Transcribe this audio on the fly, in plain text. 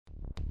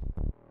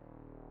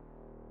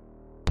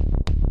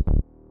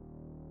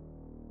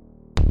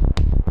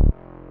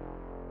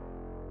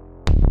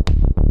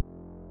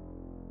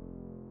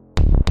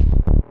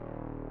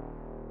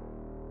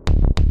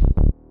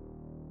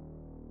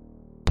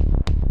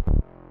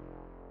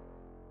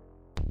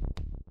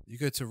You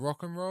go to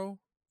rock and roll.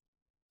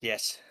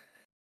 Yes.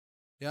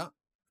 Yeah.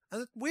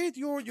 And weird,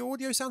 your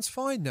audio sounds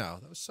fine now.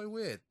 That was so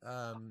weird.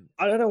 I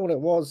don't know what it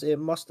was. It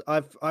must.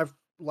 I've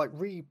like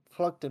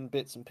re-plugged in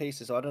bits and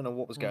pieces. So I don't know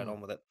what was going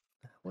on with it.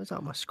 What is that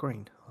on my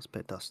screen? Oh, it's a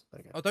bit of dust.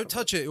 There you go. Oh, don't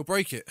touch it. You'll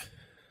break it.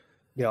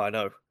 Yeah, I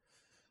know.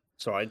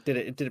 Sorry, I did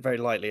it. It did it very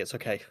lightly. It's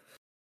okay.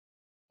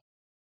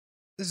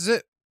 This is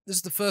it. This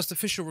is the first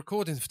official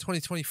recording for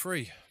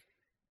 2023.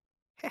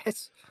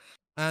 Yes.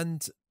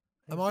 And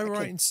am I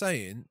right in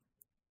saying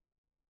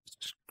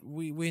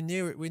we're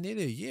near it? We're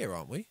nearly a year,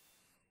 aren't we?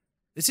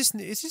 Is this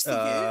the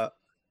year?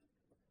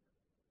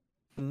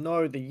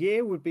 No, the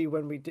year would be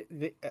when we did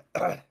the.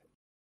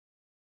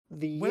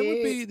 When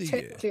would be the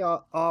technically year?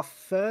 Our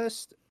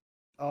first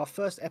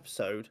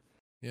episode.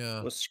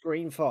 Yeah. Was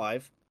Scream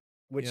 5,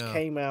 which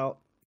came out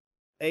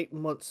 8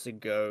 months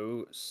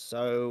ago.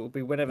 So it'll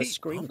be whenever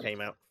Scream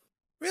came out.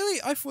 Really?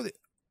 I thought it.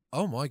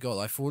 Oh my god!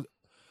 I thought.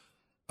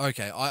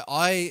 Okay,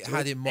 I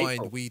had in mind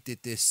April. we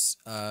did this.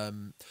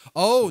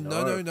 Oh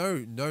no!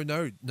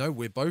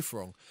 We're both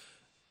wrong.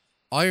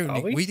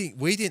 We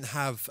didn't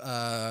have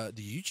the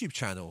YouTube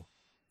channel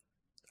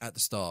at the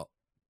start.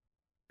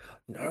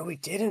 No, we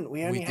didn't.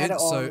 We only had it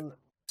on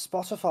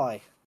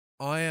Spotify.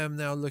 I am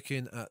now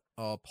looking at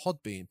our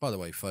Podbean. By the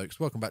way, folks,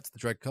 welcome back to the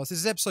Dreadcast. This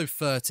is episode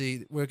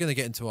 30. We're going to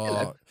get into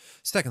our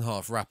second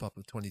half wrap up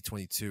of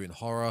 2022 in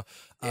horror.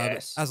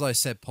 Yes. As I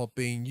said,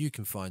 Podbean, you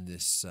can find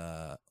this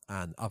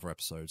and other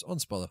episodes on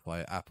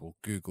Spotify, Apple,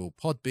 Google,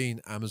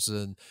 Podbean,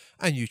 Amazon,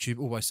 and YouTube,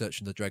 all by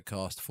searching the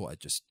Dreadcast. Thought I'd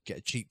just get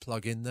a cheap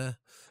plug in there.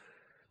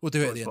 We'll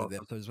do it at the end of the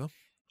episode as well.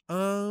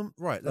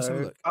 Right, let's have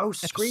a look. Oh,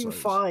 Scream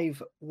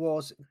 5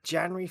 was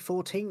January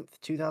 14th,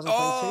 2022.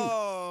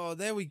 Oh,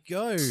 there we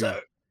go.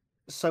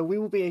 So we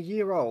will be a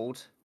year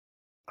old,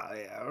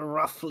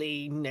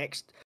 roughly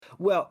next.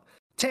 Well,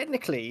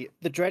 technically,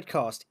 the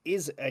Dreadcast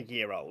is a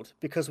year old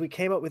because we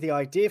came up with the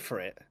idea for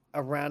it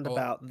around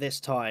about this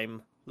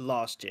time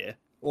last year,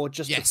 or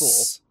just before.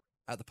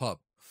 At the pub.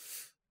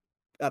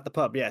 At the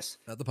pub, yes.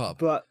 At the pub.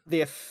 But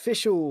the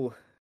official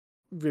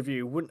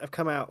review wouldn't have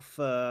come out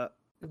for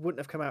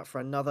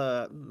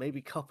another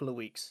maybe couple of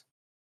weeks.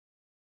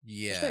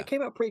 Yeah. So it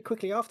came out pretty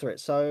quickly after it.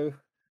 So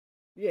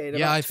yeah, in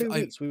about 2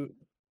 weeks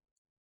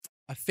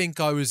I think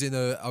I was in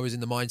the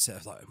mindset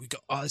of like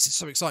this is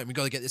so exciting, we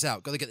got to get this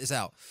out.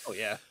 Oh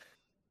yeah.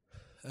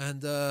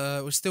 And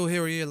we're still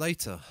here a year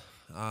later.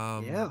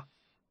 Yeah.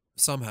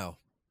 Somehow.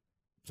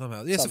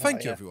 Yeah, so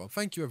thank you everyone.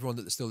 Thank you everyone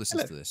that still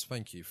listens to this.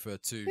 Thank you for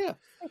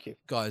thank you.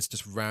 Guys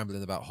just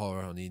rambling about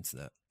horror on the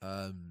internet.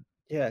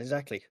 Yeah,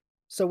 exactly.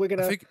 So we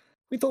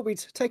thought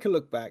we'd take a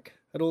look back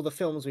at all the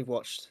films we've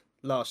watched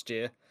last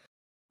year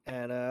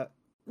and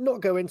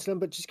not go into them,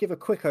 but just give a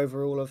quick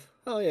overall of,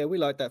 oh yeah, we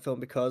like that film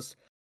because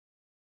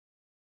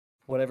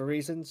whatever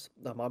reasons.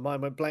 My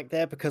mind went blank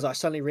there because I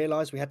suddenly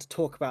realised we had to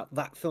talk about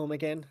that film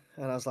again,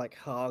 and I was like,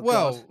 oh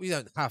well, God. We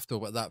don't have to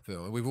talk about that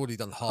film. We've already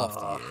done half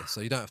the year,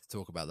 so you don't have to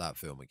talk about that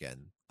film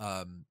again.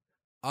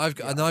 I've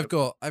got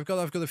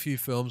a few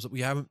films that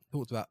we haven't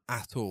talked about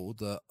at all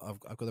that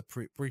I've got a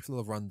brief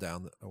little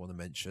rundown that I want to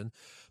mention.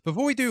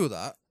 Before we do all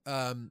that,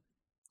 I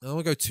don't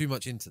want to go too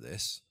much into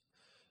this.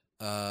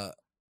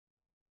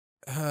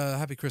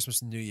 Happy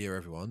Christmas and New Year,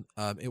 everyone.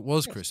 It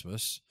was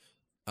Christmas.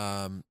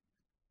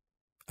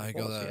 I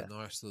got a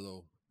nice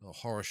little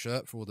horror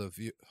shirt for all the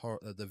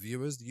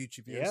viewers, the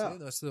YouTube viewers here.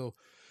 Nice little.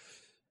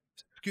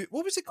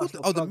 What was it called?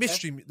 Oh, the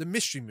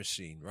mystery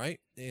machine, right?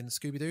 In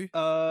Scooby Doo.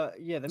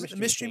 Yeah, the mystery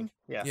machine.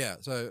 Yeah.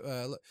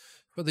 So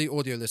for the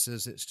audio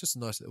listeners, it's just a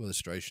nice little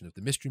illustration of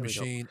the mystery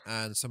machine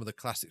and some of the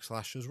classic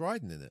slashers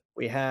riding in it.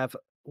 We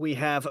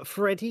have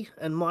Freddy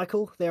and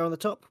Michael there on the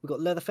top. We've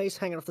got Leatherface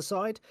hanging off the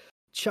side,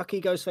 Chucky,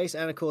 Ghostface,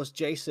 and of course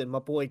Jason, my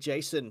boy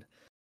Jason,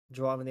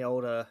 driving the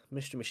old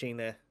mystery machine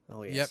there.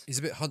 Oh yes. Yep, he's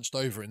a bit hunched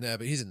over in there,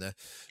 but he's in there.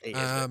 He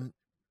is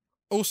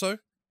also,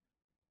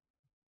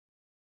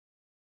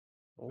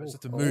 I just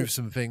have to move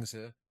some things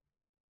here.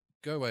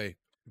 Go away,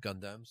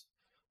 Gundams.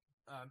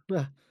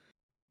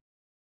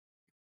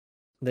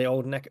 The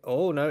old neck.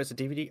 Oh no, it's a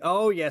DVD.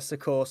 Oh yes, of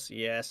course.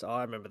 Yes,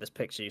 I remember this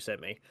picture you sent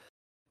me.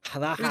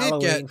 The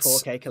Halloween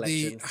 4K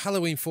collection. The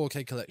Halloween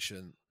 4K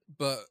collection,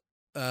 but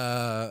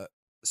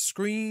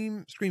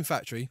Scream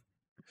Factory,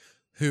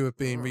 who have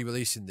been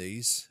re-releasing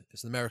these,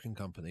 it's an American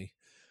company.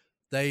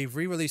 They've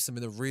re-released them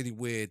in a really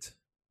weird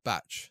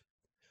batch.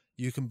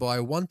 You can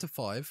buy 1 to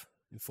 5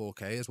 in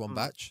 4K as one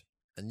batch,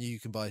 and you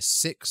can buy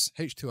 6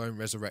 H2O and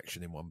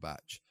Resurrection in one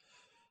batch.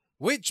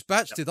 Which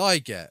batch did I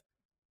get?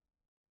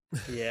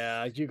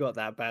 Yeah, you got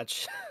that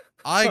batch.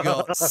 I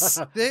got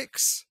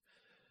 6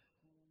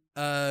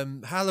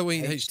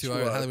 Halloween H2O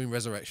and Halloween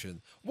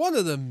Resurrection. One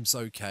of them's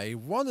okay.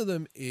 One of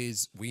them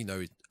is, we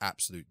know,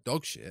 absolute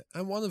dog shit.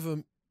 And one of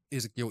them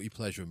is a guilty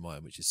pleasure of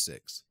mine, which is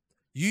 6.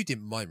 You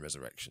didn't mind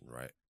Resurrection,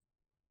 right?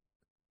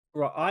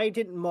 Right, I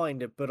didn't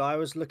mind it, but I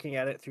was looking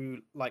at it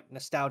through like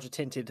nostalgia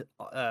tinted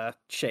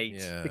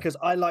shades because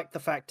I liked the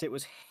fact it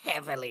was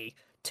heavily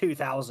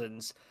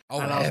 2000s,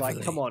 and I was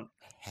like, "Come on!"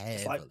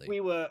 It's like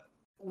we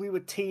were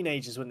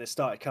teenagers when this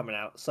started coming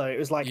out, so it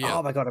was like,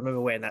 "Oh my God, I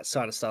remember wearing that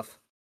sort of stuff."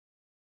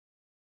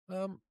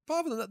 But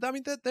other than that, I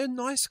mean, they're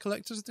nice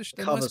collector's editions.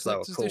 They're nice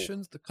collector's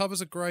editions. The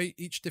covers are great,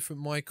 each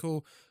different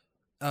Michael.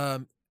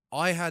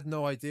 I had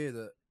no idea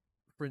that,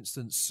 for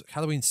instance,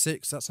 Halloween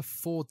 6, that's a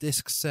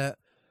 4-disc set.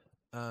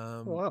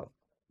 Wow.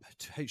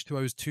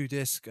 H2O's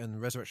 2-disc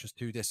and Resurrection's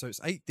 2-disc, so it's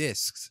 8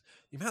 discs.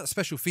 The amount of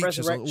special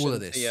features on all of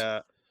this.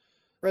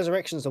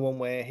 Resurrection's the one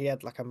where he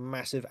had like a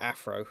massive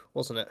afro,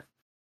 wasn't it?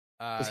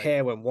 His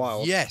hair went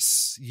wild.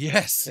 Yes. Yeah.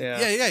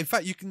 In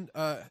fact, you can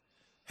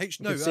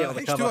H2O.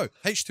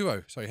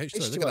 Sorry,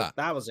 H2O. Look at that.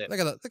 That was it. Look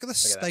at the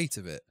state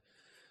of it.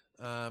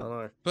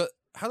 But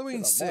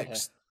Halloween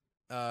 6,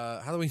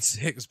 Halloween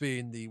 6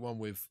 being the one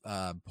with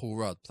Paul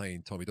Rudd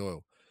playing Tommy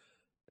Doyle.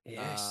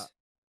 Yes.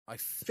 I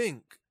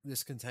think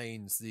this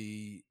contains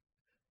the.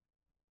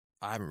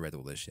 I haven't read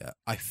all this yet.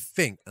 I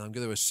think, and I'm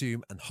going to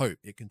assume and hope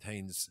it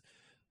contains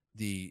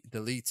the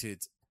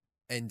deleted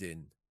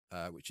ending,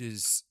 which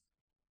is,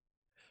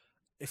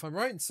 if I'm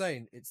right in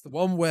saying, it's the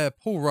one where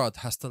Paul Rudd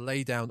has to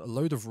lay down a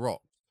load of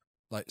rock,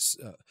 like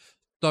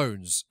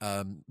stones,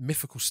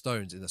 mythical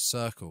stones in a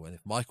circle, and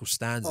if Michael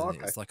stands in it,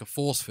 it's like a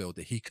force field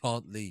that he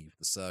can't leave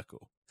the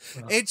circle.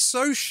 Oh. It's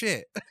so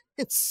shit.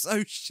 It's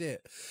so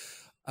shit.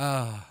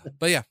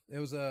 But yeah, it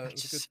was it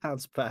just good.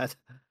 Sounds bad.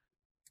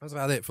 That's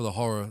about it for the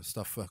horror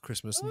stuff for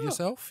Christmas. And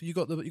yourself, you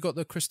got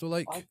the Crystal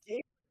Lake.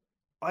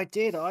 I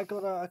did. I got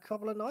a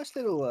couple of nice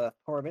little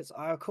horror bits.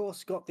 I of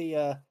course got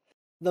the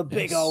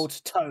big old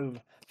tome.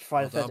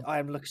 Friday the 13th. I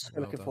am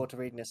looking forward to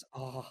reading this.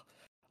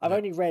 I've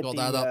only read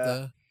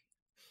the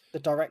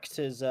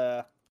director's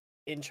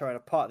intro and a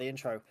part of the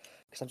intro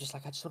because I'm just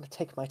like, I just want to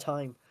take my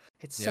time.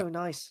 It's so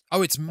nice.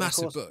 Oh, it's a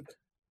massive book.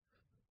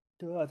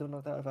 I don't know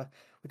that ever.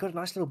 We got a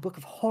nice little book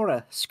of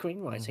horror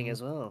screenwriting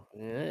as well.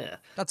 Yeah,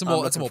 that's a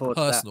more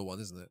personal one,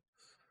 isn't it?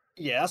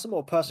 Yeah, that's a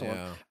more personal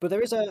one. But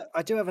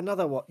I do have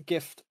another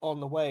gift on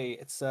the way.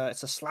 It's a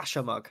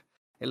slasher mug.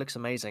 It looks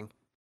amazing.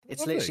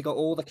 It's literally got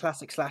all the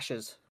classic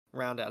slashers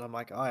around it, and I'm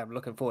like, I am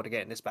looking forward to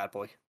getting this bad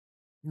boy.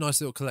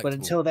 Nice little collectible. But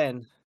until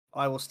then,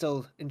 I will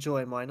still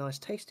enjoy my nice,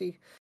 tasty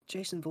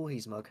Jason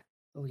Voorhees mug.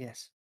 Oh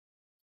yes.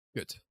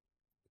 Good.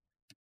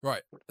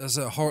 Right, that's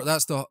a horror.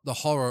 That's the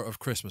horror of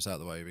Christmas out of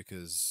the way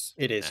because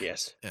it is.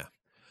 Yes.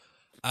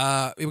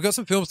 Yeah. We've got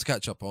some films to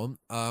catch up on,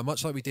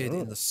 much like we did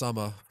in the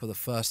summer for the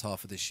first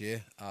half of this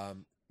year.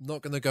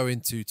 Not going to go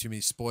into too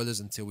many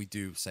spoilers until we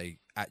do say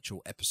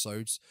actual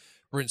episodes.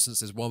 For instance,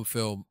 there's one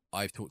film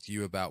I've talked to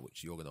you about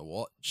which you're going to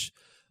watch,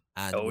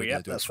 and we're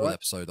going to do a full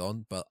episode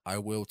on. But I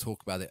will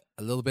talk about it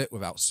a little bit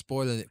without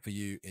spoiling it for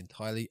you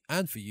entirely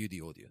and for you,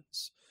 the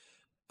audience.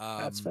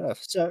 That's fair.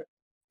 So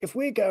if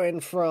we're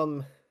going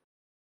from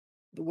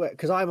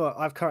because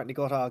I've currently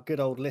got our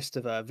good old list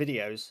of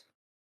videos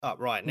up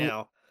right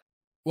now.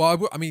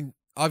 Well, I mean,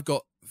 I've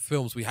got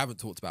films we haven't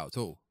talked about at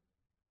all.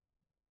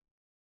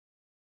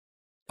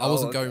 I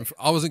wasn't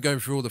going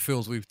through all the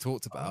films we've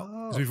talked about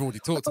because we've already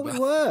talked about. We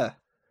were.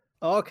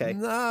 Oh, okay.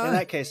 No. In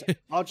that case,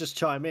 I'll just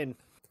chime in.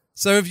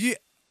 So have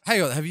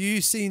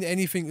you seen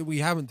anything that we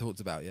haven't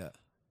talked about yet?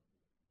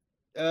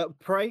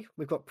 Prey.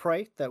 We've got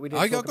Prey that we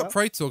didn't talk about. I got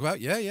Prey to talk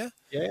about. Yeah.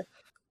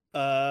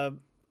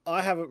 I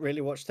haven't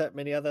really watched that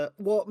many other.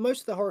 Well,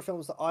 most of the horror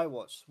films that I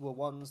watched were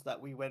ones that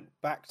we went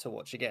back to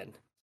watch again.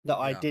 That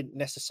I didn't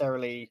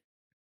necessarily.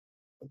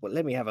 Well,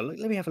 let me have a look.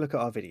 Let me have a look at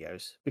our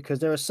videos because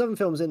there are some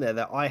films in there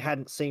that I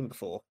hadn't seen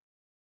before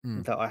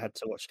that I had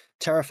to watch.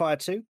 Terrifier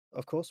 2,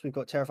 of course. We've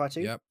got Terrifier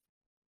 2. Yep.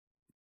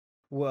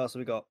 What else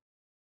have we got?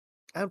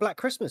 And Black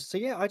Christmas. So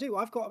yeah, I do.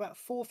 I've got about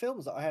 4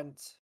 films that I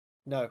hadn't.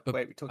 No,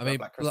 wait. We talked about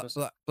Black Christmas.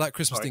 Black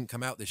Christmas didn't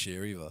come out this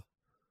year either.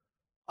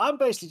 I'm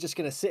basically just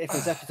going to sit for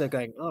this episode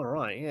going, all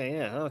right,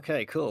 yeah,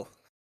 okay, cool.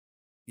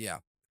 Yeah.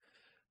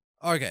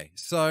 Okay,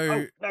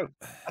 so... Oh, no,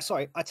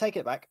 sorry, I take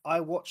it back. I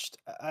have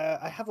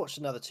watched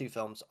another 2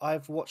 films.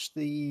 I've watched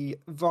the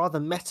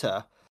rather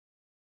meta...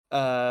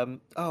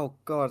 oh,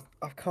 God,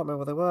 I can't remember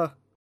what they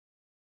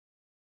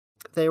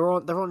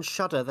were. They're on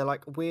Shudder. They're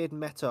like weird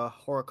meta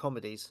horror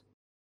comedies.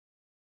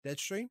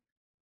 Deadstream?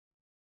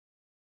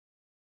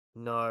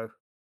 No.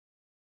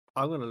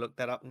 I'm going to look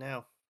that up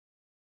now.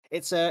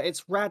 It's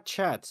Rad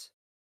Chad.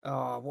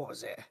 Oh, what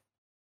was it?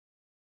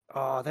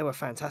 Oh, they were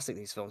fantastic,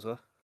 these films were.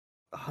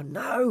 Oh,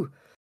 no!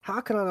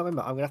 How can I not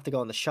remember? I'm going to have to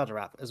go on the Shudder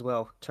app as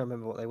well to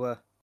remember what they were.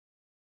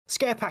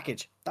 Scare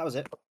Package. That was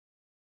it.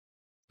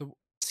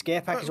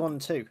 Scare Package 1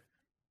 and 2.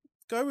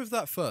 Go with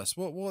that first.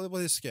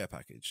 What is Scare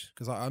Package?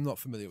 Because I'm not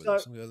familiar with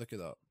this. I'm going to look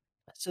it up.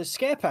 So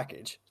Scare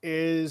Package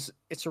it's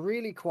a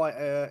really quite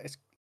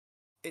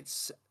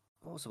it's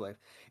what was the word?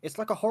 It's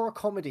like a horror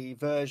comedy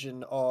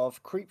version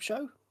of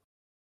Creepshow.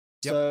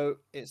 Yep. So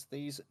it's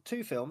these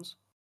 2 films,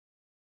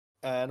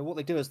 and what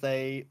they do is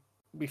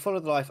we follow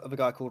the life of a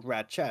guy called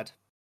Rad Chad,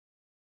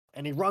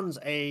 and he runs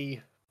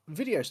a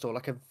video store,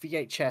 like a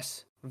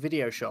VHS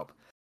video shop,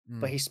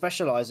 but he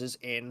specializes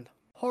in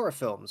horror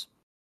films.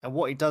 And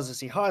what he does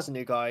is he hires a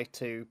new guy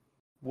to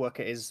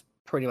work at his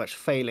pretty much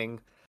failing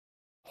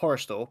horror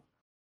store,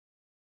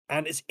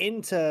 and it's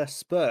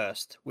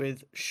interspersed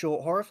with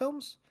short horror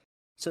films.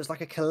 So it's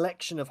like a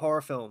collection of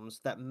horror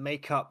films that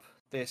make up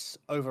this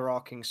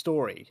overarching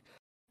story.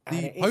 and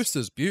The it is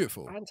poster's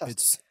beautiful. fantastic.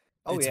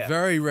 It's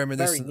very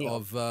reminiscent very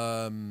of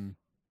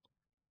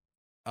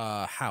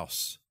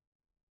House.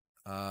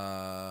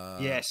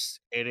 Yes,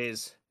 it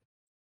is.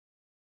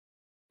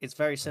 It's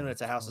very similar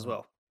to House as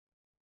well.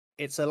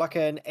 It's like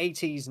an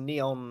 80s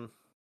neon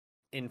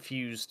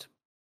infused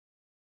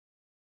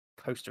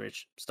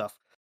posterage stuff.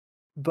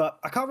 But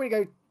I can't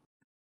really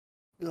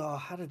go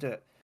how to do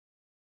it.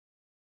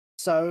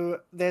 So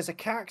there's a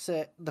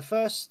character, the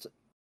first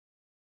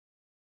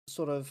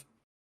sort of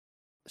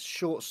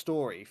short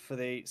story for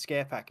the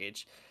scare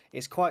package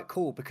is quite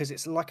cool because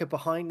it's like a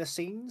behind the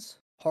scenes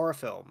horror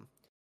film.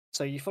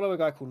 So you follow a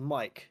guy called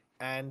Mike,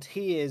 and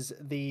he is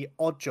the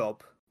odd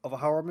job of a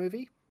horror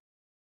movie.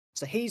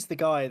 So he's the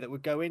guy that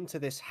would go into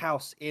this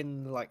house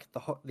in like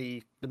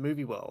the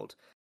movie world,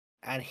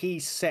 and he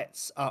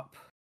sets up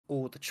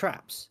all the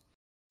traps.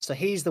 So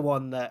he's the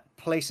one that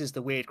places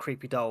the weird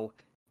creepy doll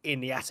in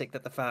the attic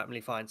that the family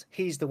finds.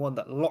 He's the one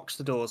that locks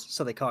the doors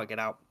so they can't get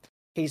out.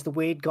 He's the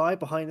weird guy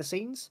behind the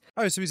scenes.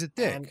 Oh, so he's a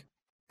dick.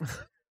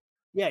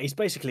 Yeah, he's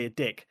basically a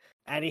dick.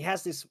 And he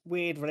has this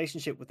weird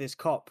relationship with this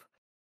cop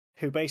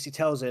who basically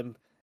tells him,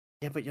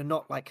 yeah, but you're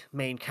not like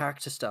main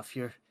character stuff.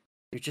 You're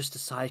just a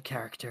side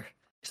character.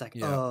 He's like,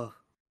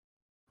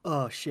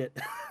 oh shit.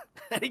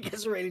 And he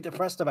gets really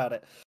depressed about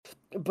it.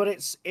 But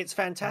it's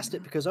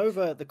fantastic because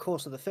over the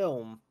course of the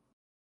film,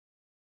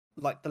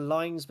 like the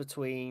lines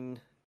between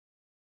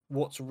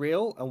what's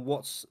real and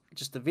what's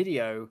just the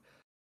video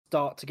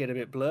start to get a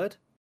bit blurred.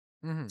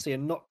 Mm-hmm. So you're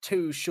not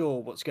too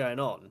sure what's going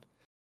on.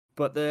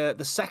 But the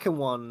second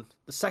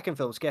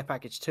film, Scare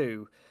Package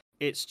 2,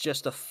 it's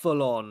just a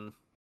full-on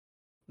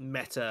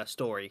meta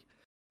story.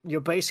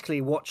 You're basically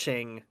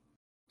watching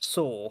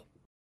Saw,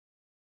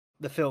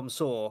 the film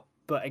Saw,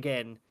 but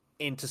again,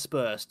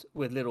 interspersed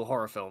with little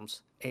horror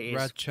films.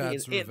 Rad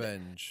Chad's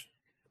Revenge.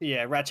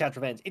 Yeah, Rad Chad's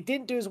Revenge. It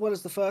didn't do as well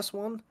as the first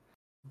one,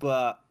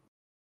 but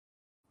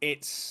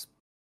it's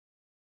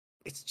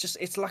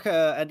like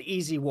an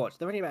easy watch.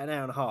 They're only about an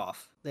hour and a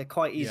half. They're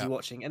quite easy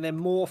watching, and they're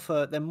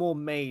more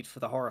made for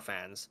the horror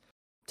fans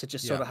to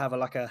just sort of have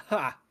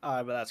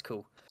but that's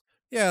cool.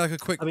 Yeah, like a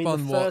quick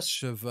fun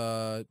watch of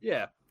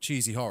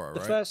cheesy horror,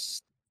 right?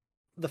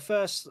 The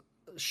first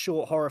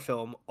short horror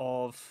film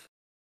of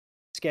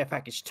Scare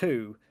Package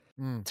 2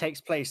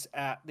 takes place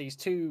at these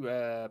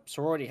two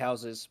sorority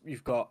houses.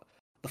 You've got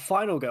the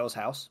final girl's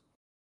house,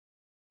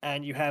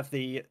 and you have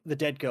the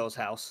dead girl's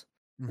house,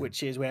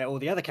 which is where all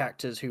the other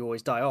characters who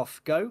always die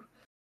off go.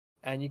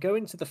 And you go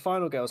into the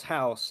final girl's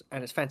house,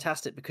 and it's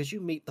fantastic because you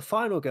meet the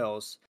final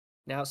girls.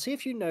 Now, see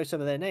if you know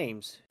some of their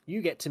names.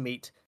 You get to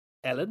meet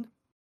Ellen.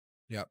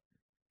 Yep.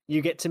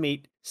 You get to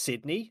meet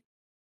Sydney.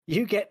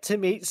 You get to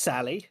meet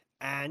Sally.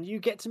 And you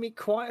get to meet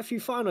quite a few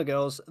final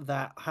girls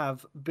that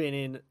have been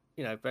in,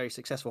 very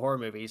successful horror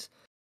movies.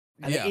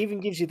 And it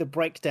even gives you the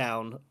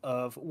breakdown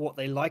of what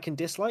they like and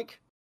dislike.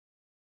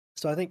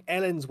 So I think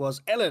Ellen's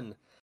was Ellen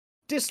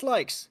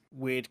dislikes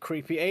weird,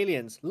 creepy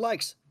aliens,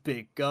 likes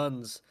big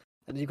guns.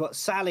 And you've got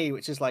Sally,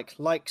 which is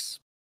likes,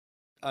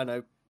 I don't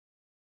know,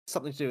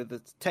 something to do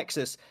with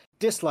Texas,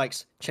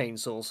 dislikes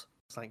chainsaws.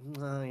 It's like,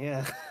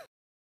 yeah.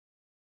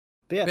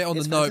 But yeah, bit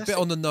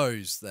on the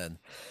nose then.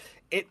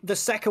 The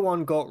second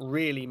one got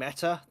really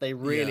meta. They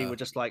really were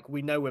just like,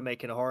 we know we're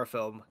making a horror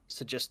film,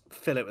 so just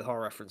fill it with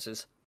horror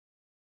references.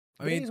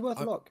 I mean, it is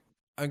worth a look.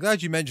 I'm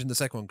glad you mentioned the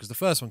second one because the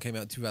first one came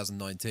out in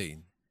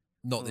 2019,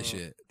 not this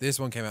year. This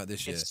one came out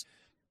this year.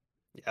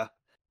 Yeah.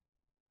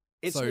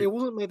 It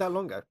wasn't made that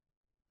long ago.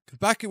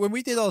 Back when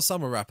we did our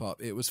summer wrap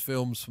up, it was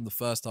films from the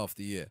first half of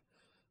the year.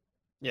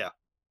 Yeah.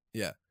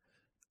 Yeah.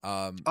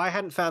 I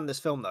hadn't found this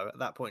film though at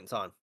that point in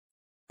time.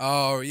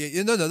 Oh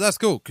yeah, no, that's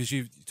cool because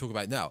you talk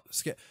about it now.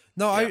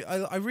 No,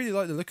 I really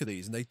like the look of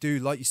these, and they do,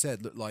 like you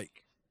said, look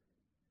like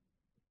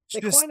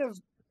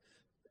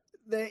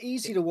they're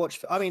easy to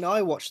watch. I mean,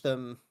 I watch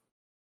them.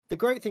 The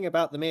great thing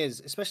about them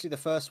is, especially the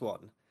first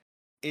one,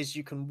 is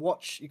you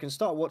can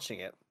start watching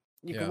it.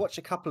 You can watch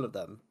a couple of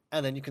them,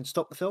 and then you can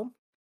stop the film.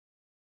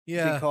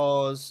 Yeah,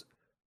 because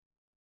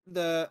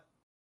the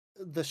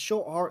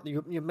short horror,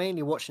 you're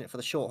mainly watching it for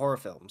the short horror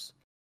films,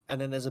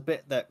 and then there's a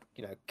bit that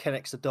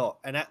connects the dot,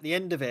 and at the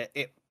end of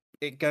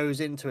it goes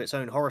into its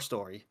own horror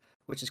story,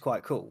 which is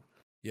quite cool.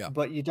 Yeah,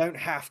 but you don't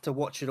have to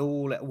watch it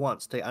all at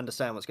once to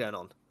understand what's going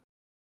on.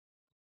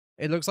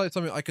 It looks like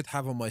something I could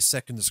have on my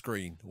second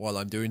screen while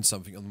I'm doing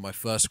something on my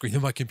first screen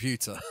of my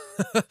computer.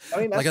 I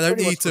mean, like I don't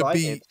need to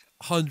be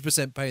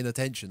 100% paying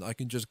attention. I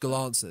can just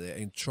glance at it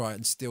and try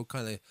and still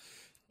kind of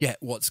get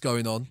what's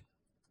going on.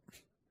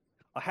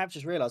 I have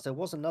just realised there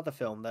was another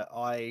film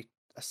a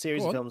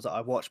series of films that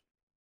I watched,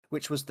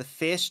 which was The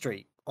Fear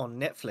Street on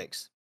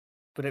Netflix.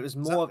 But it was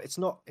more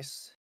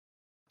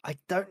I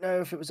don't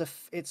know if it was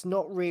it's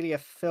not really a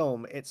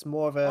film. It's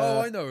more of a...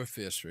 Oh, I know of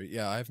Fear Street.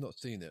 Yeah, I have not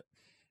seen it.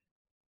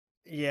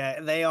 Yeah,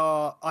 they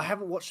are... I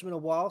haven't watched them in a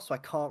while, so I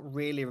can't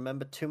really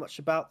remember too much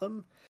about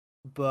them.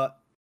 But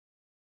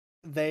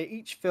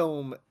each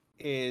film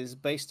is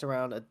based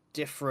around a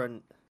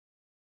different...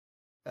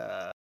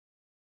 kind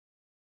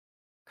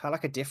of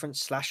like a different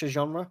slasher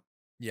genre.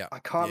 Yeah. I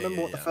can't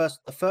remember what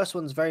the first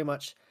one's very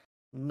much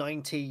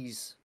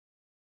 90s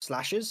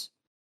slashers.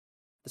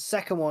 The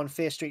second one,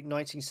 Fear Street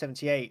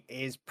 1978,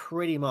 is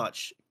pretty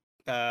much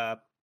Friday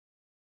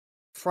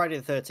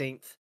the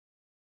 13th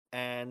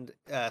and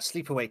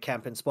Sleepaway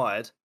Camp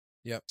inspired.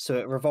 Yep. So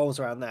it revolves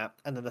around that.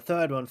 And then the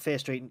third one, Fear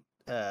Street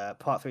Part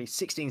 3,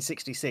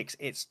 1666,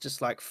 it's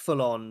just like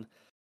full on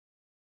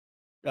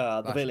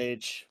The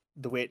Village,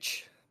 The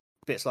Witch,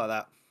 bits like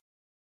that.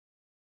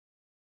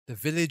 The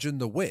Village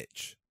and the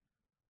Witch?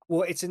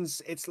 Well,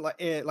 it's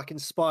like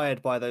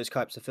inspired by those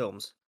types of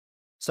films.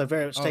 So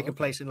very much taking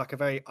place in like a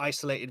very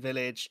isolated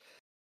village.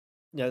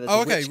 You know, there's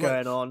a witch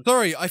going on.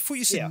 Sorry, I thought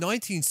you said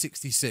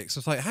 1966. I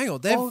was like, hang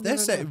on, they're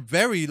set a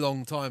very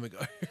long time ago.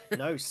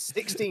 No,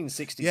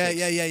 1666.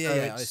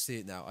 Yeah. I see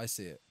it now. I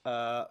see it.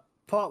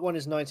 Part 1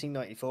 is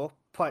 1994.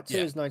 Part 2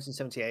 is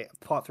 1978.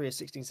 Part 3 is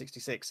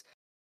 1666.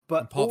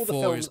 But and Part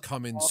 4 is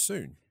coming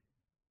soon.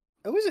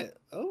 Oh, is it?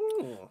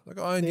 Oh. Look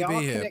at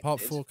IMDb here.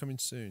 Part 4 coming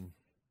soon.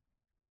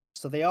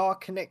 So they are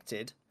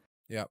connected.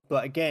 Yeah.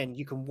 But again,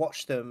 you can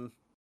watch them.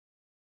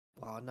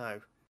 Oh, no.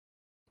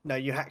 No,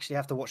 you actually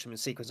have to watch them in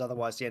sequence,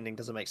 otherwise the ending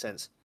doesn't make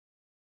sense.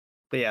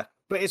 But yeah,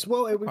 but it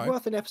would be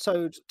worth an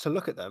episode to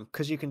look at them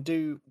because you can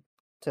to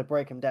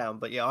break them down.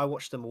 But yeah, I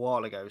watched them a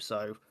while ago,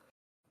 so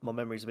my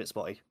memory's a bit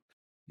spotty.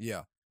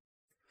 Yeah.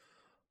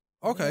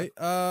 Okay.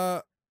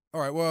 All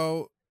right.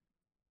 Well,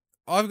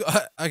 I've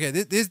got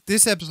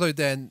This episode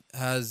then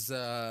has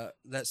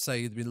let's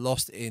say been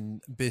lost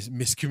in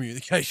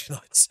miscommunication.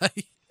 I'd say.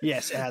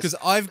 Yes, it has. Because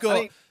I've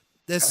got.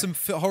 There's some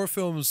horror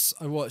films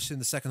I watched in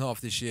the second half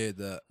of this year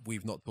that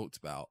we've not talked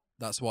about.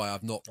 That's why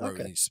I've not wrote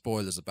any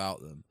spoilers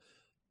about them.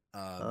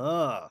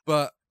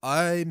 But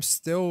I'm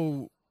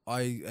still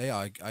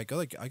I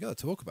gotta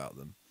talk about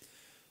them.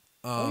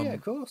 Yeah,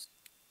 of course.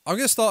 I'm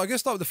gonna start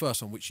with the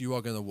first one, which you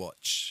are gonna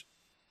watch,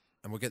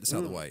 and we'll get this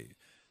out of the way.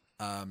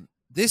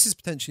 This is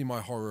potentially my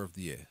horror of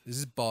the year. This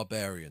is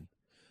Barbarian.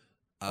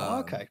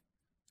 Okay.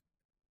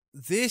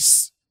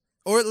 This,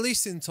 or at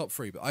least in top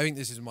 3, but I think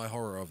this is my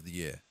horror of the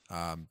year.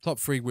 Top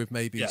 3 with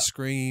maybe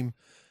Scream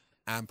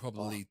and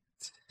probably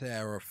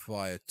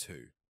Terrifier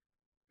 2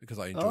 because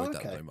I enjoyed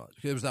that very much.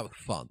 That was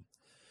fun.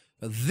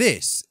 But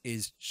this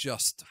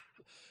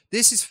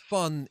is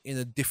fun in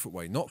a different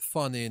way. Not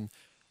fun in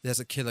there's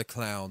a killer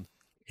clown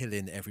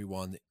killing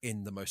everyone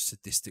in the most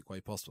sadistic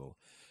way possible.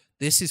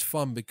 This is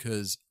fun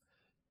because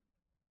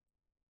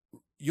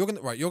you're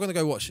gonna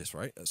go watch this,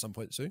 right? At some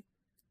point soon.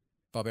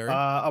 Barbarian?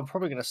 I'm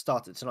probably gonna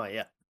start it tonight,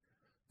 yeah.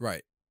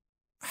 Right.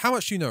 How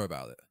much do you know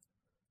about it?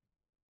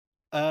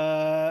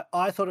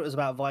 I thought it was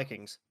about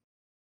Vikings,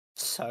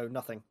 so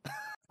nothing.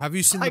 Have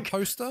you seen the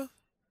poster?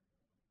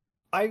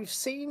 I've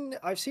seen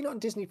it on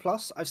Disney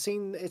Plus. I've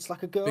seen it's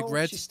like a girl. Big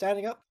Red. She's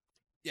standing up.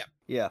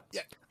 Yeah.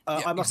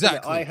 I must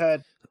admit, I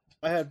heard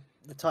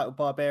the title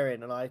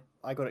Barbarian, and I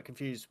got it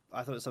confused.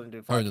 I thought it was something to do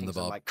with Vikings. Conan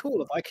the Like,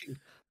 cool, a Viking.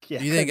 Yeah,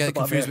 you didn't get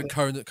confused with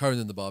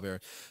Conan the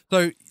Barbarian.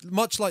 So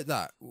much like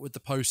that with the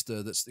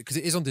poster, that's because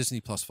it is on Disney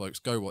Plus, folks.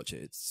 Go watch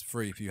it. It's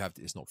free if you have.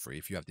 It's not free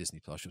if you have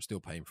Disney Plus. You're still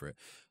paying for it.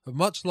 But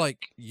much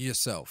like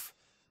yourself,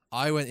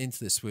 I went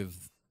into this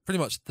with pretty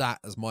much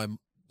that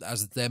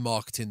as their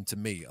marketing to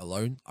me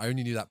alone. I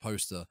only knew that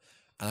poster,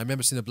 and I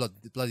remember seeing a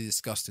bloody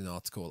disgusting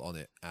article on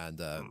it,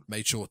 and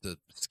made sure to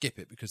skip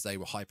it because they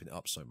were hyping it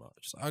up so much.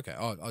 So, okay,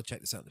 I'll check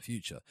this out in the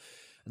future.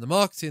 And the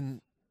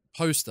marketing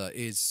poster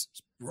is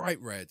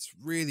bright red,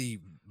 really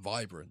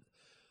vibrant,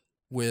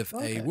 with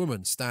a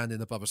woman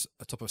standing above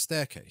atop a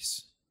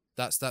staircase.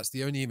 That's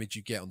the only image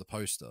you get on the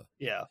poster.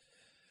 Yeah.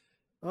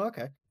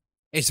 Okay.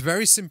 It's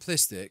very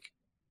simplistic,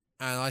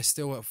 and I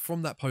still,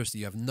 from that poster,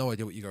 you have no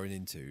idea what you're going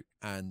into,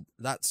 and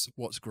that's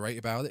what's great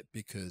about it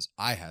because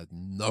I had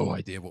no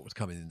idea what was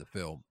coming in the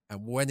film,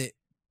 and when it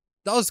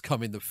does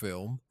come in the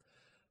film,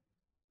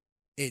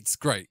 it's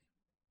great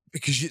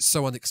because it's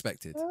so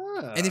unexpected.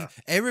 And if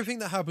everything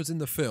that happens in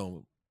the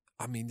film,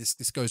 I mean,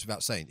 this goes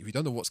without saying. If you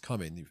don't know what's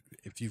coming,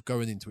 if you're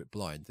going into it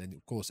blind, then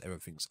of course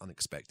everything's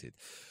unexpected.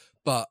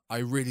 But I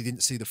really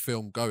didn't see the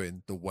film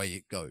going the way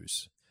it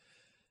goes.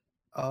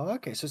 Oh,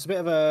 okay. So it's a bit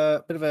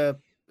of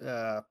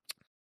a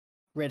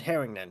red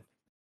herring then.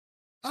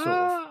 Sort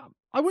of.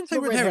 I wouldn't say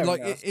red herring.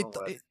 Like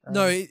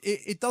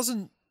it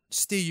doesn't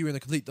steer you in a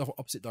complete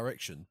opposite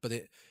direction, but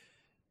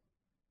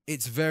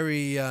it's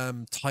very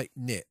tight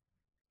knit.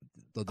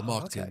 The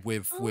marketing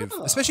with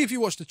especially if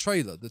you watch the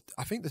trailer.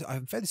 I think that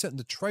I'm fairly certain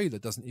the trailer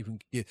doesn't even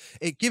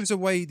gives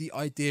away the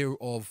idea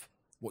of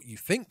what you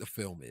think the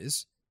film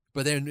is,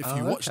 but then if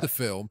you watch the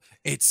film,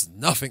 it's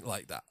nothing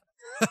like that.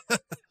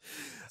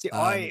 See,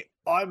 I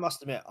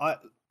must admit,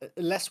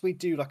 unless we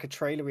do like a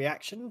trailer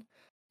reaction,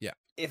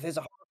 if there's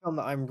a horror film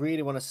that I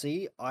really want to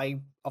see, I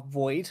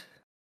avoid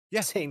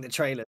seeing the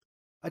trailer.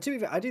 I do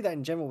that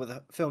in general with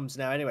films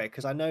now anyway,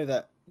 because I know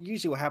that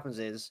usually what happens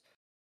is,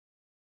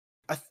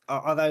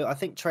 although I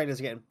think trailers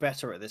are getting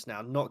better at this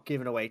now, not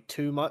giving away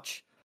too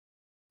much.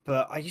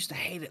 But I used to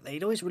hate it.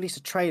 They'd always release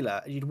a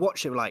trailer, and you'd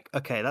watch it like,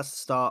 okay, that's the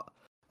start,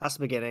 that's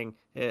the beginning.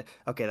 Yeah,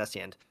 okay, that's the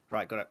end.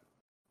 Right, got it.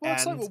 Well,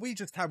 it's like what we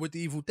just had with the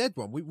Evil Dead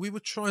one. We were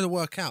trying to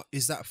work out,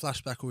 is that a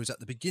flashback or is that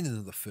the beginning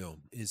of the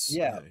film?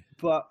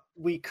 But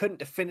we couldn't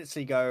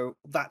definitively go,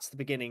 that's the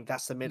beginning,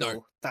 that's the middle,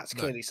 No, that's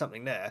no, clearly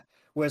something there.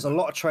 Whereas a no.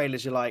 lot of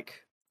trailers, you're like,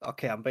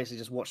 okay, I'm basically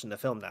just watching the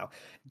film now.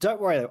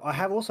 Don't worry, though. I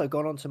have also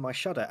gone onto my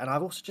Shudder, and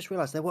I've also just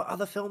realised there were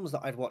other films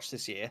that I'd watched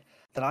this year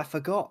that I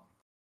forgot.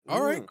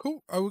 All right,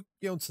 cool. I will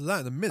get onto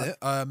that in a minute.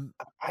 I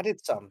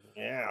added some,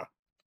 yeah.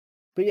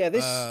 But yeah,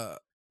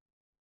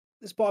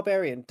 this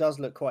Barbarian does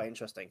look quite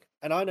interesting,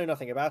 and I know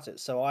nothing about it,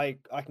 so I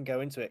can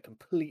go into it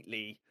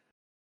completely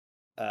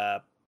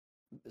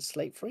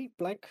slate free,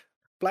 blank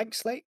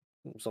slate.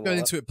 Going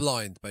into it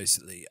blind,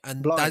 basically,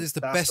 and blind, that is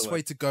the best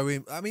way to go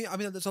in. I mean,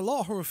 there's a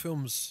lot of horror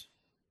films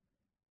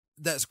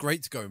that's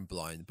great to go in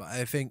blind, but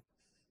I think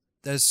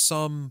there's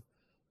some.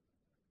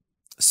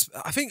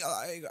 I think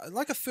I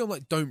like a film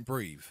like Don't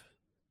Breathe.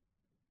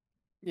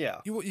 Yeah,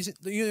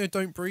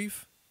 Don't Breathe.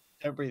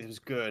 Don't Breathe was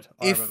good.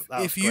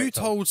 If you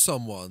told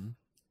someone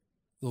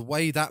the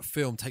way that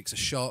film takes a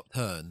sharp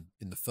turn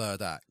in the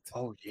third act,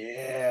 oh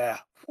yeah,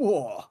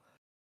 whoa.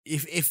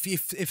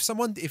 If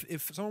someone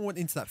went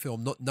into that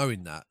film not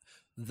knowing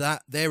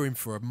that they're in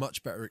for a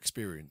much better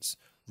experience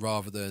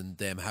rather than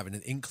them having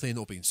an inkling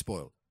or being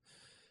spoiled.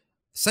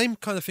 Same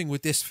kind of thing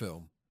with this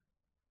film.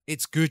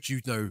 It's good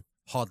you know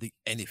hardly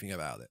anything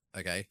about it.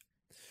 Okay.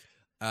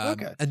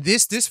 Okay. And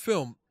this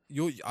film,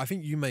 I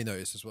think you may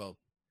notice as well.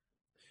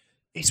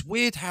 It's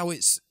weird how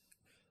it's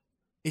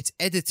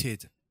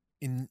edited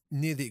in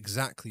nearly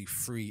exactly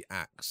 3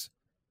 acts.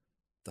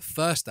 The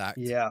first act,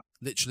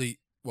 literally.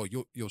 Well,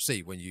 you'll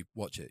see when you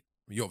watch it.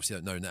 You obviously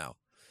don't know now.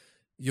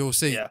 You'll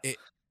see it.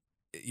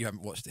 You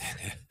haven't watched it.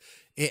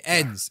 It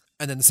ends,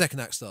 and then the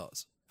second act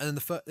starts, and then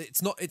the first.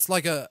 It's not. It's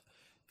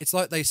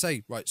like they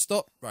say, right,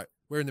 stop. Right,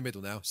 we're in the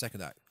middle now.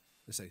 Second act.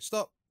 They say,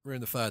 stop. We're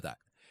in the third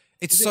act.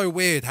 It's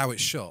weird how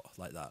it's shot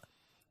like that.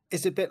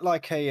 Is it a bit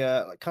like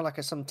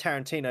some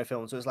Tarantino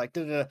films? So it's like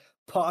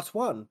part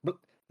 1.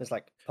 There's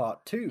like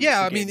part 2.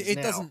 Yeah, I mean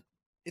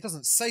it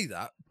doesn't say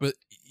that, but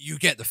you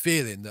get the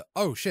feeling that,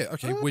 oh shit,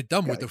 okay, we're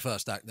done with the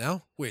first act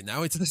now. We're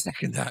now into the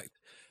second act.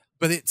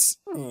 But it's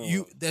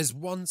there's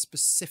one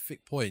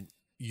specific point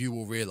you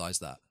will realize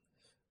that.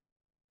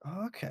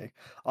 Okay.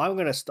 I'm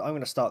gonna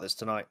start this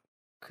tonight.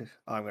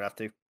 I'm gonna have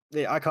to.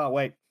 Yeah, I can't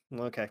wait.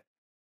 Okay.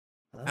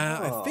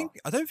 I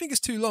don't think it's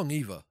too long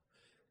either.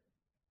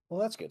 Well,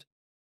 that's good.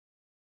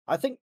 I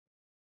think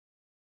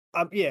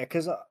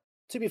because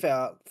to be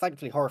fair,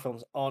 thankfully horror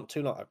films aren't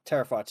too long.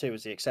 Terrifier 2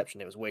 is the exception.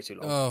 It was way too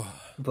long. Oh,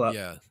 but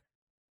yeah.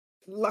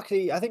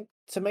 Luckily, I think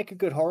to make a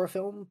good horror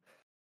film,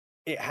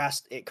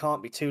 it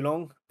can't be too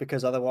long,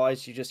 because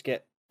otherwise you just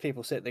get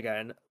people sitting there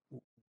going,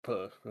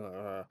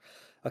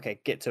 okay,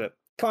 get to it.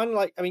 Kind of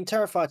like, I mean,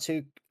 Terrifier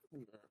 2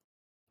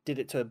 did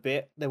it to a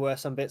bit. There were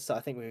some bits that I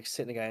think we were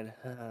sitting there going,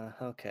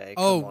 okay,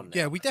 come on now.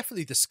 Yeah, we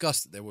definitely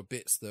discussed that there were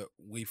bits that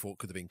we thought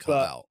could have been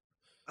cut out.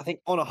 I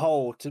think on a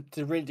whole,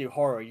 to really do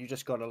horror, you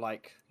just got to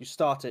you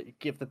start it, you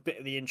give the bit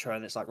of the intro,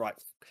 and it's like, right,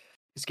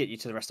 let's get you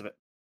to the rest of it.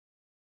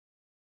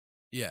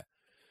 Yeah.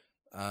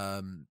 I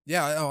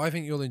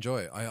think you'll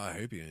enjoy it. I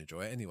hope you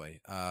enjoy it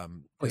anyway.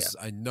 Because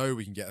I know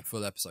we can get a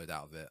full episode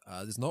out of it.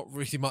 There's not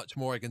really much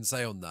more I can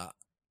say on that,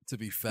 to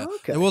be fair.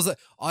 Okay. There was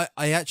I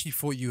actually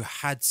thought you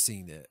had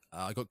seen it.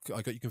 I got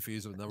you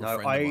confused with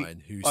another friend of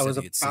mine who said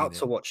he had seen it. I was about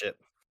to watch it.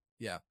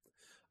 Yeah.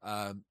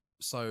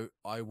 So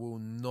I will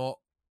not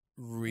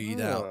read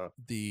out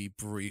the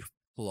brief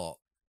plot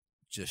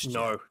just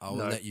yet. I'll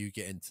let you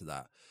get into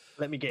that.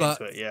 Let me get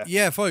into it, yeah.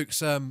 Yeah,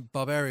 folks,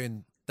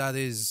 Barbarian, that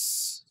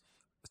is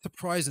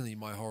surprisingly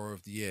my horror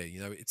of the year.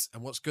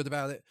 And what's good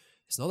about it,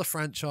 it's not a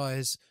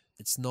franchise,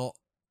 it's not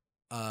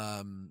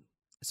a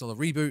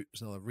reboot,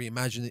 it's not a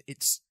reimagining,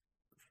 it's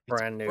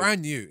brand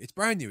new.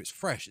 It's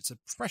fresh. It's a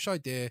fresh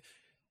idea.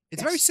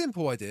 It's a very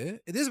simple idea.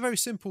 It is a very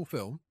simple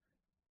film.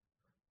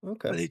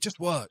 Okay. But it just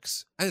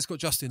works. And it's got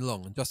Justin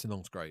Long, and Justin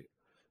Long's great.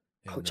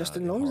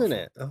 Justin Long's in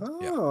it. Oh.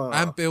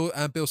 Yeah. And Bill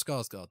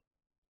Skarsgård.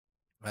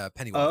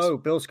 Pennywise. Oh,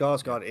 Bill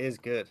Skarsgård is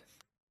good.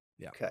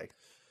 Yeah. Okay.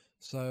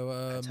 So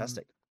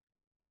fantastic.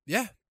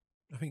 Yeah.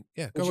 I think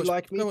Would you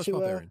like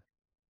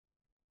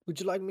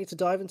me to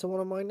dive into one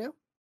of mine now?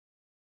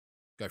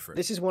 Go for it.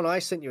 This is one I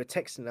sent you a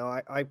text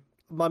now.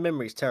 My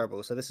memory's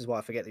terrible, so this is why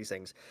I forget these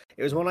things.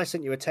 It was one I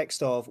sent you a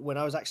text of when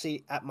I was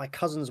actually at my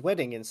cousin's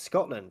wedding in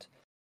Scotland.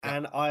 Yeah.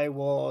 And I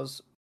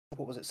was,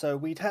 what was it? So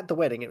we'd had the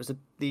wedding. It was I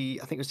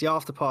think it was the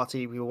after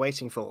party we were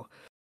waiting for.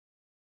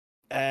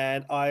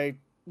 And I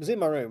was in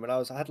my room and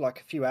I had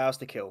like a few hours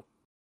to kill.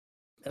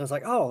 And I was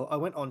like, I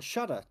went on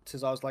Shudder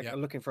because I was like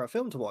looking for a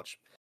film to watch.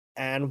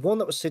 And one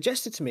that was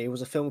suggested to me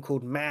was a film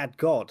called Mad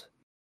God.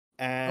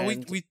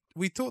 And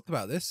we talked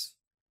about this.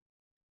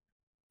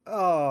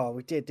 Oh,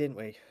 we did, didn't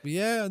we?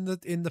 Yeah,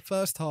 in the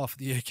first half of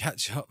the year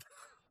catch up.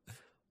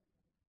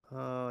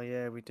 Oh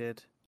yeah, we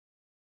did.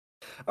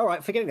 All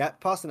right, forgetting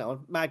that, passing that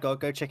on. Mad God,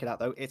 go check it out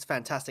though. It's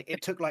fantastic.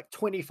 It took like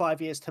 25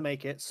 years to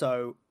make it,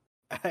 so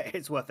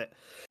it's worth it.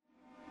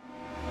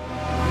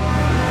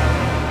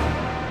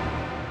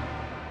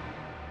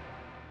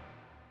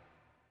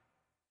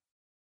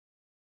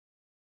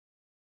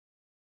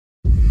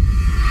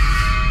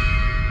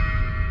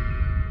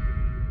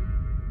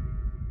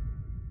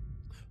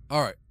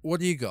 All right, what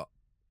do you got?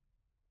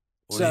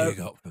 What do you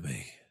got for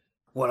me?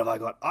 What have I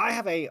got? I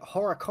have a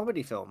horror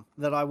comedy film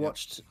that I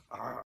watched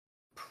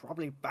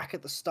probably back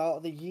at the start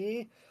of the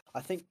year. I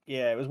think,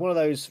 it was one of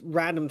those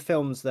random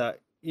films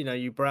that,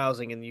 you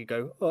browsing and you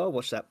go, oh, I'll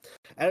watch that.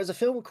 And it was a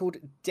film called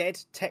Dead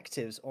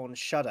Detectives on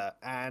Shudder,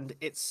 and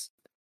it's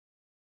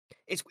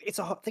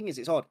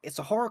odd. It's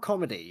a horror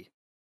comedy,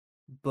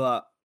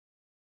 but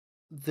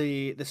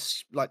the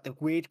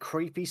weird,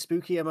 creepy,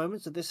 spookier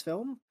moments of this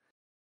film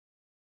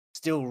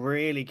still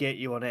really get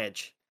you on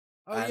edge.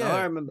 Oh, and yeah.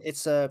 I remember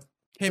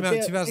Came out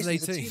in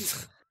 2018.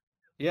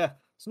 Yeah,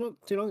 it's not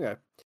too long ago.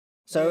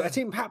 So a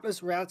team of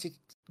hapless reality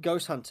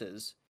ghost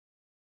hunters,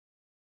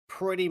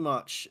 pretty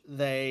much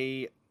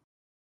they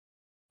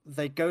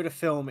go to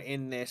film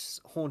in this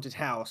haunted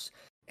house,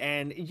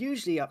 and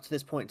usually up to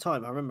this point in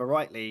time, I remember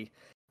rightly,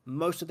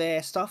 most of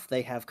their stuff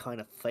they have kind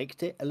of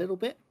faked it a little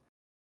bit.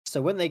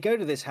 So when they go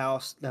to this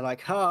house, they're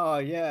like,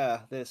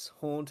 yeah, this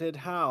haunted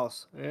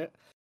house. Yeah.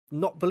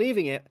 Not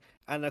believing it.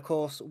 And of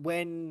course,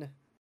 when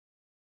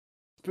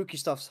spooky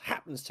stuff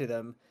happens to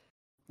them,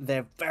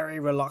 they're very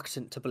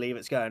reluctant to believe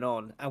it's going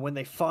on. And when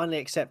they finally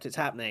accept it's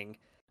happening,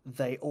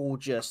 they all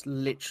just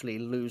literally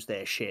lose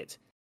their shit.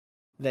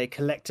 They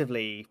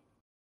collectively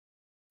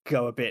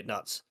go a bit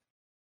nuts.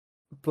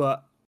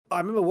 But I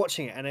remember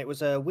watching it, and it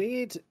was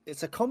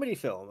it's a comedy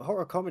film, a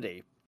horror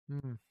comedy.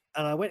 Mm.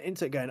 And I went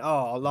into it going,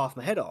 I'll laugh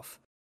my head off.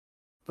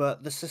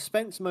 But the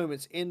suspense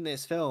moments in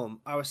this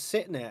film, I was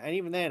sitting there, and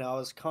even then I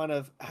was kind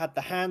of had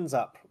the hands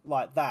up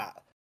like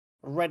that,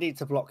 ready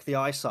to block the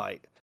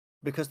eyesight,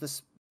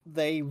 because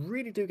they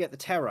really do get the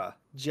terror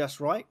just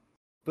right.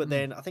 But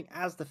then I think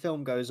as the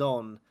film goes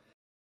on,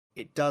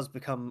 it does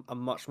become a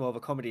much more of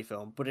a comedy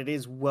film, but it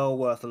is well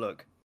worth a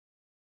look.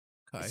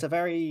 Okay.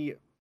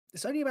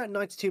 It's only about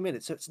 92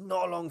 minutes, so it's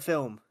not a long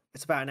film.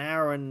 It's about an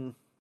hour and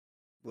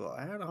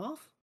a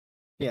half?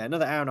 Yeah,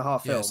 another hour and a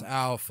half film. Yes,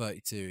 hour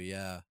 32,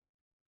 yeah.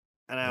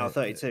 An hour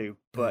 32,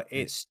 but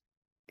it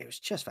was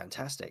just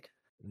fantastic.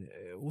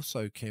 It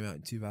also came out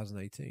in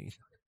 2018.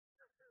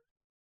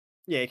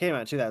 Yeah, it came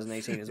out in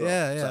 2018 as well.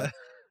 Yeah. So, a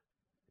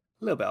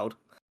little bit old.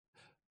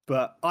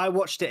 But I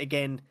watched it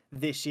again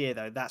this year,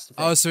 though. That's the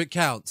thing. Oh, so it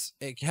counts.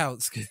 It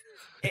counts.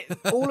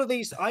 All of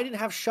these, I didn't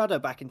have Shudder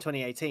back in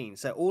 2018.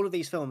 So all of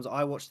these films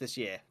I watched this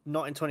year,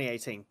 not in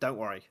 2018. Don't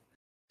worry.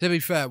 To be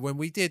fair, when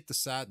we did The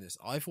Sadness,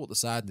 I thought The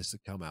Sadness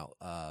had come out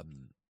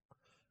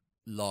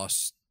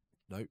last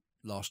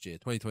year,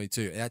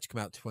 2022. It actually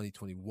came out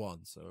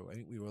 2021. So I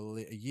think we were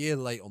a year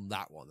late on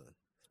that one.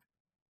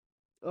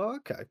 Oh,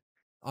 okay.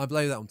 I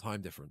blame that on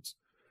time difference.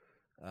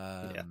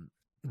 Yeah.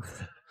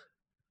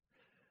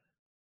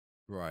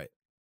 Right.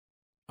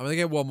 I'm going to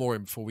get one more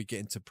in before we get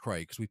into Prey,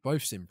 because we've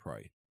both seen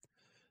Prey.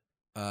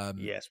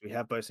 Yes, we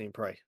have both seen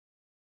Prey.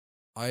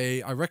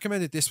 I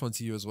recommended this one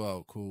to you as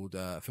well, called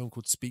a film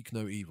called Speak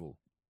No Evil.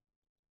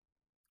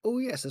 Oh,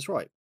 yes, that's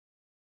right.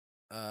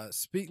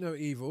 Speak No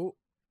Evil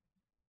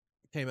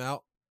came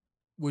out,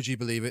 would you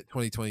believe it,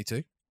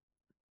 2022.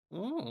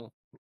 Oh.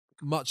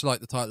 Much like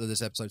the title of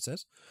this episode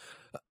says.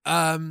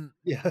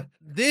 Yeah.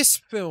 This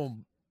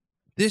film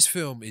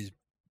is,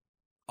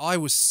 I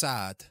was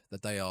sad the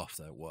day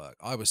after at work.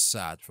 I was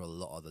sad for a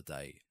lot of the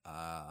day.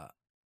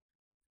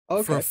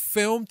 Okay. For a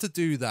film to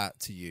do that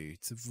to you,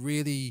 to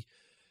really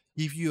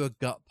give you a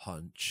gut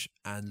punch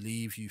and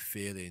leave you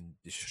feeling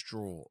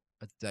distraught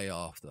a day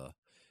after,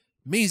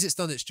 means it's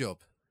done its job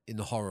in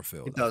the horror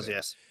field. It does,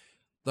 yes.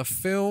 The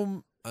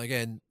film,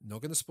 again, not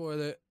going to spoil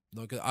it.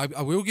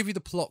 I will give you the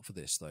plot for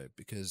this, though,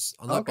 because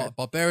unlike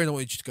Barbarian, I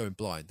want you to go in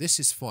blind. This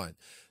is fine,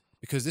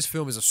 because this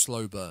film is a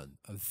slow burn,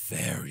 a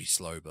very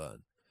slow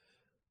burn.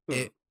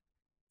 The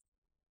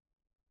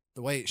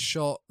way it's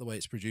shot, the way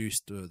it's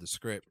produced, the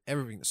script,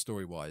 everything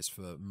story-wise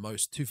for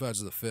most 2/3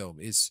 of the film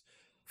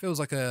feels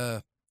like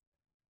a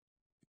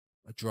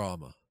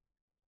drama.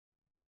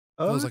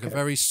 Feels like a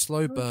very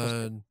slow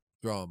burn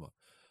drama.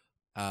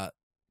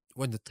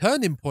 When the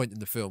turning point in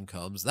the film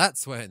comes,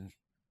 that's when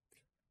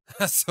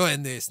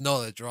it's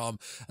not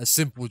a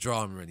simple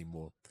drama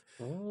anymore.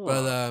 Oh.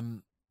 But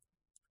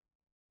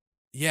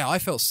yeah, I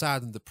felt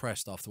sad and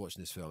depressed after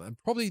watching this film,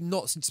 and probably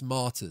not since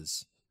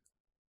Martyrs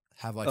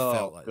have I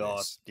felt like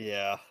this.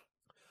 Yeah.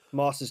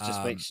 Martyrs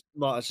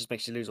just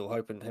makes you lose all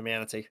hope in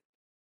humanity.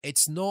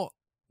 It's not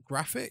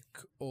graphic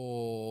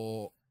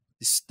or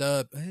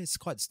disturbing. It's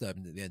quite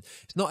disturbing at the end.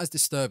 It's not as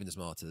disturbing as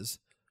Martyrs.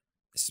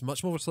 It's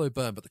much more of a slow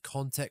burn, but the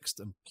context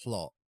and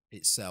plot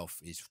itself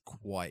is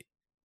quite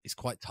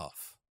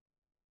tough.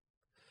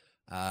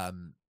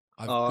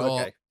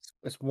 Okay.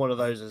 It's one of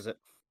those, is it?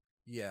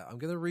 Yeah, I'm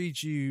going to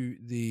read you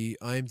the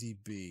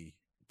IMDb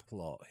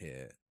plot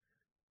here.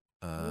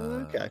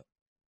 Okay.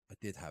 I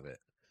did have it.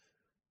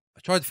 I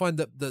tried to find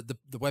the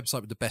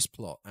website with the best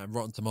plot, and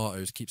Rotten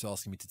Tomatoes keeps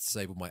asking me to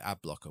disable my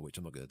ad blocker, which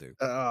I'm not going to do.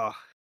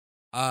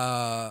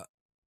 Hour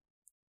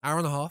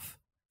and a half.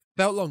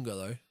 Felt longer,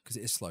 though, because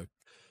it is slow.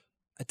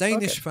 A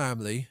Danish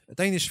family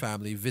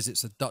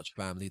visits a Dutch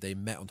family they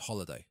met on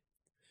holiday.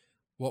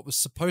 What was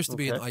supposed to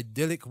be an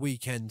idyllic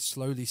weekend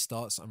slowly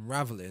starts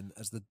unraveling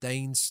as the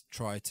Danes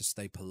try to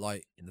stay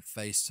polite in the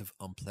face of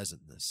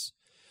unpleasantness.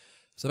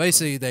 So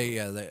basically,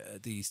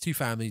 these two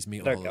families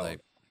meet on holiday.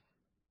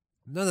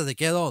 No, they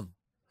get on.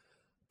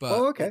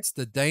 But it's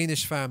the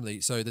Danish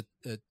family. So the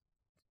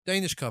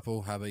Danish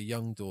couple have a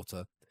young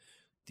daughter.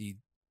 The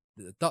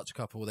Dutch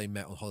couple they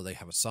met on holiday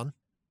have a son,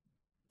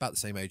 about the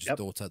same age as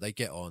the daughter. They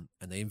get on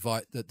and they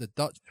invite the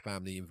Dutch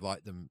family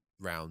invite them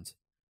round.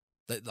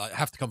 They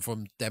have to come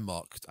from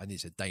Denmark. I need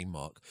to say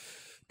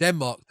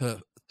Denmark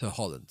to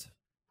Holland,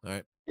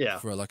 right? Yeah,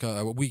 for like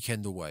a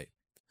weekend away.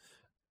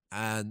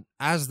 And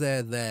as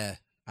they're there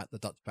at the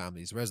Dutch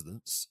family's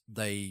residence,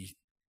 the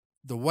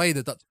way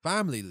the Dutch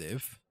family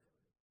live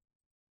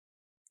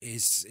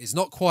is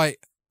not quite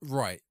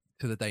right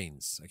to the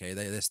Danes. Okay,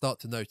 they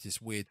start to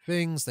notice weird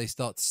things. They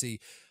start to see,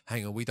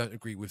 hang on, we don't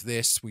agree with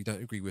this, we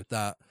don't agree with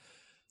that.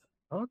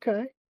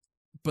 Okay,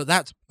 but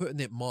that's putting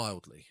it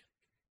mildly.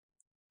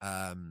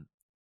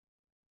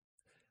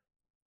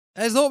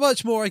 There's not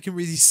much more I can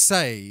really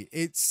say.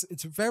 It's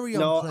very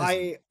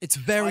unpleasant. It's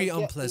very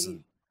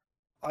unpleasant.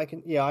 I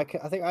think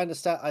I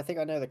understand. I think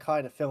I know the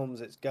kind of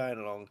films it's going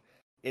along.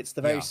 It's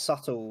the very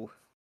subtle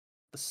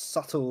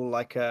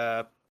like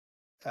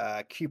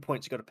cue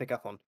points you got to pick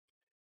up on.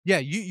 Yeah,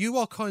 you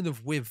are kind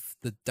of with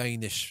the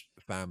Danish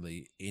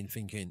family in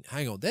thinking,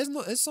 hang on,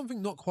 there's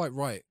something not quite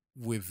right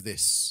with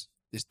this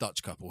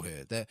Dutch couple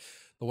here. The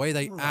way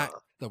they act,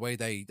 the way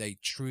they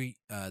treat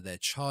their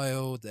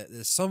child,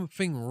 there's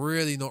something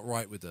really not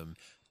right with them,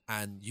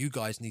 and you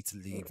guys need to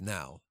leave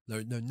now.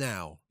 No,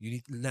 now you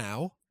need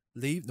now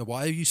leave. No,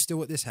 why are you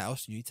still at this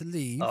house? You need to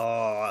leave.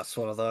 Oh, that's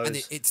one of those. And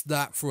it's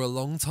that for a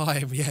long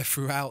time,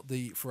 throughout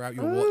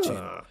your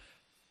watching.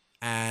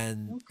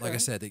 And like I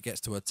said, it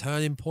gets to a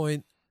turning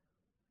point,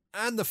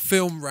 and the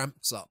film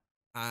ramps up.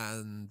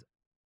 And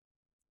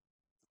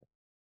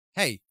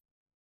hey,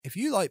 if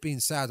you like being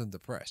sad and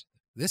depressed,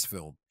 this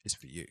film is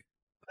for you.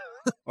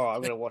 Oh,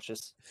 I'm gonna watch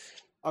this.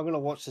 I'm gonna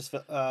watch this.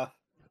 Oh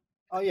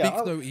yeah,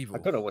 Speak No Evil. I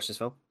gotta watch this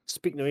film.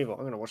 Speak No Evil.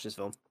 I'm gonna watch this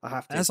film. I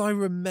have to. As I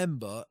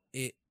remember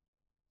it,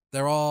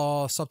 there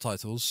are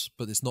subtitles,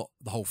 but it's not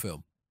the whole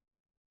film.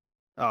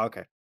 Oh,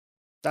 okay.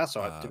 That's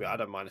all right. I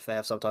don't mind if they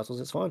have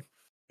subtitles. It's fine.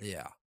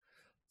 Yeah.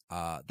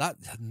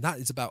 That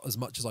is about as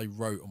much as I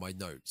wrote on my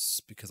notes,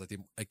 because I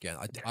didn't. Again,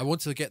 I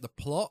wanted to get the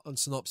plot and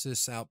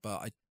synopsis out,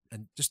 but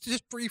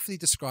just briefly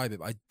describe it.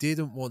 But I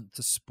didn't want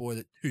to spoil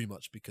it too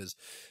much, because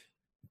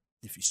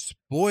if you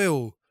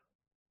spoil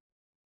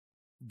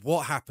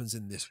what happens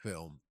in this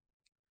film,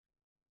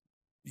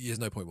 there's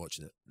no point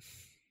watching it.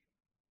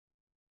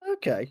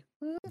 Okay,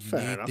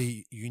 fair enough.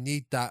 You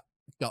need that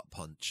gut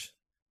punch.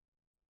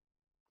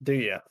 Do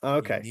you?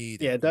 Okay. You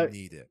need it. You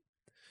need it.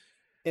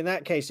 In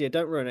that case,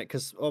 don't ruin it,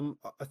 because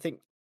I think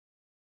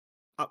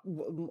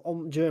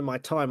during my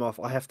time off,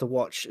 I have to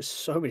watch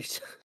so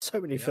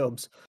many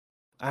films.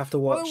 I have to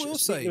watch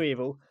Speak No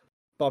Evil,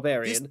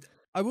 Barbarian.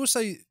 I will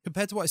say,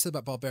 compared to what I said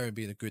about Barbarian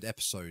being a good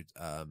episode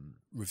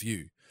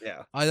review,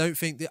 I don't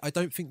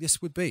think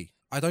this would be.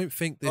 I don't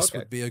think this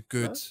would be a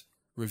good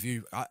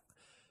review.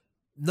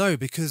 No,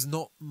 because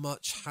not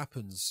much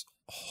happens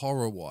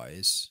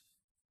horror-wise.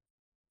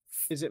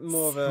 Is it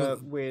more of a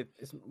weird?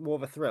 It's more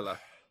of a thriller.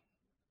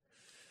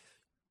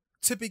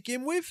 To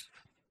begin with,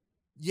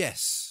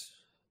 yes.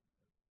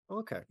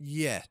 Okay.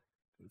 Yeah,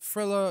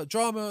 thriller,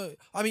 drama.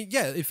 I mean,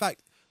 yeah. In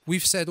fact,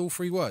 we've said all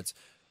three words.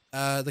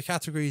 The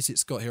categories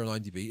it's got here on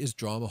IMDb is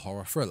drama,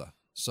 horror, thriller.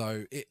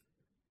 So it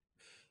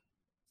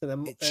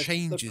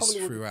changes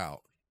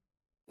throughout.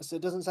 So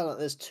it doesn't sound like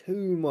there's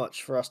too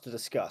much for us to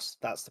discuss.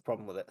 That's the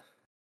problem with it.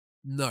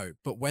 No,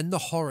 but when the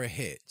horror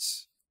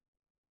hits,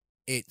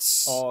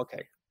 it's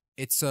okay.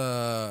 It's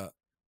a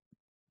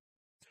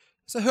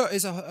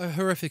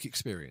horrific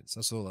experience.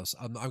 That's all.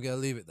 I'm going to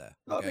leave it there.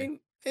 Okay? I mean,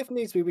 if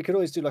needs be, we could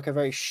always do like a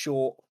very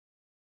short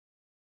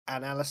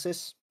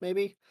analysis,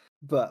 maybe.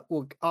 But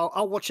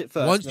I'll watch it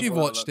first. Once you've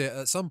watched it,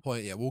 at some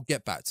point, we'll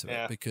get back to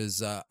it,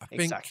 because I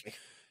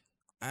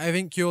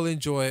think you'll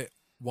enjoy it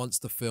once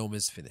the film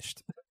is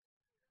finished.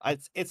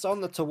 It's on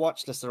the to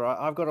watch list, right?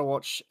 I've got to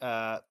watch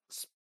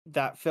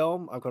that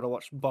film. I've got to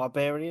watch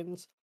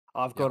Barbarians.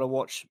 I've got to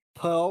watch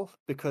Pearl,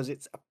 because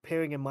it's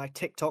appearing in my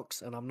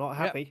TikToks and I'm not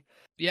happy.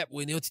 Yep,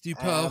 we need to do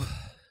Pearl.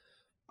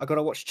 I've got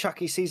to watch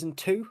Chucky season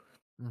 2.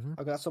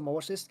 Mm-hmm. That's on my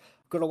watch list.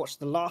 I've got to watch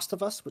The Last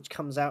of Us, which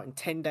comes out in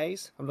 10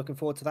 days. I'm looking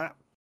forward to that.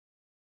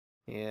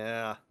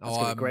 Yeah, that's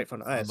going to be great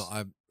fun.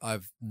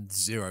 I've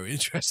zero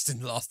interest in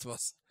The Last of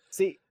Us.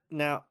 See,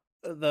 now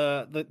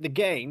the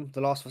game,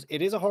 The Last of Us,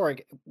 it is a horror.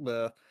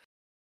 It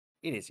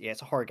is,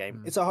 it's a horror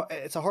game. It's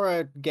a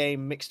horror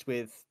game mixed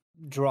with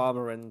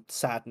drama and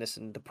sadness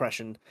and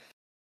depression,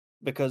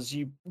 because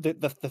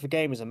the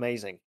game is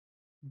amazing,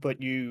 but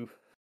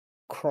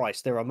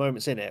Christ, there are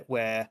moments in it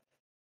where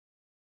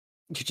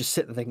you just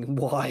sit there thinking,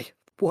 why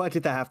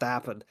did that have to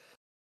happen?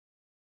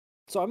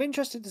 So I'm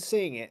interested to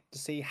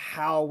see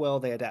how well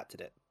they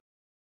adapted it.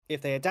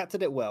 If they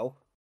adapted it well,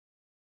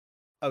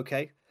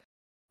 okay,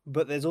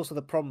 but there's also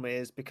the problem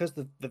is, because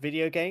the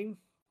video game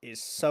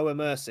is so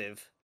immersive,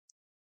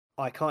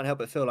 I can't help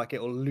but feel like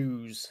it'll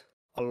lose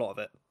a lot of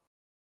it.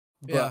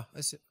 But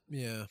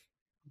yeah,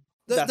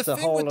 the that's a thing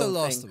with whole The other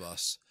Last thing. of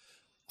Us,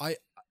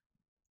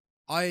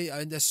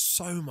 and there's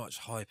so much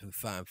hype and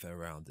fanfare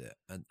around it,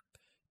 and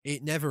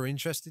it never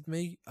interested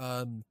me.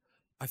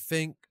 I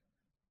think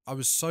I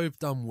was so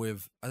done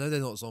with. I know they're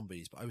not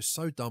zombies, but I was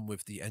so done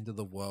with the end of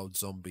the world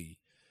zombie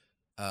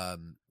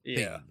theme.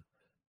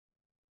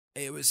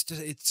 It's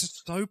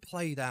just so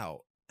played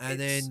out, and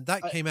then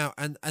that came out,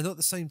 and at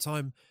the same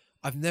time,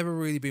 I've never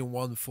really been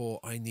one for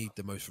I need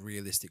the most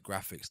realistic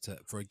graphics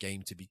for a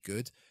game to be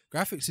good.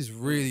 Graphics is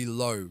really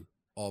low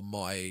on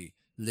my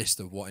list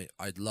of what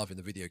I'd love in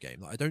a video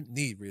game. Like, I don't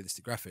need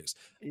realistic graphics,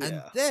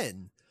 and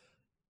then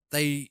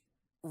they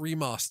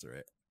remaster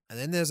it, and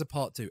then there's a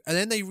part 2, and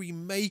then they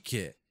remake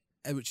it,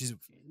 which is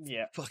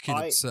fucking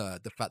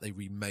absurd. The fact they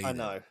remade it. I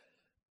know.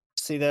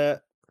 See,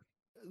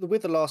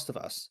 with The Last of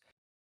Us,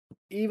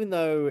 even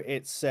though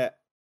it's set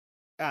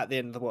at the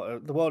end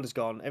of the world is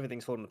gone,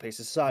 everything's fallen to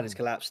pieces, society's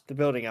collapsed, they're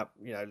building up,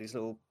 these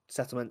little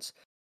settlements.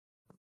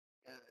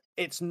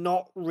 It's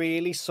not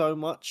really so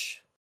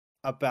much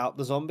about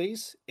the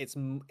zombies. It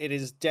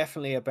is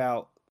definitely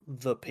about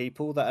the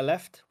people that are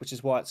left, which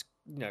is why it's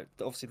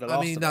obviously The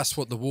Last of Us. That's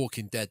what The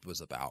Walking Dead was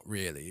about,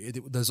 really.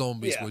 The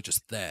zombies were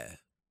just there.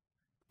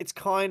 It's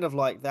kind of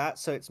like that.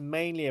 So it's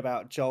mainly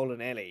about Joel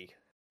and Ellie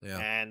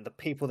and the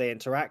people they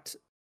interact.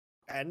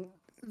 And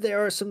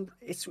there are some.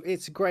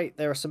 It's great.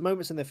 There are some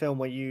moments in the film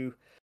where you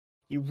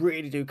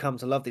really do come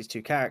to love these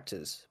two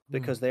characters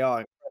because they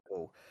are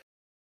incredible.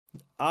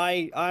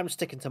 I'm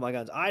sticking to my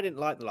guns. I didn't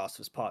like The Last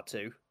of Us Part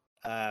 2.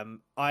 I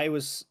don't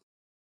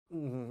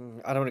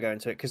want to go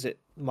into it because it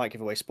might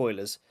give away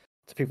spoilers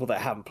to people that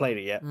haven't played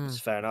it yet. It's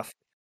fair enough.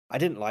 I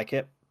didn't like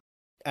it.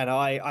 And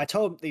I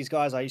told these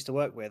guys I used to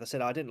work with, I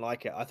said I didn't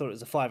like it. I thought it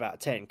was a 5 out of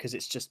 10 because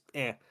it's just,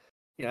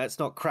 it's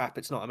not crap.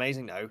 It's not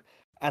amazing, though.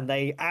 And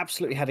they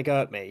absolutely had a go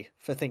at me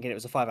for thinking it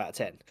was a 5 out of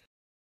 10.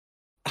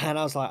 And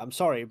I was like, I'm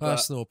sorry, but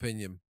personal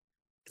opinion.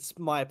 It's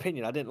my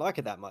opinion. I didn't like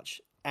it that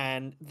much.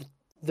 And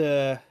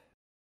I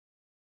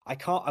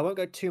won't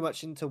go too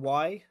much into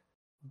why,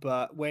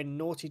 but when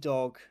Naughty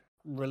Dog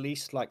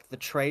released like the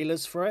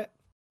trailers for it,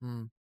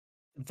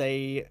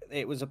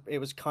 it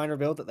was kind of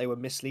revealed that they were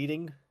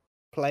misleading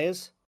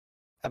players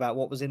about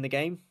what was in the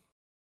game.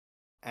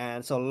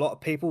 And so a lot of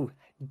people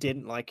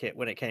didn't like it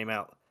when it came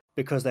out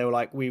because they were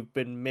like, we've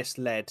been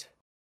misled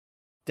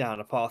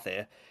down a path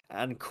here.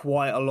 And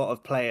quite a lot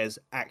of players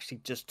actually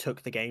just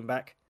took the game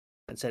back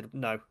and said,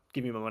 no,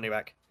 give me my money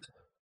back.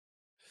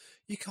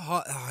 You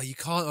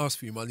can't ask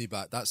for your money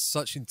back. That's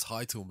such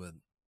entitlement.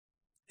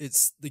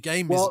 The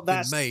game has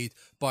been made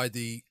by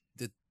the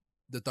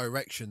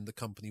direction the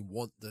company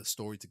want the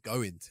story to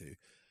go into.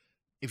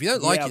 If you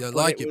don't like it, you don't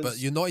like it, but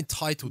you're not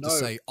entitled to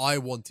say, I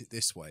want it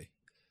this way.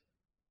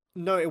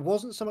 No, it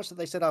wasn't so much that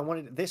they said I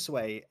wanted it this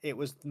way. It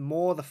was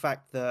more the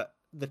fact that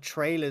the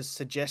trailers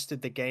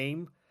suggested the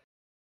game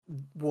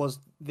was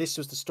the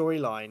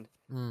storyline,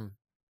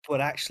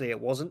 but actually it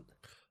wasn't.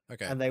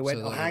 Okay. And they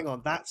went, hang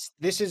on,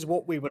 this is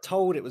what we were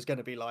told it was going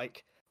to be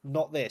like,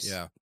 not this.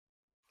 Yeah.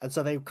 And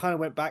so they kind of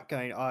went back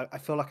going, I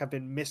feel like I've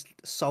been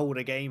missold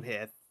a game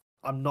here.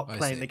 I'm not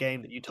playing the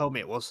game that you told me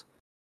it was.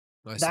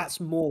 That's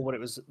more what it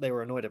was they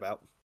were annoyed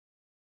about.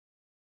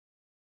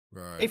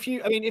 Right. If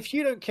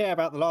you don't care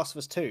about The Last of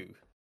Us 2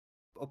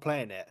 or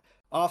playing it,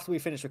 after we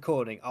finish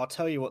recording, I'll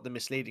tell you what the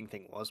misleading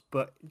thing was.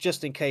 But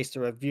just in case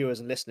there are viewers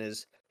and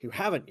listeners who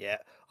haven't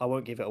yet, I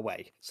won't give it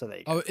away. So there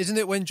you go. Oh, isn't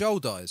it when Joel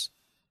dies?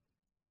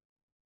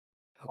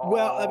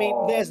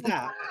 Well, there's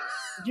that.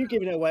 You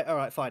giving it away? All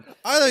right, fine.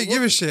 I don't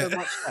give a shit.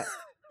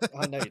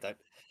 I know you don't.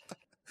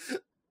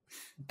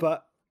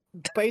 But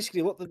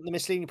basically, what the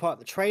misleading part of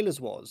the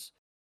trailers was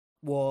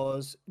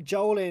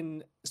Joel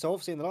in. So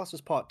obviously, in The Last of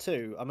Us Part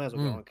 2, I may as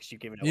well go on because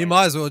you've given it away. You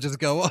might as well just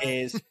go on.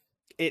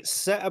 It's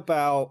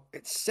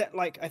set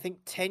like I think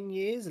 10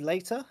 years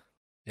later.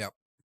 Yep.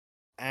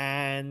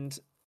 And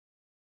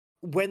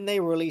when they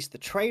released the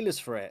trailers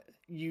for it,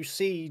 you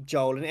see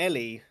Joel and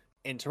Ellie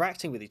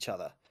interacting with each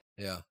other.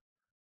 Yeah.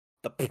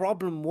 The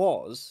problem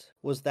was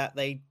that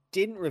they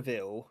didn't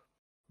reveal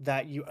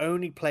that you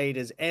only played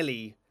as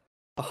Ellie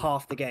for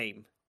half the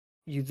game.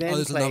 You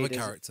then played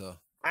as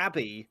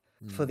Abby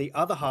for the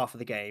other half of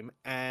the game,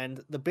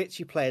 and the bits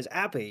you play as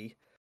Abby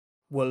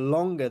were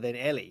longer than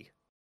Ellie.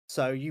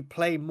 So you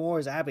play more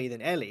as Abby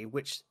than Ellie,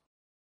 which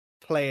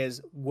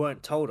players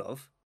weren't told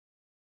of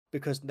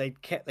because they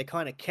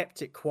kind of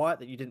kept it quiet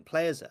that you didn't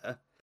play as her.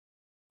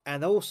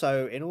 And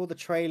also, in all the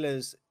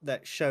trailers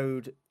that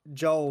showed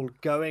Joel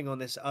going on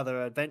this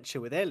other adventure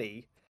with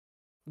Ellie,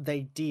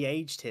 they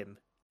de-aged him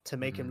to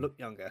make him look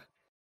younger.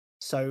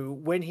 So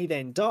when he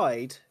then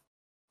died,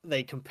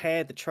 they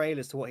compared the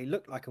trailers to what he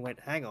looked like and went,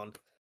 hang on,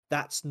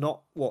 that's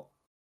not what...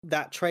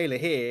 That trailer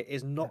here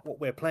is not what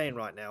we're playing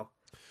right now.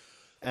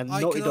 And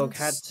Naughty Dog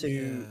had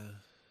to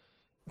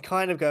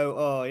kind of go,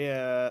 oh,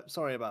 yeah,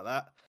 sorry about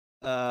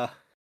that.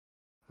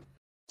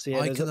 So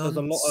yeah, there's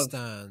a lot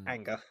of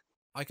anger.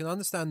 I can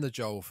understand the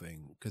Joel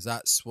thing because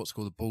that's what's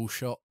called a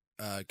bullshot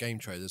game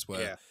trailers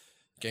where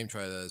game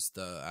trailers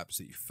that are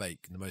absolutely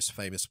fake. And the most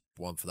famous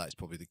one for that is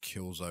probably the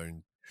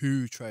Killzone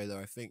 2 trailer,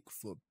 I think,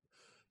 for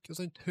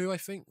Killzone 2, I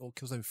think, or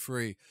Killzone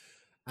 3.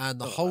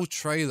 And the whole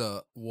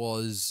trailer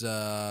was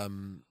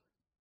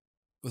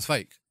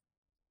fake.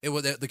 It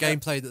was the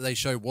gameplay that they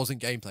showed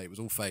wasn't gameplay. It was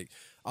all fake.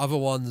 Other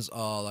ones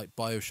are like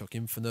BioShock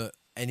Infinite.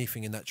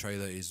 Anything in that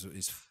trailer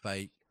is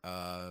fake.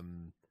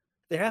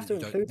 They have to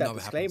include that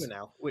disclaimer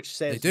now, which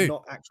says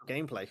not actual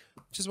gameplay.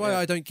 Which is why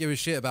I don't give a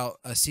shit about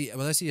when I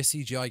see a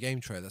CGI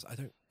game trailer. I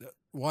don't.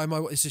 Why am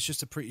I? This is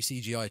just a pretty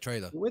CGI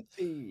trailer.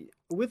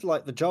 With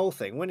like the Joel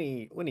thing when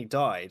he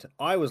died,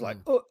 I was like,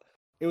 oh,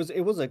 it was a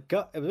bit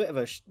of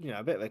a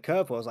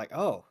curveball. I was like,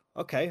 oh,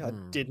 okay, I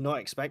did not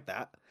expect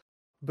that.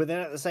 But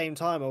then at the same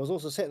time, I was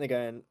also sitting there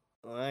going,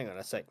 well, hang on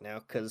a sec now,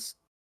 because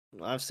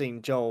I've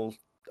seen Joel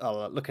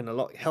looking a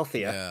lot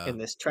healthier in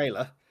this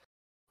trailer.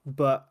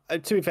 But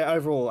to be fair,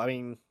 overall, I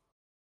mean,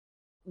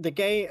 the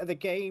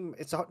game,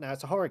 it's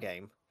a horror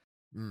game,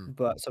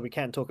 but so we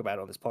can talk about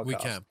it on this podcast.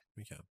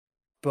 We can.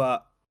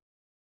 But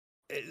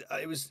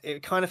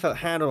it kind of felt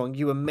handled on.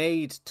 You were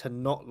made to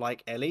not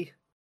like Ellie,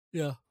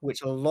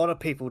 which a lot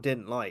of people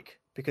didn't like,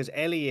 because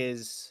Ellie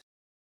is,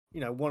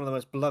 one of the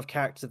most beloved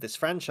characters of this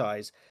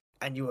franchise.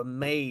 And you were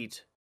made.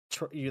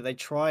 They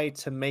tried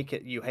to make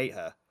it you hate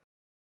her.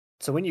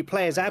 So when you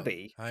play as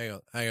Abby, hang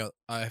on.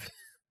 I've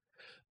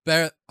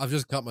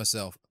just cut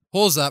myself.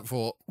 Pause that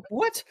for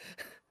what?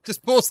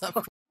 Just pause that.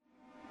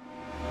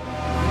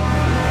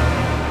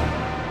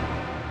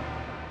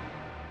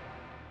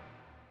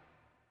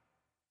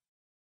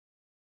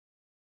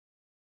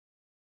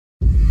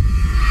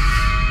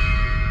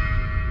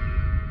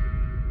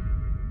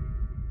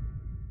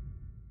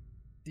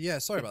 Yeah,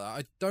 sorry about that.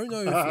 I don't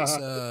know if it's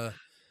a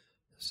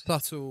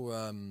subtle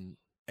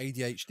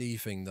ADHD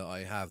thing that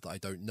I have that I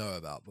don't know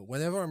about, but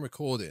whenever I'm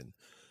recording,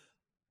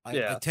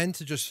 I tend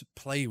to just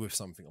play with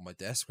something on my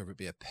desk, whether it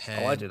be a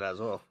pen. Oh, I do that as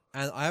well.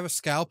 And I have a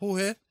scalpel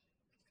here.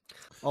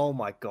 Oh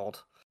my god.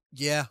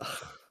 Yeah.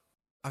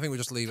 I think we'll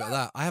just leave it at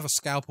that. I have a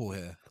scalpel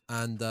here,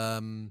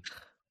 and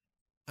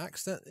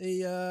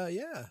accidentally,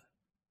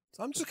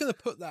 So I'm just going to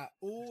put that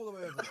all the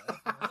way over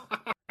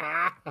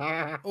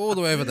there. All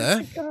the way over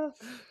there.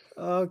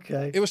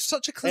 Okay. It was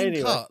such a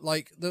clean cut.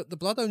 Like, the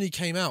blood only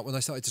came out when I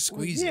started to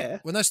squeeze it.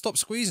 When I stopped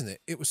squeezing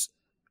it, it was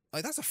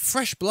like, that's a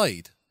fresh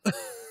blade.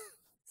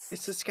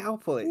 It's a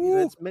scalpel.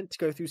 It's meant to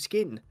go through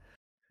skin.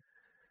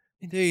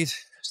 Indeed.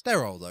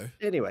 Sterile, though.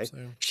 Anyway,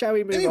 shall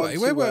we move on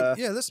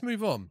to... let's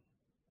move on.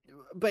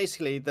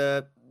 Basically,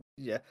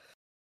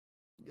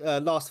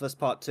 Last of Us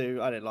Part 2,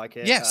 I didn't like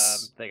it.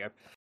 Yes. There you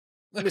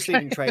go.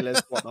 Misleading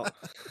trailers, whatnot.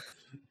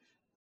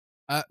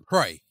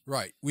 Prey.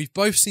 Right. We've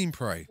both seen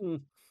Prey.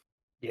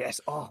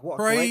 Yes. Oh, what a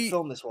great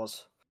film this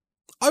was.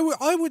 I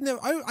would never...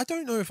 I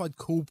don't know if I'd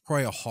call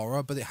Prey a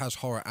horror, but it has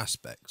horror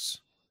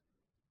aspects.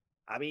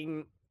 I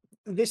mean,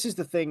 this is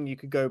the thing. You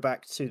could go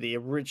back to the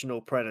original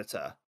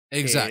Predator.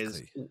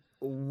 Exactly.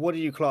 What do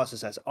you class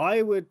this as?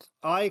 I would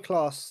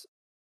call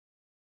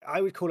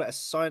it a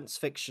science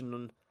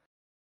fiction.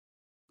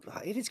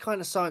 It is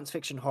kind of science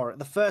fiction horror.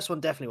 The first one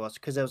definitely was,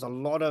 because there was a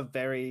lot of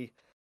very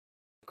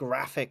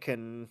graphic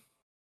and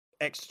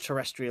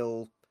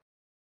extraterrestrial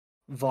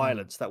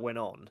violence that went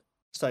on.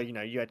 So,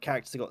 you had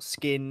characters that got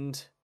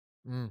skinned,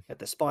 had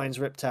their spines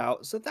ripped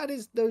out. So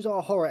those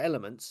are horror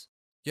elements.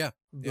 Yeah.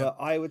 But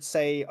I would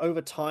say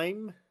over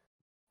time,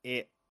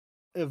 it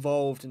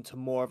evolved into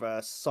more of a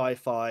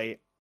sci-fi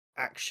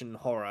action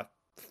horror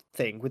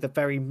thing with a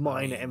very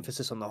minor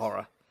emphasis on the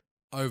horror.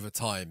 Over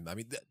time, I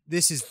mean,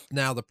 this is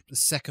now the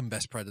second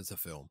best Predator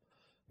film.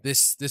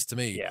 This to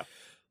me,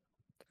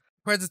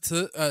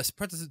 Predator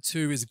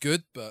 2 is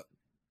good, but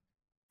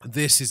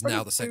this is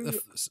now the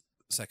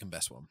second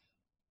best one.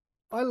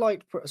 I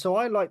liked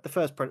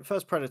the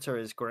first Predator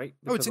is great.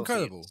 Oh, it's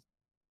incredible.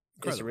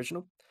 It's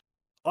original.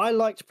 I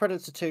liked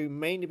Predator 2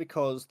 mainly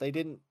because they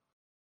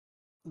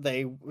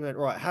went,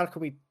 right, how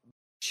can we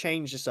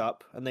change this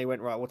up? And they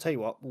went, right, we'll tell you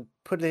what, we'll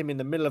put him in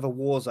the middle of a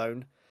war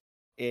zone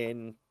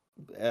in,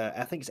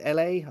 I think it's LA.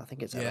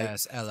 LA. Yeah,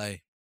 it's LA.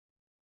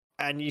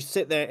 And you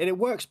sit there, and it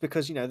works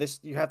because, you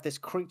have this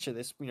creature,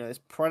 this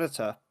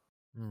Predator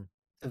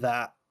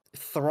that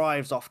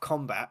thrives off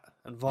combat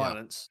and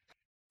violence. Yeah.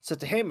 So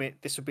to him,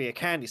 this would be a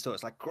candy store.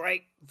 It's like,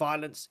 great,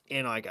 violence,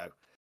 in I go.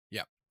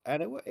 Yeah.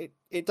 And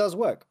it does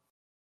work.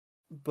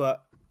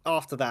 But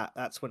after that,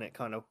 that's when it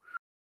kind of...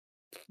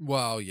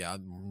 Well, yeah,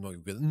 I'm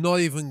not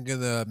even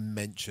gonna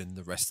mention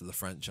the rest of the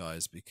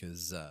franchise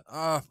because,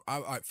 fine.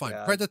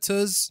 Yeah.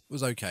 Predators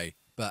was okay,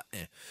 but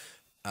it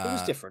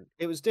was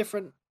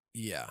different.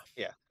 Yeah.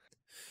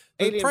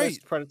 Alien vs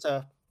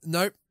Predator.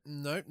 Nope.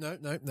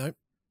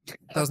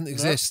 Doesn't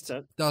exist.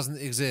 Doesn't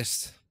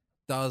exist.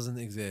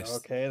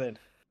 Okay, then.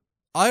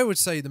 I would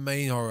say the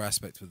main horror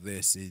aspect of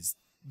this is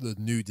the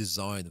new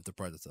design of the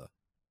Predator.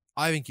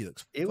 I think he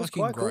looks fucking great. It was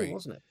quite cool,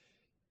 wasn't it?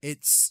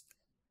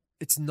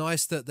 It's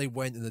nice that they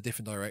went in a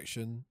different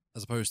direction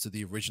as opposed to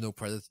the original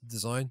Predator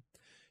design.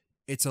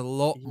 It's a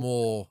lot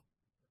more...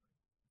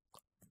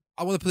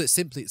 I want to put it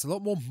simply, it's a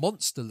lot more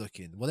monster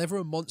looking. Whatever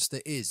a monster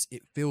is,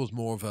 it feels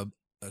more of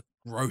a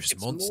gross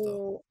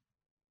monster.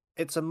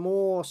 It's a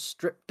more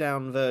stripped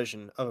down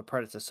version of a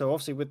Predator. So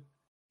obviously with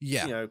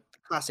the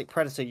classic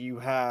Predator, you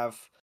have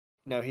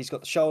he's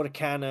got the shoulder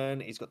cannon,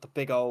 he's got the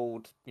big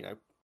old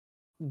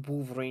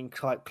Wolverine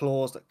type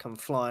claws that come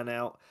flying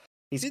out.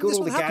 He's Didn't got this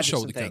all one the have the gadgets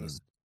shoulder and cannon?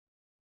 things.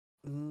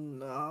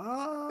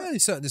 No. Fairly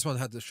certain this one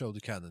had the shoulder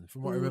cannon,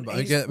 from what I remember.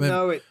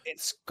 No,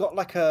 it's got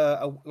like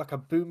a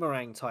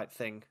boomerang type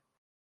thing,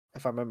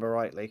 if I remember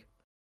rightly.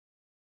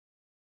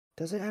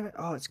 Does it have it?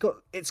 Oh, it's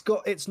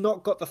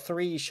not got the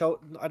three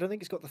shoulder. I don't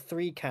think it's got the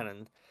three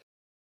cannon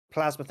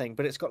plasma thing,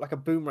 but it's got like a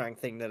boomerang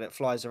thing that it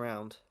flies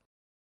around.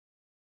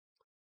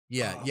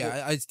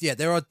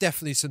 There are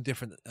definitely some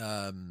different.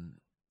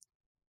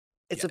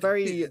 It's a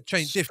very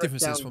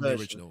differences from version.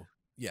 the original.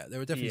 Yeah,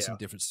 there are definitely some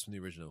differences from the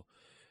original.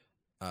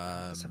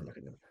 Let's have a look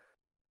at them.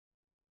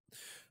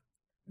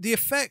 The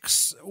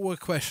effects were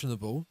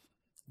questionable,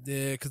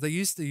 because they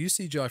used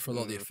CGI for a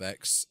lot of the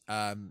effects.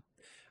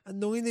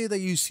 Annoyingly, they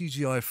used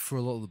CGI for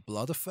a lot of the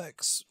blood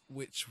effects,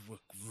 which were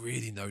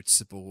really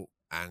noticeable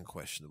and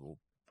questionable,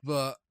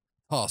 but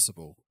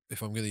passable.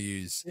 If I'm going to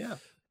use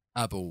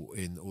able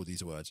in all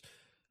these words,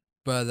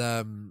 but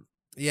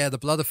the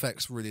blood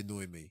effects really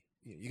annoy me.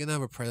 You're going to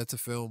have a Predator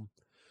film.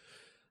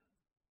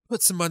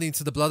 Put some money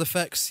into the blood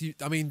effects.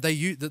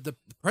 The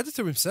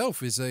Predator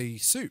himself is a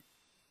suit.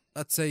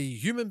 That's a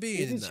human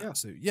being in that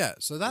suit. Yeah,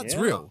 so that's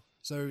real.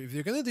 So if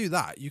you're going to do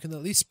that, you can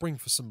at least spring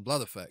for some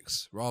blood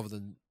effects rather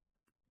than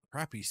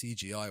crappy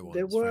CGI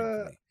ones,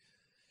 frankly.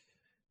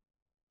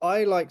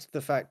 I liked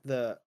the fact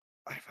that,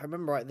 if I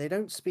remember right, they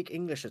don't speak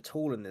English at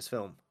all in this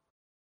film.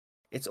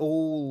 It's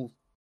all...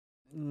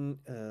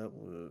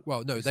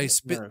 they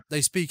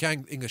speak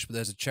English, but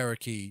there's a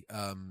Cherokee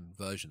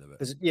version of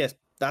it. Yes,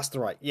 that's the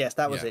right. Yes,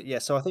 that was it. Yeah,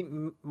 so I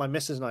think my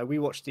missus and I, we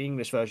watched the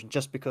English version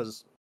just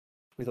because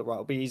we thought, right,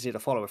 it'll be easier to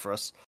follow it for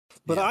us.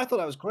 But I thought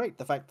that was great,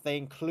 the fact that they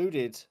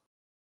included,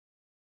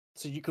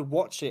 so you could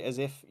watch it as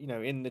if,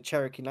 in the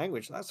Cherokee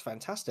language. That's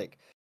fantastic.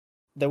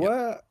 There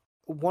were,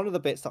 one of the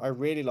bits that I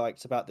really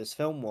liked about this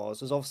film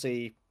was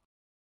obviously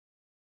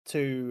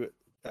to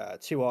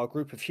our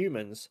group of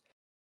humans,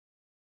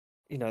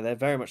 they're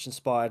very much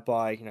inspired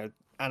by,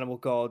 animal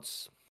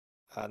gods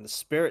and the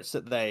spirits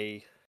that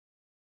they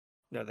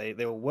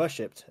were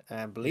worshipped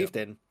and believed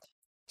in.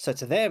 So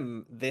to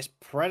them, this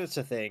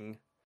Predator thing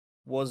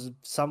was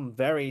some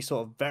very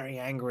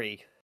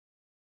angry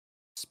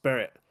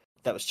spirit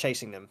that was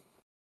chasing them,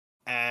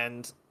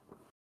 and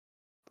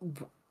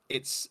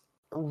it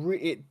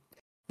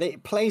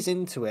plays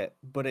into it,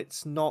 but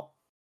it's not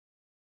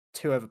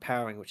too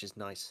overpowering, which is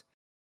nice.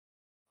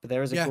 But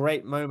there is a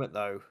great moment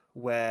though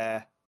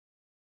where,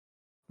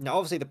 now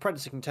obviously the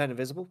Predator can turn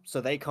invisible, so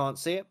they can't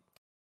see it.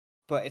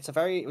 But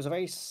it was a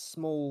very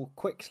small,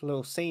 quick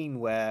little scene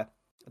where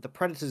the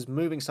Predator's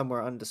moving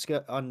somewhere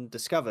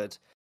undiscovered,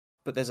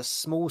 but there's a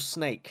small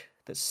snake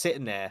that's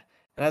sitting there,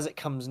 and as it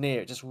comes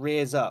near, it just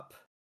rears up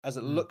as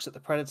it looks at the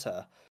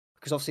Predator,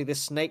 because obviously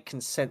this snake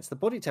can sense the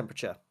body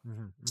temperature.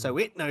 So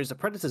it knows the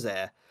Predator's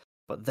there,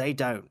 but they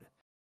don't.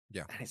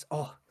 Yeah. And it's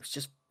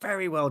just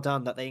very well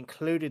done that they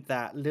included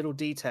that little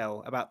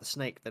detail about the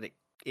snake, that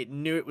it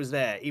knew it was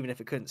there, even if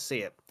it couldn't see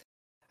it.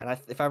 And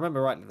if I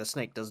remember rightly, the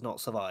snake does not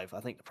survive. I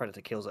think the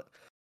Predator kills it.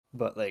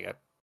 But there you go.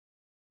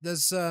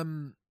 There's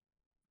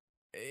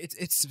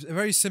it's a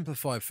very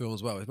simplified film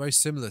as well. It's very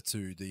similar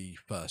to the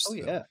first. Oh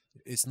film. yeah.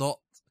 It's not.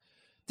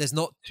 There's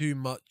not too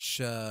much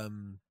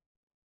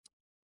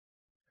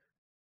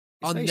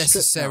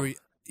unnecessary.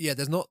 Yeah,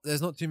 there's not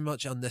too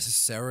much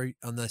unnecessary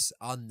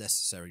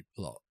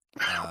plot.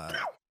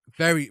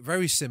 Very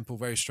very simple,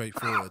 very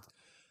straightforward,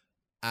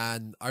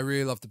 and I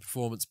really love the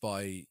performance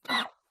by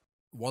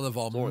one of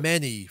our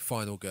many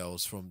final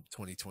girls from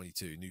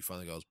 2022, new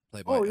final girls,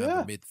 played by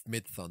Amber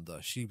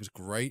Mid-Thunder. She was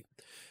great.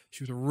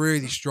 She was a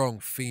really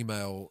strong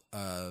female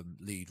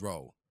lead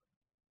role.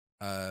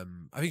 I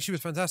think she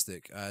was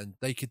fantastic, and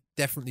they could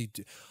definitely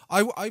do.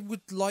 I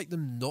would like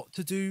them not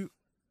to do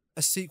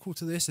a sequel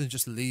to this and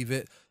just leave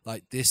it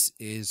like this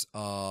is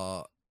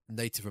our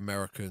Native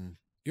American.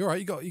 You're right.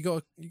 You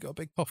got a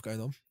big puff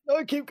going on.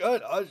 No, keep going.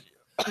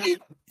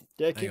 Keep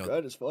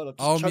going. It's fine. I've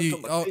just choked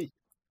on my tea.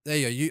 There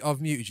you go.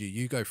 I've muted you.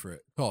 You go for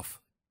it. Cough.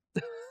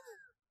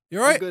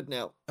 You're right. I'm good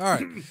now. All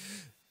right.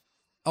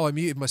 Oh, I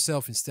muted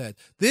myself instead.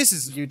 This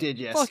is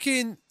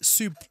fucking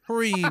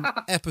supreme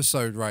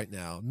episode right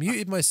now.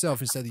 Muted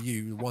myself instead of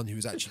you, the one who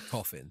was actually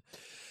coughing.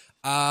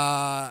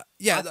 I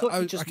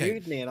thought you just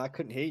muted me and I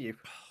couldn't hear you.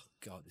 Oh,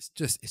 God,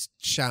 it's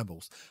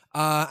shambles.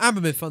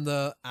 Amber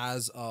Midthunder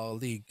as our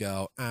lead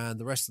girl, and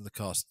the rest of the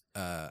cast,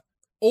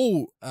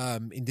 all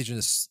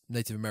indigenous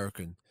Native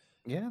American.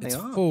 Yeah, it's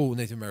a full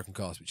Native American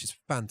cast, which is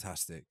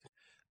fantastic.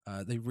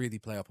 They really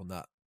play up on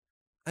that,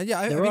 and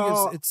I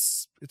think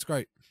it's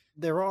great.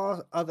 There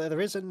is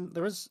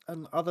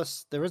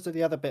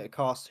the other bit of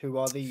cast who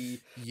are the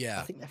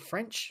I think they're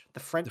French, the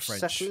French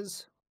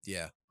settlers.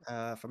 Yeah, if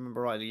I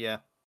remember rightly, yeah.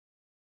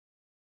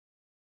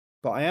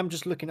 But I am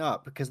just looking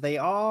up because they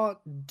are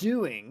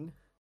doing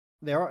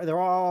because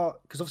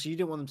obviously you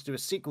didn't want them to do a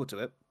sequel to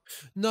it.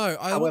 No,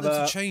 I want them to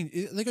However, change.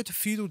 They go to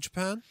feudal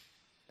Japan.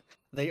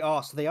 they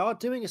are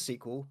doing a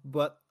sequel,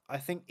 but I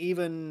think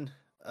even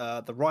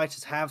the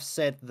writers have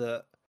said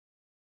that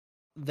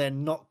they're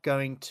not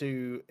going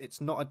to.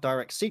 It's not a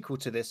direct sequel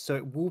to this, so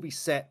it will be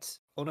set.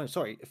 Oh no,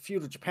 sorry,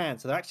 feudal Japan.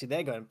 So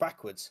they're going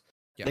backwards.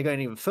 Yeah. They're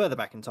going even further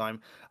back in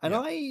time. And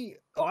Yeah.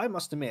 I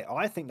must admit,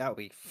 I think that would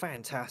be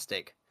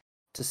fantastic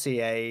to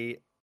see a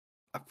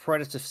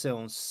Predator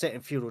film set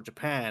in feudal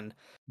Japan,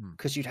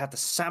 because you'd have the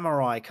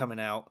samurai coming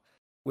out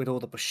with all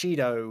the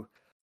Bushido,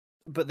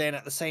 but then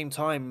at the same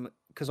time,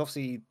 because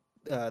obviously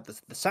the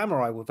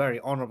samurai were very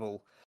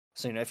honorable.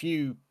 So if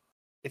you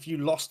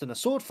lost in a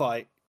sword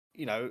fight,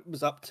 it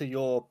was up to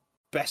your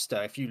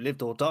bester if you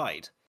lived or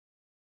died.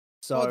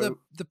 So well,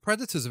 the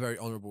Predators are very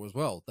honourable as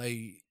well.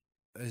 They,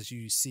 as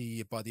you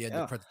see by the end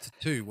of Predator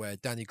 2, where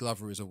Danny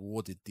Glover is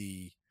awarded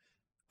the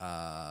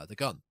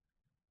gun,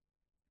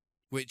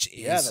 which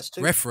is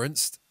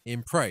referenced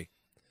in Prey.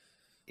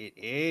 It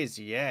is,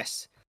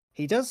 yes.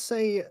 He does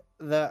say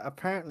that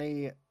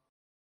apparently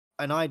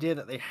an idea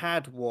that they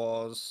had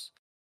was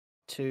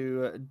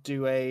to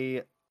do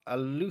a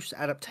loose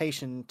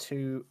adaptation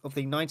of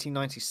the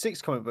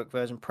 1996 comic book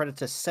version,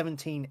 Predator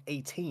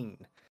 1718.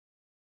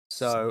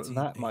 So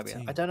that might be.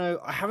 I don't know.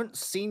 I haven't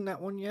seen that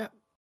one yet.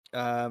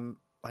 I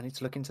need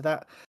to look into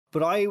that.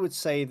 But I would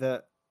say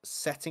that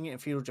setting it in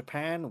feudal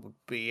Japan would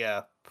be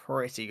a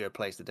pretty good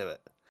place to do it.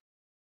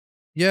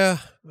 Yeah,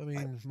 I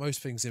mean,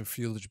 most things in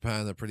feudal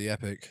Japan are pretty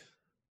epic.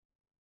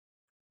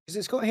 Because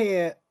it's got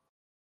here,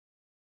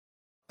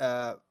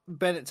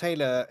 Bennett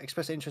Taylor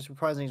expressed interest in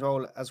reprising his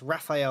role as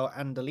Raphael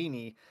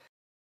Andolini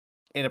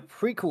in a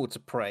prequel to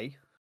Prey.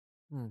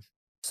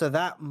 So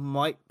that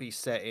might be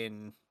set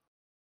in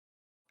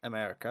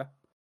America,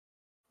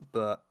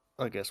 but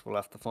I guess we'll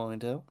have to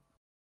find out.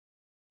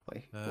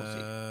 Wait,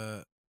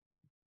 plot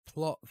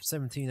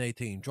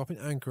 1718. Dropping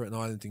anchor at an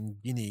island in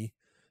Guinea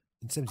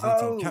in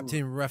 1718.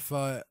 Captain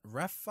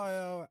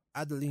Raphael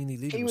Adolini,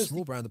 leading a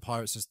small band of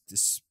pirates,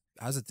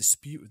 has a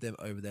dispute with them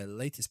over their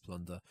latest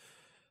plunder.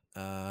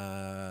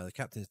 The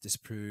captain is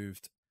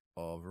disapproved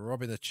of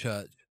robbing a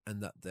church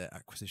and that their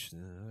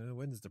acquisition.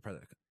 When does the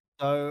Predator?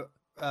 So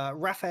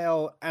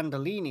Raphael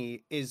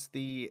Andolini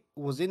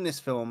was in this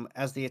film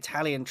as the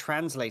Italian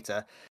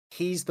translator.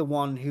 He's the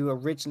one who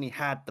originally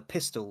had the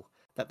pistol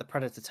that the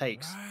Predator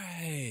takes.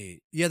 Right.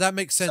 Yeah, that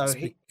makes sense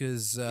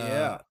because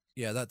that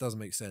does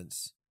make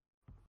sense.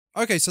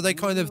 Okay, so they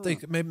kind of they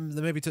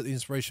maybe took the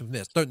inspiration from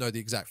this. Don't know the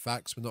exact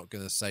facts. We're not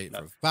going to say it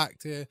for a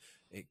fact here.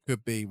 It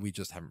could be we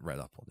just haven't read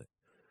up on it.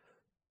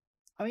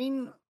 I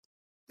mean,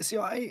 see,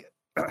 I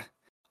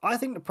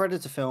think the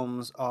Predator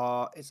films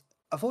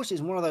unfortunately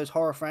it's one of those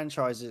horror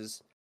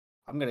franchises.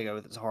 I'm going to go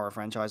with it's horror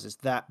franchises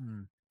that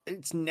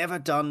it's never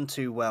done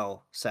too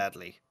well.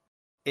 Sadly,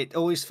 it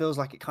always feels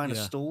like it kind of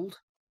stalled.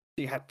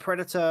 So you had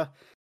Predator,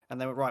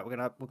 and they were right. We're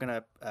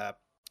gonna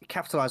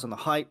capitalize on the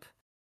hype.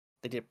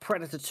 They did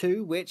Predator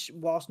 2, which,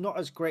 whilst not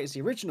as great as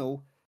the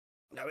original,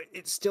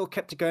 it still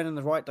kept it going in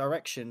the right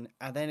direction.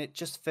 And then it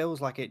just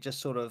feels like it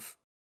just sort of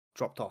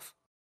dropped off.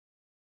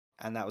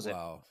 And that was it.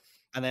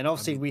 And then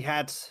obviously we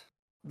had,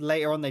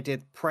 later on they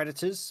did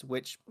Predators,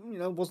 which,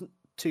 wasn't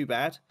too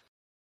bad.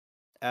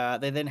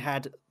 They then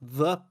had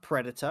The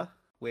Predator,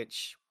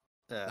 which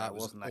that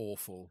was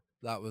awful.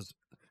 That was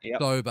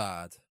so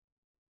bad.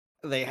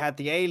 They had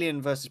the Alien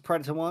versus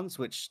Predator ones,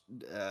 which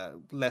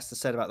less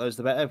is said about those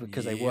the better,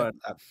 because they weren't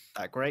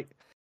that great.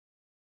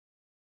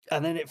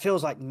 And then it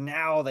feels like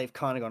now they've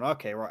kind of gone,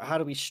 okay, right, how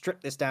do we strip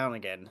this down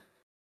again?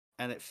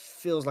 And it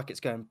feels like it's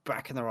going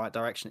back in the right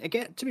direction.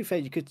 Again, to be fair,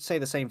 you could say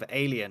the same for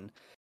Alien.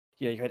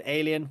 You had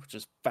Alien, which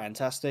was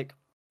fantastic.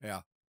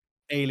 Yeah.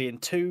 Alien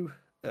 2.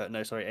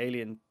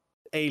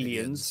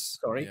 Aliens.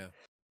 Sorry.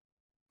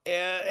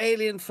 Yeah.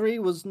 Alien 3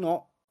 was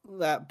not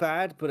that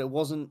bad, but it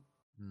wasn't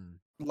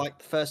like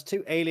the first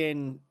two.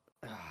 Alien,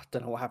 I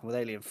don't know what happened with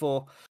Alien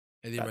 4.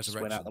 Alien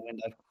Resurrection went out the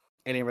window.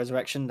 Alien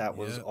Resurrection, that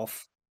was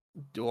off,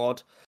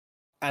 odd.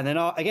 And then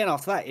again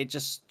after that, it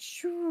just.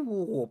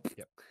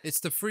 It's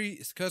the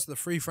curse of the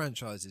three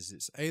franchises.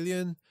 It's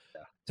Alien,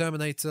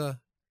 Terminator,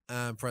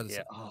 and Predator.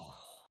 Yeah. Oh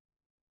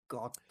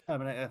God,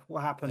 Terminator!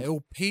 What happened? They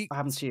all peaked. What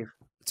happened to you?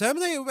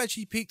 Terminator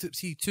actually peaked at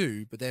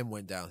T2, but then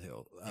went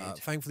downhill.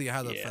 Thankfully, it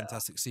had a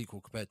fantastic sequel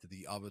compared to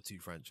the other two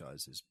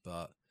franchises.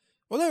 But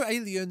although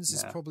Aliens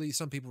is probably,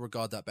 some people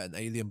regard that better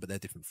than Alien, but they're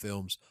different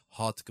films,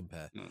 hard to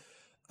compare.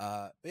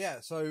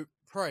 So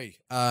Prey,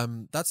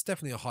 that's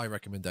definitely a high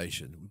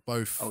recommendation.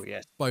 Both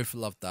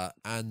loved that,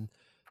 and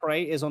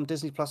Prey is on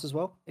Disney Plus as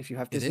well. If you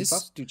have Disney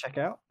Plus, do check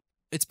it out.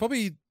 It's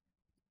probably,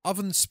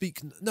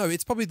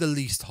 it's probably the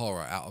least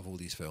horror out of all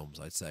these films,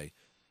 I'd say.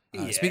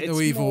 Speak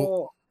No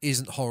Evil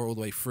isn't horror all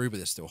the way through, but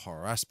there's still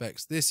horror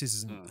aspects. This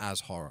isn't as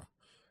horror.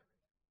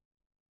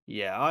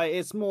 Yeah,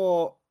 it's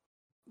more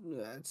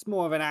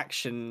of an a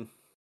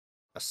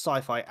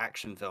sci-fi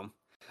action film,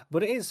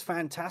 but it is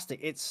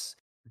fantastic.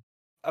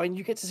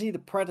 You get to see the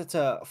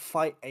Predator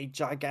fight a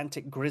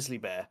gigantic grizzly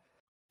bear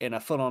in a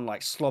full-on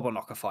slobber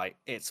knocker fight.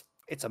 It's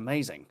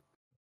amazing.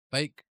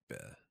 Fake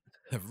bear,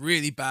 a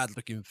really bad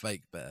looking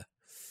fake bear.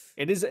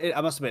 It is.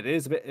 I must admit, it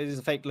is a bit. It is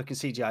a fake looking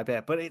CGI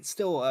bear, but it's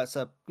still. It's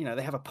a.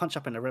 They have a punch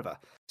up in the river.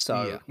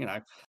 So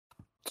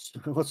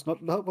what's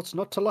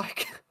not to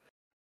like?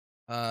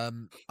 I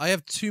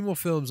have 2 more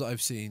films that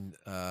I've seen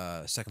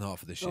second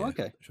half of this year.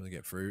 Okay. Which I want to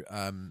get through.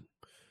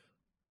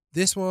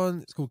 This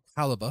one, it's called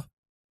Caliber.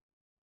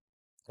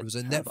 It was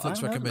a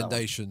Netflix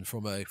recommendation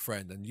from a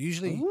friend, and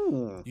usually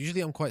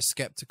I'm quite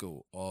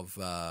skeptical of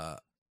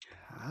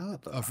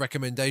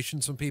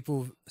recommendations from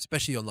people,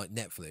 especially on like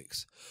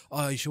Netflix.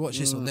 Oh, you should watch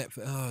this on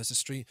Netflix. Oh, it's a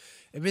stream.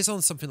 If it's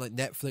on something like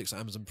Netflix or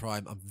Amazon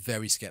Prime, I'm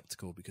very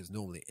skeptical because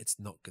normally it's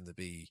not going to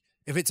be.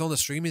 If it's on a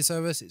streaming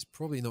service, it's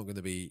probably not going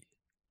to be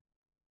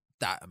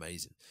that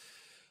amazing.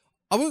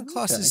 I wouldn't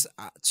class this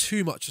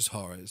too much as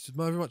horror. It's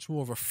very much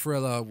more of a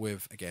thriller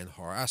with, again,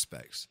 horror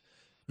aspects.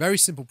 Very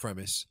simple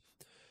premise.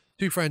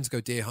 2 friends go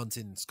deer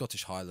hunting in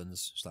Scottish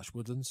Highlands /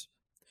 woodlands.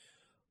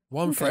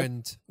 One of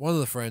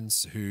the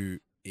friends who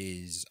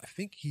is,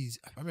 if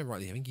I remember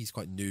rightly, I think he's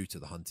quite new to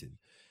the hunting.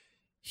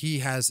 He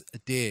has a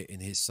deer in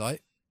his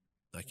sight,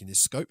 like in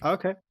his scope.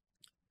 Okay.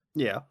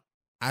 Yeah.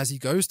 As he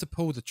goes to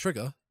pull the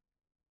trigger,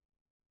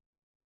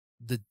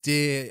 the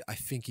deer, I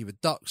think, either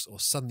ducks or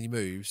suddenly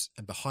moves,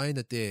 and behind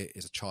the deer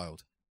is a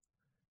child.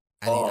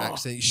 And he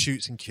accidentally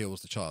shoots and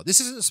kills the child. This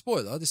isn't a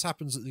spoiler. This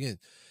happens at the end.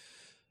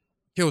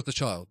 Kills the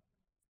child.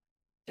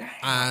 Damn.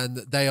 And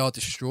they are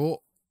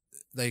distraught.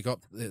 They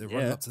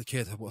run up to the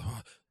kid.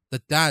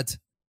 The dad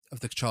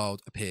of the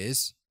child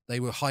appears. They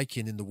were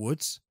hiking in the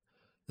woods.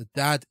 The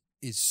dad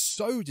is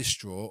so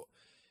distraught.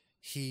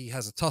 He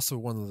has a tussle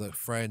with one of the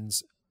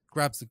friends,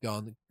 grabs the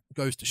gun,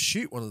 goes to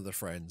shoot one of the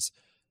friends.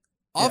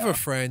 Other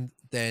friend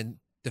then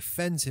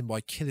defends him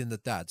by killing the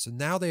dad. So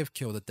now they have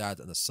killed the dad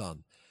and the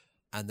son.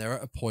 And they're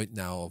at a point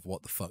now of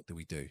what the fuck do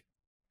we do?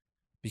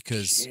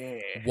 Because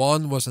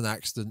one was an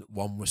accident,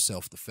 one was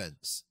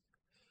self-defense.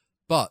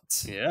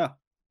 But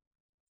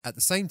at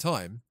the same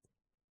time,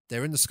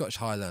 they're in the Scottish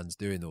Highlands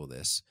doing all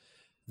this.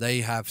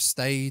 They have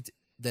stayed,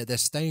 they're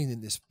staying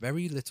in this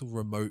very little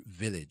remote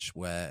village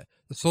where,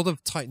 the sort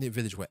of tight-knit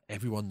village where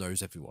everyone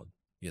knows everyone.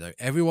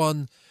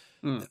 Everyone,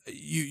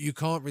 you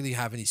can't really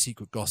have any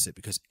secret gossip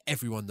because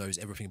everyone knows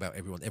everything about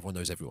everyone. Everyone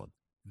knows everyone.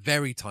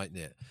 Very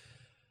tight-knit.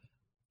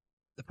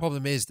 The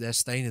problem is they're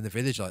staying in the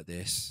village like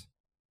this.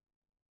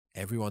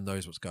 Everyone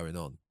knows what's going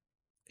on.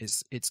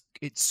 It's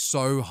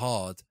so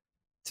hard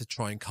to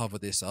try and cover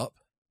this up.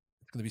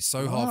 It's going to be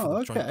so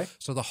hard for them.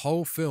 So the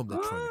whole film, they're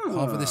trying to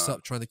cover this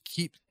up, trying to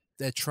keep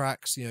their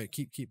tracks,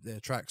 keep their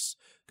tracks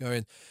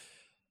going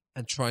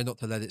and try not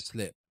to let it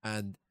slip.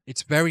 And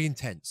it's very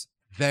intense.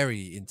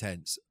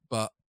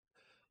 But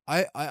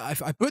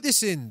I put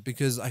this in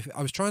because I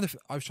was trying to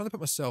put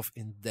myself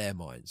in their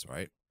minds,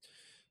 right?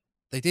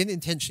 They didn't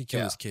intentionally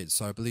kill this kid,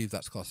 so I believe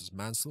that's classed as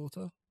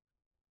manslaughter.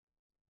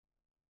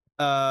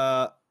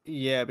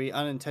 Yeah, be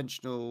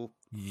unintentional.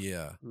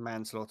 Yeah,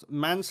 manslaughter.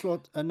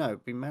 Manslaughter. No,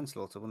 it'd be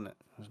manslaughter, wouldn't it?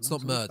 It's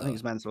not murder. I think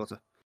it's manslaughter.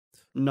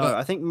 No,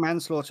 I think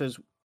manslaughter is.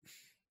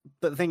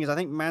 But the thing is, I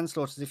think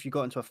manslaughter is if you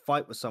got into a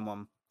fight with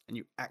someone and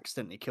you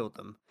accidentally killed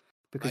them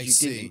because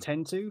you didn't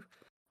intend to.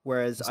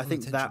 Whereas I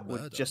think that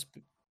would just.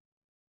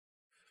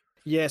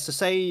 Yeah. So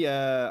say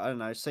I don't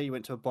know. Say you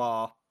went to a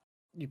bar.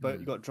 You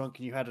got drunk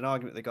and you had an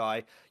argument with the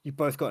guy. You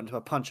both got into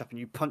a punch up and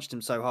you punched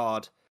him so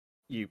hard,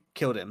 you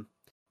killed him.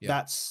 Yeah.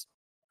 That's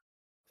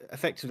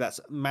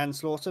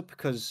manslaughter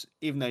because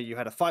even though you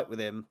had a fight with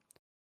him,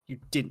 you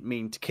didn't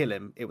mean to kill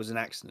him. It was an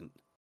accident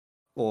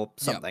or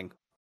something.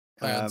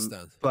 I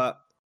understand. But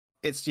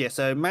it's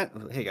So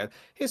here you go.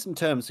 Here's some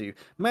terms for you.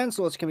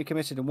 Manslaughter can be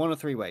committed in one of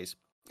 3 ways: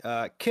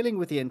 killing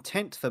with the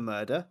intent for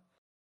murder,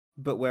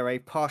 but where a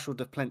partial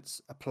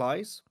defense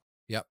applies.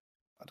 Yep.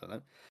 I don't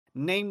know.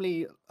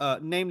 Namely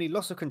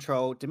loss of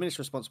control, diminished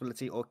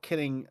responsibility, or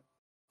killing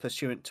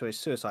pursuant to a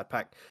suicide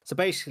pact. So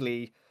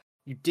basically,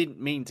 you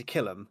didn't mean to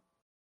kill him,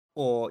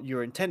 or you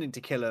were intending to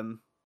kill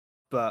him,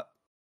 but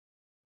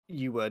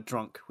you were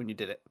drunk when you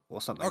did it,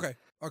 or something. Okay.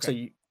 So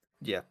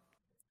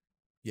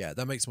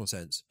that makes more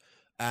sense.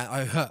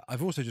 And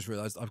I've also just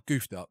realised I've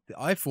goofed up.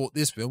 I thought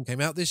this film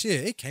came out this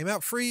year. It came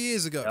out 4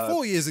 years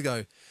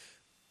ago.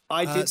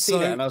 I did see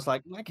that, and I was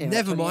like,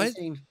 never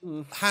mind.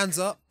 Hands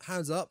up.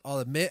 I'll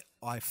admit,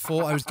 I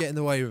thought I was getting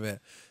away with it.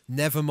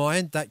 Never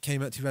mind. That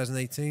came out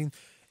 2018.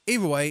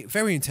 Either way,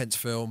 very intense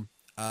film.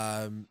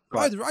 I'd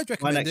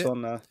recommend my next it.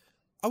 One,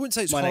 I wouldn't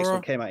say it's horror. My next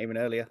one came out even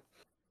earlier.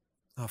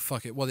 Oh,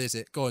 fuck it. What is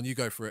it? Go on, you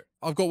go for it.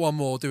 I've got one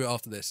more. I'll do it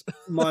after this.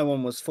 My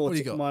one was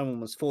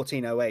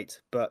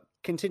 1408, but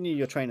continue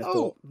your train of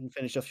thought and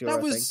finish off your thing.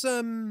 That was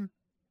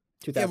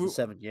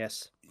 2007,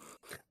 yes.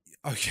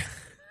 Okay.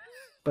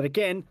 But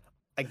again,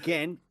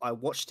 I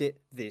watched it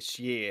this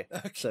year.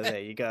 Okay. So there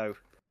you go.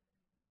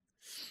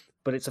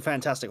 But it's a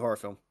fantastic horror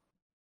film.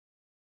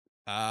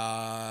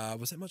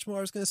 Was there much more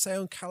I was going to say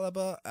on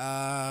Caliber?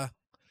 I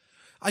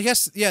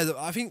guess,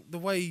 I think the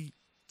way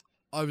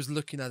I was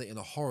looking at it in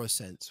a horror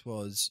sense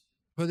was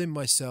putting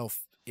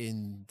myself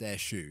in their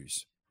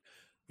shoes.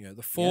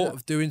 The thought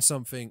of doing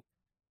something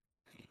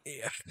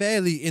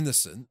fairly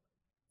innocent,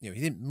 he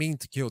didn't mean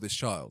to kill this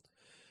child,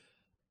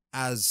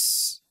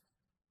 as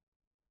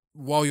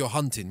while you're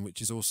hunting,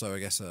 which is also, I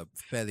guess, a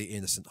fairly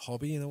innocent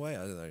hobby in a way.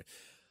 I don't know.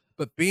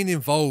 But being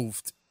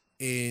involved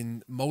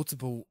in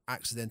multiple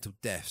accidental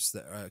deaths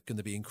that are going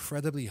to be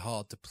incredibly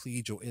hard to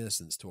plead your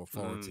innocence to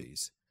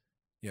authorities.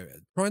 You know,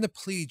 trying to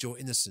plead your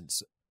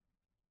innocence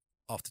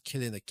after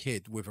killing a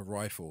kid with a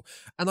rifle.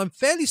 And I'm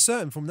fairly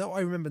certain from what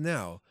I remember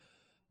now,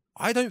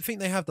 I don't think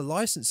they have the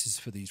licenses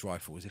for these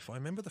rifles, if I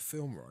remember the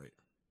film right.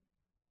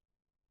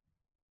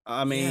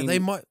 I mean, yeah, they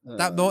might.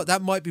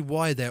 That might be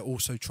why they're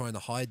also trying to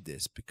hide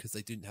this, because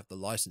they didn't have the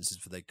licenses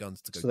for their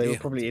guns to go. So they were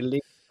probably illegal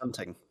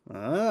hunting.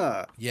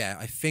 Yeah,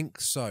 I think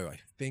so.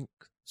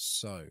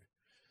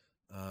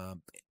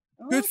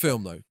 Good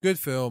film though. Good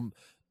film.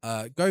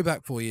 Go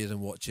back 4 years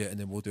and watch it, and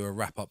then we'll do a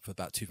wrap up for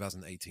about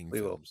 2018 we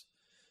films.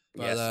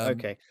 Will. Yes.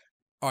 Okay.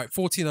 All right,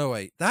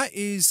 1408. That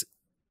is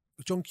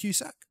John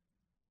Cusack.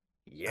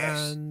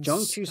 Yes, and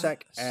John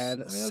Cusack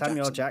and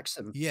Samuel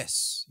Jackson.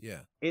 Yes,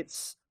 yeah.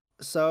 It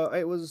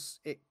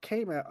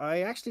came out.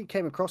 I actually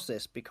came across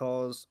this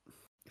because,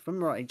 if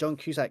I'm right, John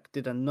Cusack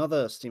did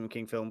another Stephen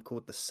King film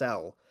called The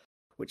Cell,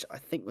 which I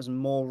think was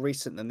more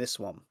recent than this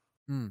one.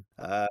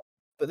 But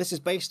this is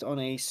based on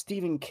a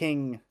Stephen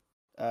King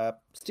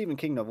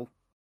novel,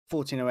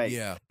 1408.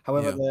 Yeah.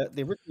 However,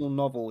 the original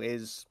novel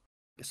it's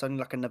only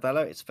like a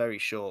novella. It's very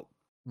short.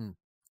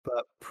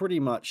 But pretty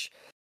much,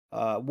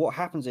 what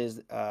happens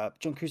is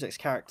John Cusack's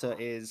character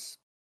is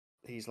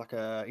he's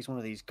one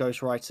of these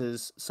ghost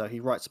writers. So he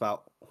writes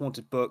about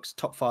haunted books,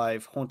 top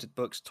 5 haunted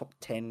books, top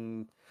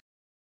 10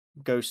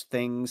 ghost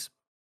things.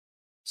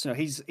 So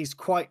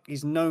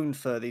he's known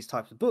for these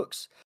types of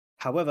books.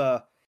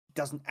 However, he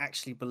doesn't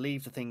actually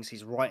believe the things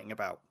he's writing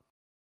about.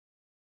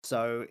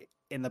 So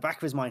in the back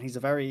of his mind, he's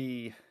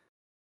I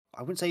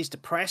wouldn't say he's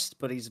depressed,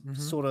 but he's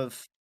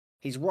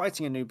he's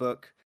writing a new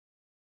book,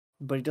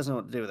 but he doesn't know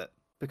what to do with it,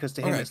 because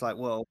to him it's like,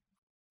 well,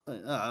 I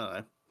don't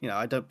know.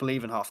 I don't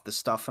believe in half this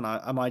stuff, and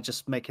am I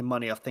just making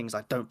money off things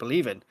I don't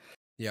believe in?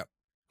 Yep.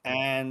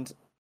 And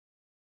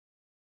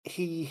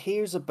he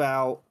hears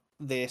about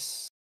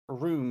this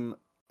room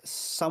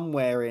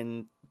somewhere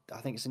in,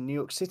 I think it's in New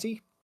York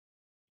City,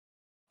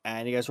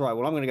 and he goes, right,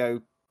 well, I'm going to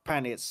go.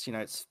 Apparently,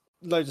 it's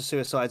loads of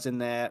suicides in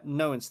there.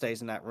 No one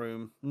stays in that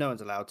room. No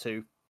one's allowed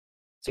to.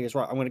 So he goes,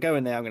 right, I'm going to go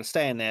in there. I'm going to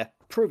stay in there,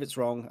 prove it's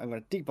wrong. I'm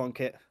going to debunk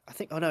it. I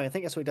think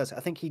that's what he does. I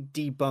think he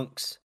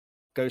debunks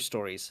ghost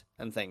stories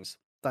and things.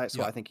 That's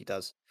what I think he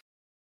does.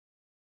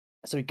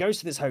 So he goes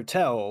to this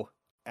hotel,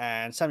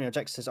 and Samuel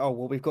Jackson says, oh,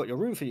 well, we've got your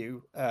room for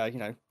you.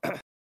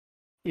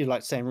 You'd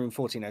like to stay in room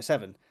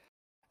 1407.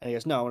 And he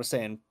goes, no, I want to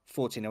stay in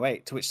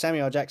 1408. To which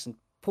Samuel Jackson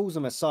pulls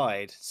him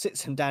aside,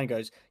 sits him down, and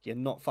goes, you're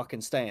not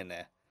fucking staying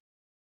there.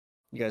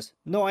 He goes,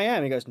 no, I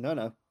am. He goes,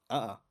 no,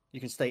 you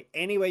can stay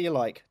anywhere you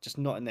like, just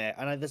not in there.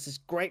 And there's this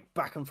great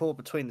back and forth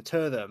between the two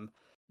of them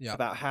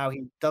about how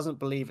he doesn't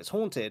believe it's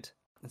haunted.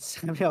 And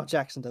Samuel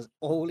Jackson does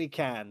all he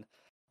can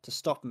to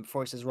stop him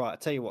before he says, right, I'll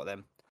tell you what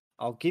then.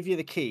 I'll give you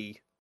the key,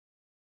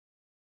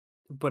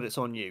 but it's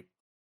on you.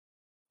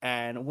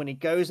 And when he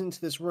goes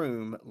into this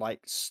room,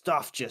 like,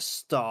 stuff just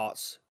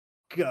starts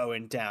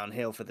going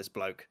downhill for this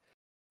bloke.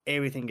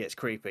 Everything gets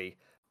creepy.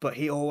 But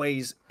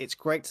it's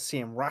great to see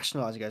him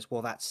rationalize. He goes,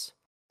 well, that's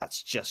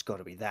just got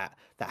to be that.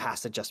 That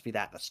has to just be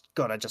that. That's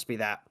got to just be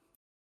that.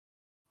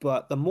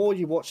 But the more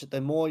you watch it, the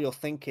more you're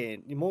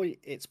thinking, the more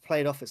it's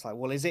played off. It's like,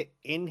 well, is it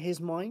in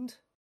his mind?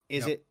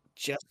 Is it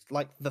just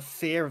like the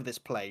fear of this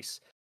place?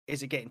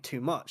 Is it getting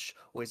too much,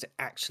 or is it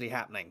actually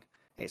happening?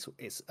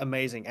 It's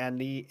amazing,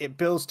 and it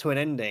builds to an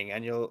ending,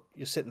 and you're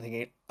sitting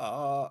thinking,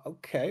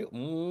 okay,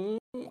 The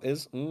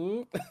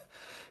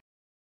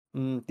you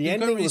ending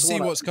can't really see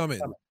what's coming.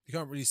 You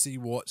can't really see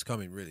what's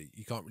coming. Really,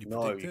 you can't really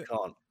predict it. No, you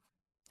can't.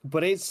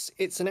 But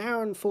it's an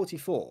hour and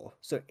 44,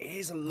 so it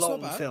is a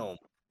long film.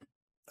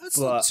 That's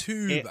not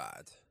too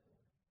bad.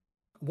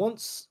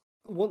 Once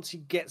he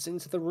gets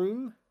into the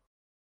room,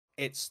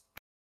 it's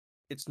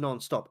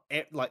non-stop.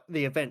 Like,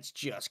 the events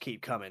just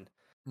keep coming,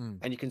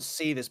 and you can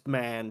see this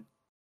man.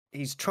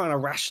 He's trying to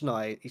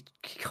rationalize. He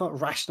can't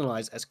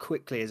rationalize as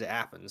quickly as it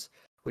happens,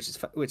 which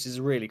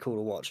is really cool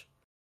to watch.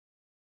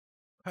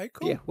 Hey,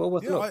 cool. Yeah, well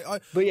worth look.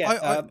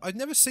 I'd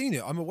never seen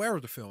it. I'm aware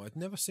of the film. I'd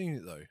never seen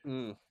it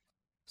though.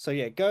 So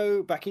yeah,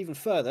 go back even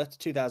further to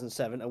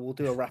 2007, and we'll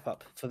do a wrap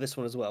up for this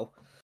one as well.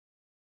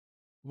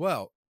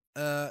 Well,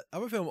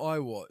 other film I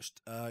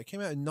watched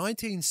came out in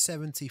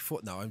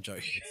 1974. No, I'm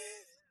joking.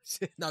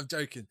 No, I'm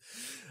joking.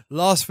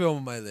 Last film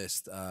on my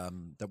list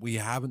that we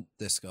haven't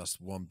discussed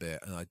one bit,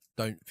 and I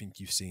don't think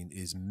you've seen,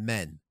 is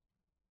Men.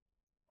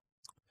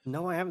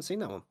 No, I haven't seen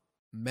that one.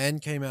 Men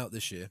came out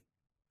this year.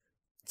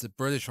 It's a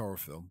British horror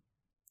film.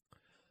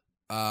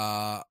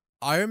 I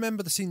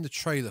remember seeing the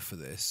trailer for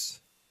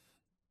this.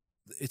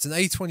 It's an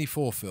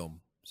A24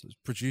 film, so it's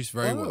produced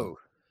very well.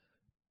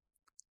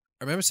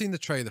 I remember seeing the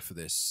trailer for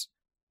this,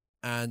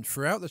 and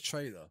throughout the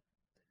trailer,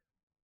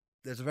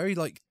 there's a very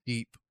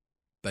deep,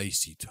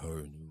 bassy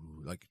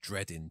tone, like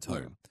dreading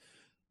tone,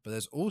 but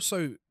there's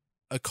also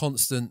a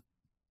constant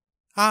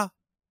okay,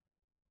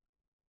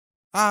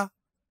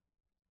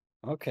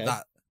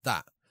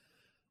 that,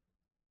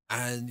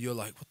 and you're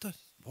like, what the?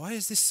 why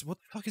is this? What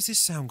the fuck has this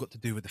sound got to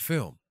do with the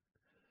film?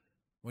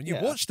 When you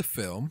watch the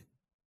film,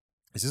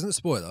 this isn't a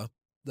spoiler.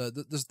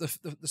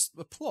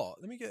 The plot.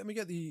 Let me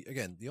get the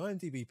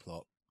IMDb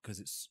plot, because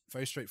it's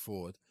very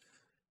straightforward.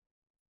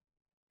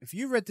 If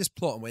you read this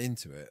plot and went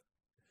into it,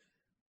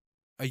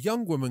 a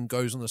young woman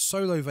goes on a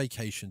solo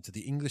vacation to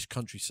the English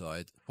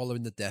countryside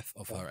following the death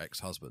of her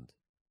ex-husband.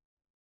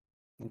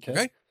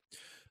 Okay.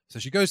 So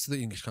she goes to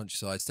the English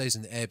countryside, stays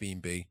in the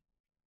Airbnb.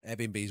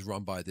 Airbnb is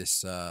run by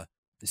this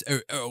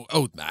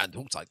old man,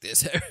 talks like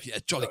this. Yeah,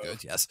 jolly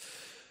good, yes.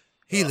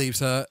 He leaves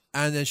her,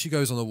 and then she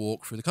goes on a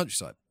walk through the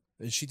countryside,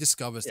 and she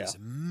discovers this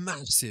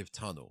massive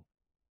tunnel.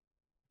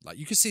 Like,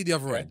 you can see the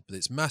other end, but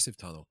it's massive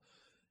tunnel.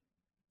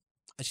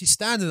 And she's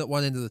standing at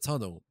one end of the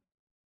tunnel,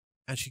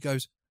 and she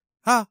goes,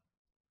 trying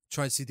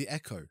to see the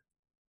echo.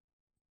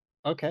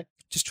 Okay.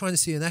 Just trying to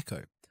see an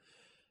echo.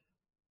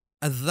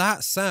 And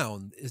that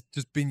sound has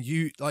just been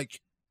you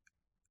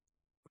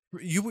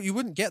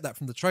wouldn't get that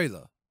from the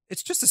trailer.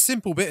 It's just a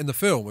simple bit in the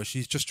film where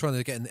she's just trying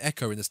to get an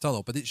echo in this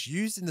tunnel, but it's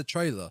used in the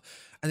trailer,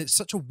 and it's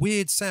such a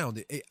weird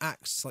sound. It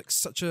acts like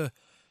such a.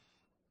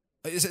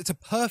 It's a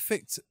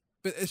perfect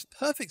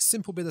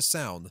simple bit of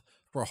sound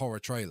for a horror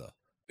trailer,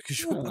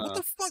 because what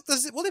the fuck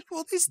does it? What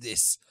is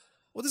this?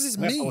 What does this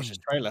mean? I have to watch this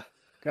trailer.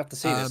 You have to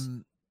see this.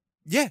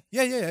 Yeah.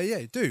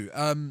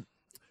 Do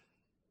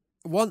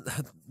one,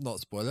 not a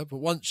spoiler, but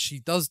once she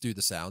does do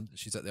the sound,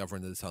 she's at the other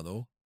end of the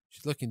tunnel.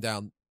 She's looking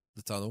down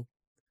the tunnel,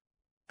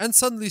 and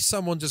suddenly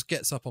someone just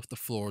gets up off the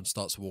floor and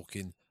starts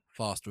walking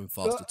faster and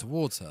faster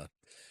towards her.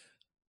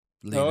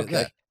 Leave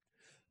it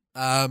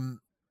there.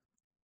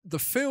 The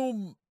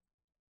film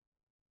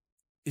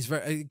is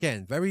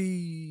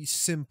very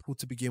simple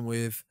to begin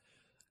with,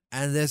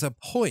 and there's a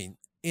point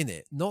in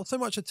it, not so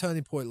much a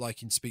turning point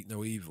like in Speak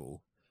No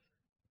Evil,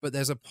 but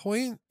there's a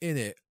point in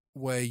it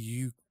where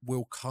you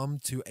will come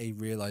to a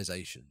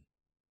realization,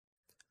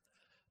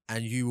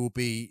 and you will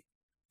be,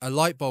 a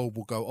light bulb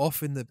will go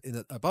off in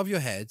the above your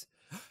head,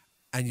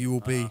 and you will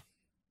be,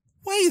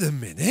 wait a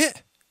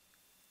minute,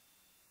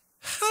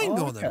 hang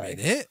on a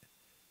minute,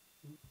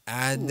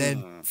 and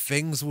then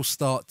things will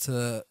start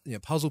to,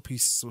 puzzle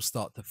pieces will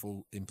start to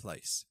fall in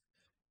place.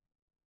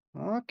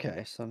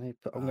 Okay, so I'm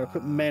going to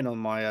put Men on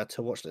my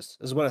to watch list,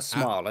 as well as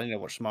Smile. I need to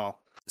watch Smile.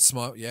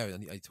 Smile, yeah, I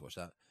need to watch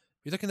that.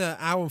 You're looking at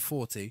an hour and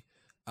 40.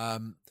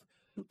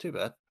 Not too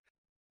bad.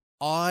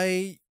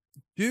 I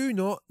do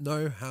not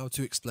know how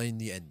to explain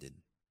the ending.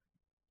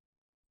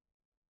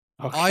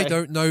 Okay. I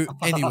don't know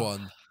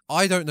anyone.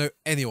 I don't know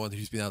anyone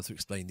who's been able to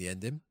explain the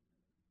ending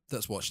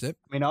that's watched it.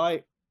 I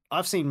mean,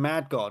 I've seen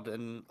Mad God,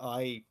 and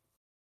I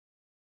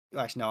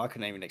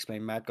couldn't even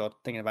explain Mad God.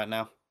 Thinking about it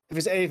now, if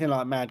it's anything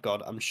like Mad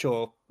God, I'm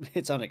sure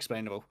it's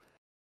unexplainable.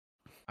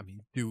 I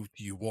mean, do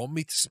you want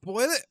me to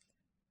spoil it?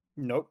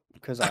 Nope,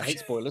 because I hate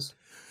spoilers.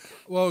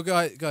 Well,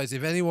 guys,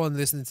 if anyone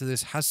listening to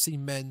this has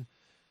seen Men,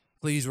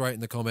 please write in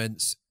the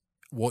comments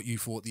what you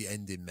thought the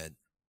ending meant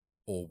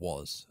or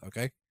was,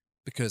 okay?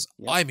 Because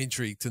I'm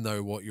intrigued to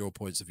know what your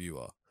points of view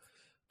are.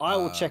 I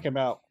will check them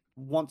out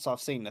once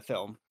I've seen the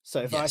film.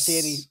 So if I see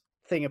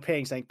anything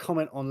appearing saying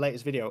comment on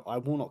latest video, I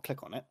will not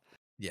click on it.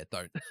 Yeah,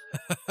 don't.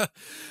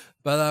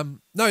 But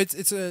no,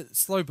 it's a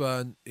slow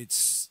burn.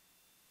 It's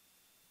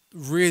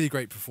really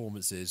great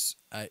performances.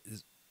 Oh,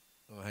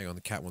 hang on,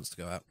 the cat wants to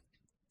go out.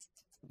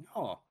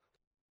 Oh.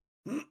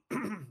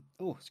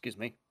 Oh, excuse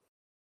me.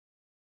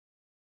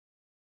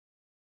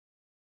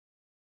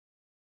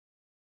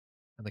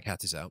 And the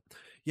cat is out.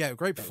 Yeah,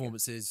 great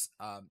performances.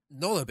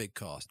 Not a big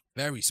cast,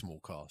 very small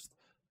cast.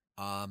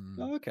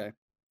 Okay.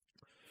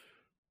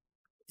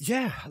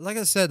 Yeah, like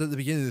I said at the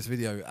beginning of this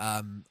video,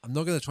 I'm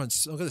not going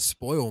to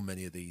spoil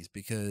many of these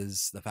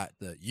because the fact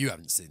that you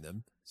haven't seen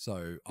them,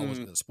 so I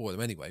wasn't going to spoil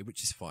them anyway,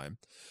 which is fine.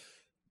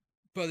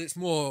 But it's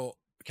more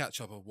a catch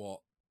up of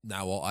what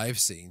I've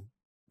seen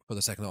for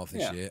the second half of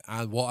this year,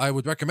 and what I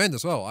would recommend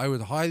as well. I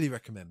would highly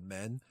recommend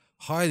Men,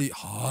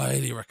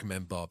 highly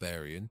recommend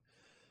Barbarian,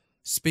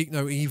 Speak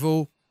No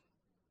Evil,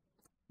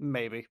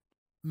 maybe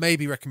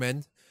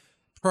recommend.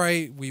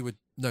 Prey, we would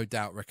no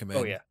doubt recommend.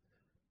 Oh yeah.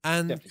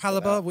 And definitely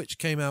Caliber, which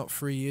came out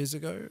 4 years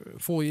ago.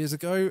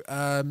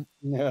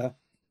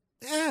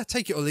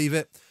 Take it or leave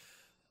it.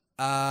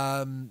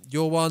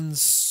 Your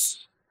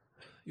ones.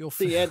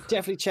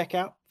 Definitely check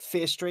out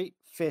Fear Street.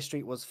 Fear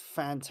Street was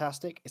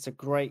fantastic. It's a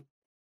great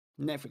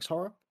Netflix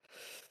horror.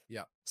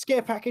 Yeah.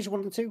 Scare Package 1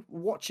 and 2.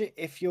 Watch it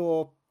if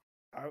you're.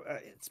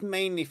 It's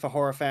mainly for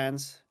horror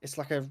fans. It's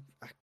like a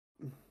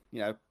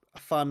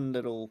fun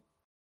little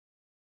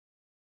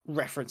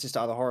references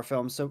to other horror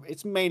films. So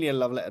it's mainly a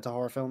love letter to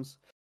horror films.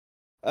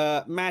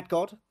 Mad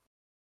God.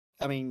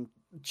 I mean,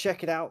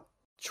 check it out.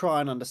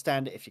 Try and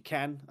understand it if you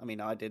can. I mean,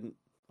 I didn't.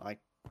 I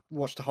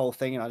watched the whole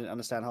thing and I didn't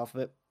understand half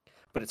of it,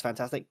 but it's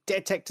fantastic.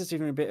 Detectives,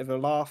 even a bit of a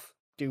laugh.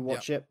 Do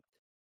watch it.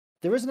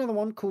 There is another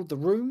one called The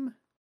Room,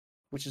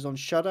 which is on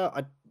Shudder.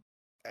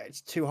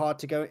 It's too hard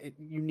to go.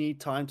 You need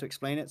time to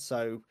explain it.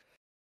 So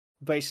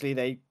basically,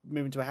 they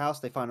move into a house.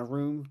 They find a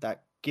room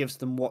that gives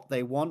them what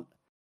they want,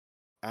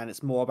 and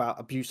it's more about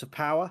abuse of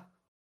power.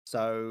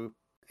 So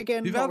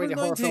again, not really a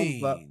horror film,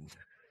 but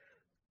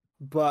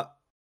but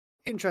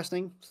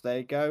interesting. So there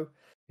you go.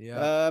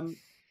 Yeah.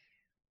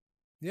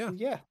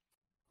 Yeah.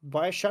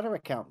 Buy a Shudder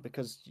account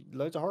because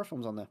loads of horror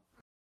films on there.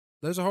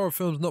 Those are horror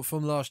films not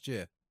from last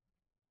year.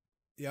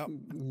 Yep.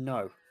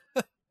 No.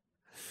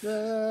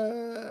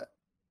 No.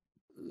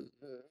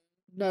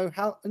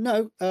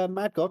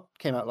 Mad God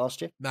came out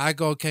last year. Mad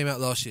God came out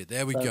last year.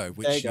 There we go.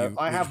 There you go.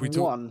 I have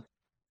one.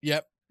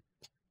 Yep.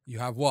 You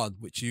have one,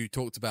 which you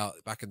talked about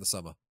back in the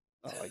summer.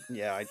 Oh,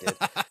 yeah, I did.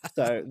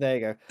 So there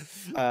you go.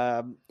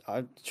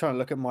 I'm trying to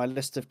look at my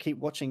list of keep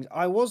watching.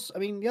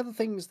 The other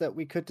things that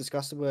we could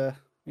discuss were,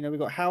 we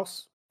got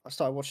House. I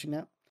started watching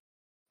that.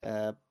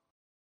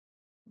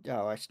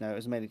 Actually, no, it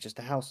was mainly just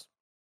a House.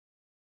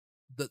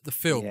 The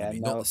film,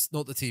 you mean,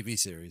 not the TV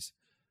series.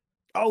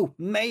 Oh,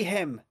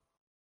 Mayhem.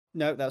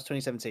 No, that was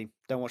 2017.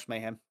 Don't watch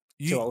Mayhem.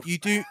 Too old.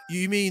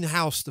 You mean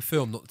House, the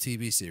film, not the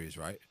TV series,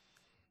 right?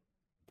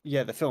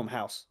 Yeah, the film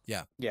House.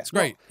 Yeah. Yeah. It's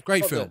great.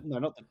 Great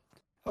film.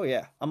 Oh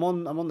yeah. I'm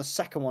on the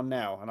second one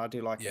now and I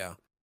do like it.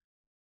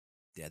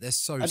 Yeah, they're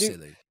so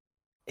silly.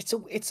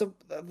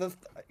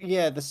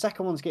 The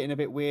second one's getting a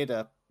bit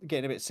weirder,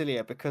 getting a bit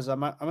sillier because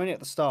I'm only at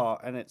the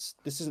start and this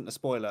isn't a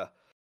spoiler,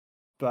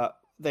 but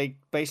they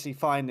basically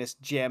find this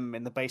gem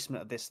in the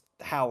basement of this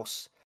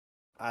house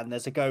and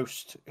there's a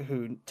ghost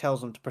who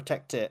tells them to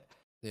protect it.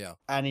 Yeah.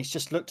 And he's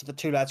just looked at the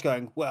two lads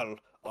going, well,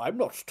 I'm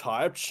not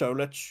tired, so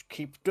let's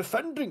keep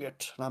defending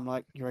it. And I'm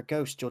like, you're a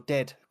ghost, you're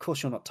dead. Of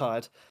course you're not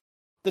tired.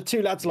 The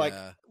two lads like,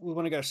 we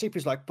want to go to sleep.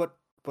 He's like, but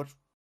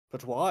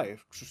why?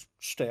 Just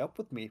stay up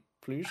with me,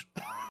 please.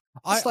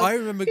 I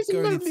remember he's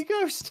a lonely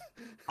ghost.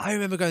 I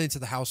remember going into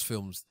the House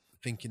films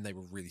thinking they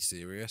were really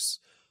serious.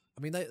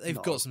 I mean,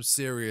 they've got some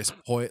serious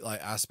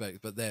aspects,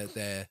 but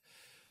they're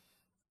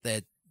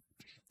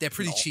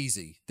pretty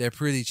cheesy. They're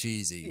pretty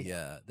cheesy.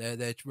 Yeah.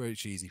 They're really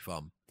cheesy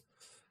fun.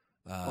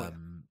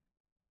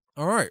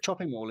 All right.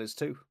 Chopping Mall is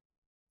too.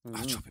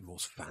 Chopping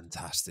Mall's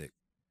fantastic.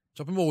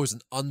 Chopping Mall is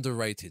an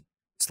underrated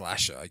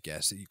slasher, I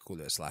guess. You call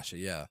it a slasher,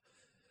 yeah.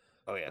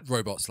 Oh yeah.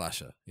 Robot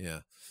slasher, yeah.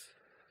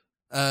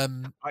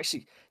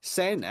 Actually,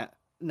 saying that,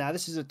 now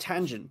this is a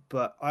tangent,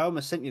 but I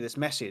almost sent you this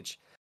message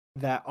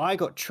that I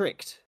got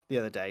tricked the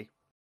other day.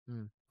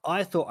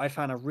 I thought I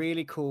found a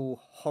really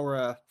cool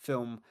horror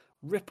film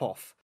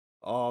ripoff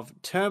of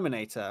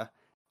Terminator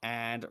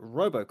and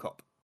RoboCop.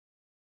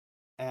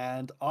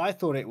 And I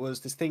thought it was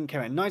this thing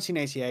came out in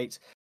 1988.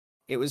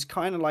 It was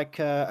kind of like,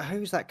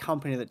 who's that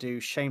company that do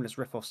shameless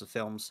ripoffs of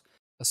films?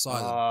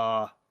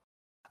 Asylum.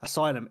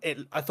 Asylum.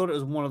 I thought it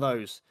was one of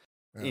those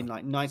in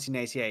like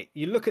 1988.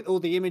 You look at all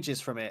the images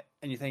from it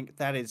and you think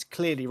that is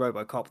clearly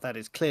RoboCop. That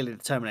is clearly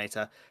the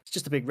Terminator. It's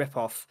just a big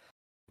ripoff.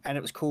 And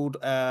it was called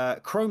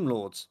Chrome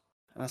Lords.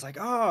 And I was like,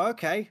 oh,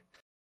 okay.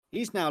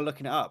 He's now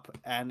looking it up.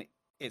 And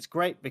it's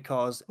great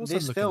because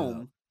this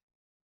film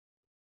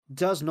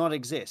does not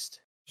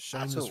exist.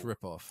 Shameless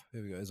ripoff.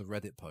 Here we go. There's a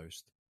Reddit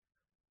post.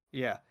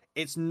 Yeah.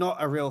 It's not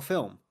a real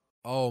film.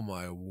 Oh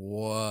my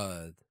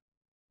word.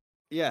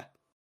 Yeah.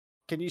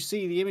 Can you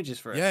see the images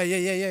for it?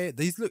 Yeah.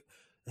 They look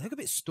a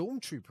bit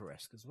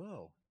Stormtrooper-esque as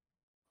well.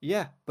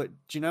 Yeah, but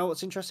do you know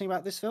what's interesting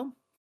about this film?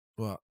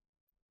 What?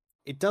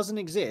 It doesn't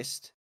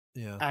exist.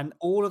 Yeah. And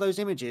all of those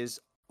images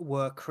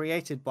were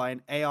created by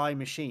an AI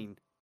machine.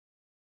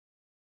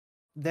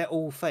 They're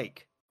all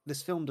fake.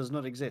 This film does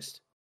not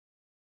exist.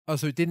 Oh,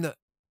 so it didn't...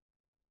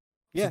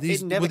 Yeah,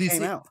 it never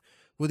came out.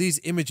 Were these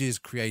images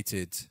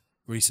created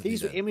recently?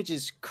 These were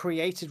images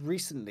created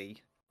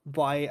recently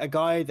by a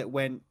guy that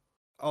went,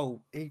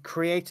 he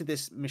created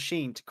this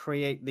machine to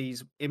create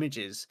these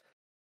images,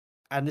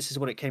 and this is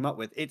what it came up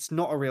with. It's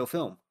not a real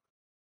film,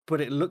 but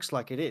it looks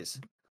like it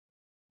is.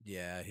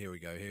 Yeah, here we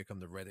go. Here come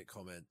the Reddit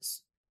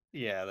comments.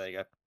 Yeah, there you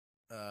go.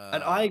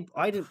 And I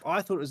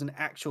thought it was an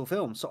actual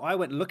film, so I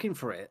went looking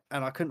for it,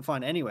 and I couldn't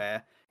find it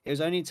anywhere. It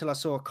was only until I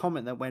saw a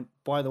comment that went,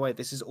 by the way,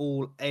 this is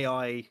all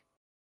AI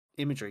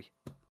imagery.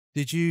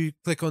 Did you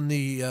click on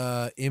the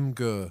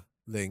Imgur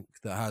link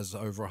that has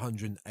over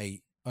 100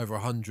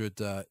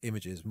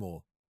 images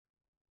more?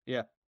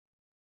 Yeah.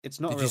 It's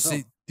not a real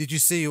film. Did you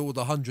see all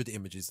the 100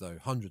 images though?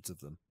 Hundreds of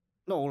them.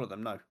 Not all of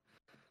them, no.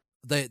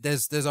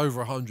 There's over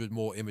 100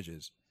 more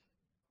images.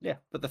 Yeah,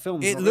 but the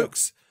film it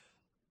looks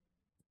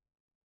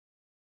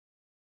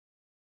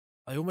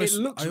real. It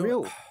looks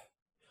real.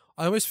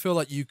 I almost feel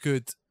like you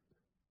could.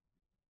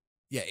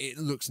 Yeah, it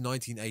looks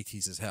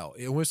 1980s as hell.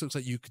 It almost looks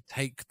like you could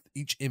take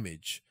each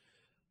image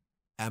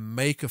and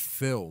make a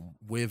film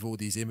with all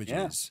these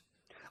images.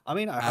 Yeah. I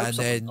mean, I hope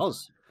someone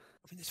does.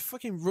 I mean, there's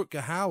fucking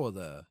Rutger Hauer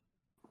there.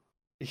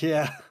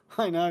 Yeah,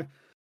 I know.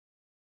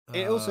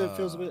 It also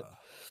feels a bit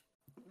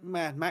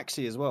Mad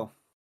Maxy as well.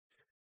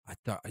 I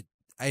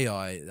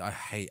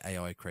hate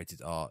AI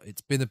created art.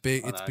 It's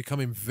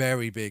becoming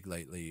very big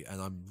lately,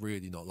 and I'm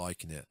really not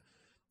liking it.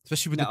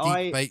 Especially with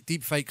the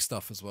deep fake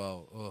stuff as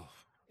well. Ugh.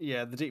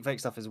 Yeah, the deep fake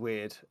stuff is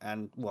weird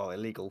and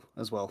illegal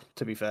as well,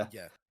 to be fair.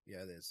 Yeah,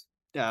 it is.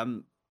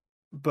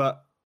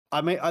 But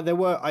I mean, I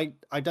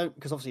don't,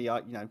 because obviously,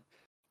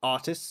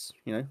 artists,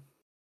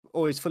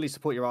 always fully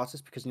support your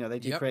artists because they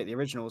do create the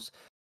originals.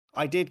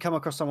 I did come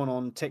across someone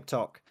on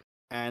TikTok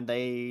and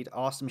they'd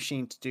asked the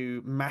machine to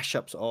do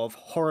mashups of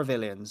horror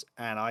villains,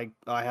 and I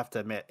have to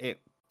admit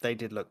they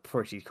did look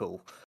pretty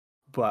cool.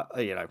 But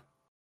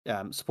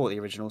support the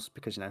originals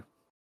because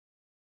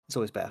it's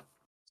always better.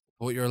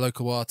 Support your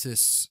local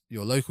artists,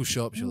 your local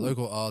shops, your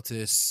local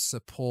artists.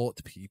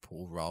 Support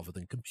people rather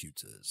than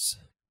computers.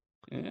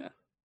 Yeah.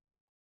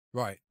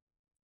 Right.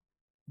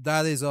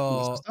 That is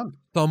our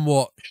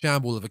somewhat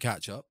shamble of a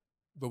catch up,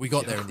 but we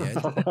got there in the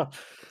end.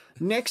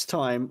 Next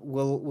time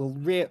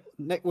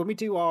when we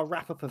do our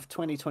wrap up of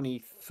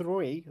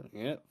 2023,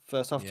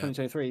 first half of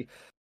 2023,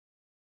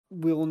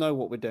 we'll know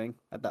what we're doing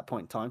at that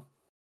point in time.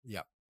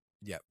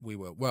 Yeah, we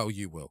will. Well,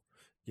 you will.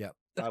 Yeah,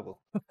 I will.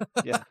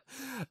 Yeah.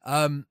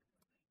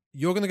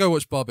 You're gonna go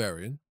watch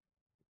Barbarian.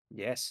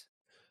 Yes.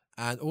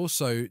 And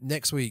also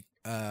next week,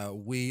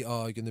 we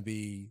are going to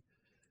be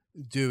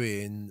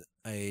doing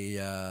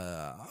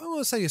I want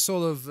to say a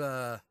sort of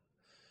a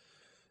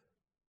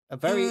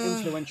very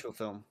influential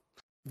film.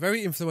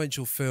 Very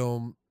influential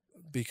film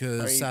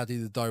because sadly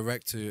the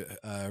director,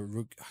 I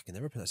can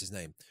never pronounce his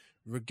name,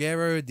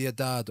 Ruggero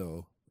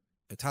Deodato,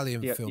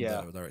 Italian film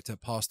director,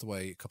 passed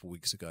away a couple of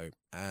weeks ago,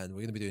 and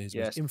we're going to be doing his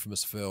most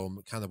infamous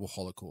film, Cannibal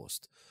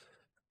Holocaust.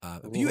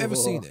 Have you ever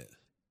seen it?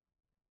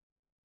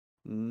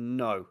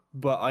 No,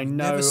 but I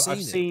know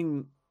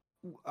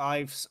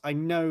I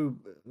know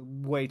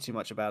way too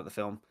much about the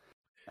film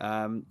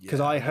because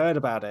I heard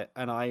about it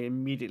and I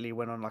immediately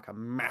went on like a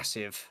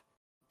massive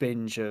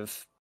binge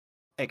of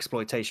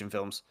exploitation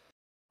films.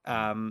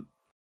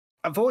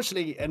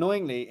 Unfortunately,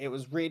 annoyingly, it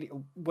was really,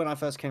 when I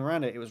first came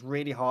around it was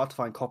really hard to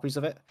find copies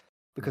of it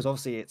because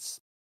obviously it's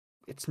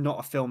not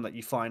a film that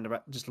you find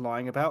about just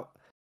lying about.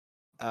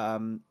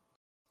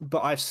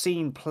 But I've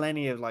seen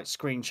plenty of like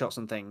screenshots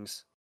and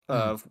things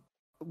of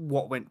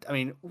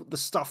the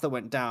stuff that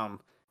went down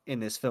in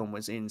this film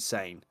was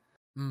insane.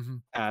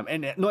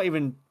 And not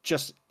even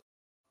just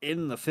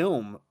in the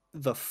film,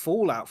 the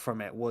fallout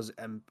from it was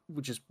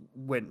just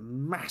went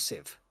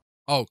massive.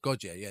 Oh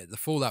god, yeah. The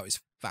fallout is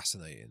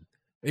fascinating.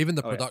 Even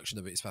the production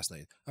of it is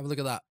fascinating. Have a look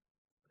at that.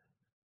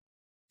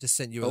 Just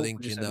sent you a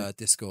link in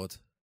Discord.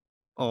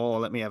 Oh,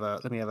 let me have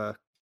a.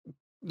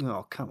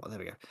 Oh, come on! There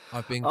we go.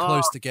 I've been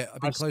close to getting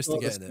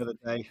it. The other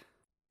day.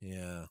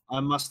 Yeah. I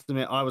must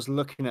admit, I was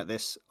looking at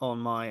this on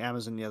my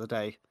Amazon the other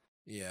day.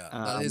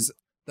 Yeah,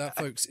 that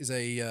folks is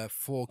a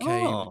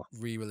 4K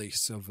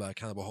re-release of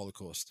Cannibal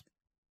Holocaust.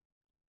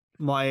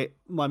 My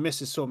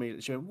missus saw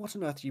me. She went, "What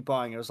on earth are you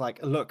buying?" I was like,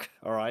 "Look,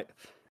 all right,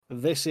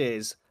 this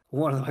is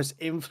one of the most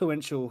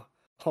influential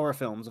horror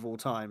films of all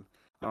time.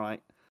 All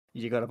right,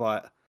 you got to buy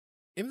it."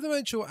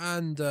 Influential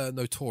and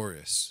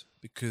notorious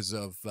because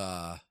of.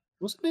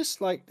 Wasn't this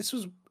like this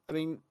was? I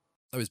mean,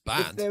 it was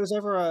banned. If there was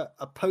ever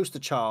a poster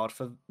child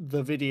for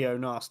the video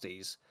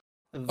nasties,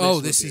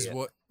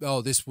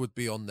 this would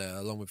be on there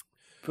along with.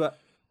 But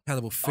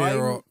Cannibal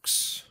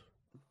Ferox.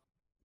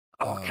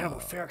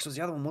 Cannibal Ferox was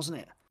the other one, wasn't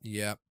it?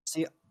 Yeah.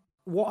 See,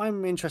 what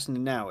I'm interested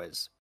in now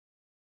is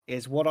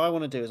what I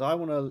want to do is I'm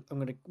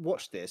going to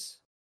watch this,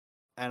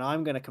 and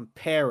I'm going to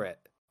compare it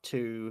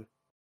to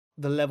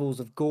the levels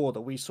of gore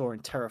that we saw in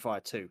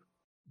Terrifier 2,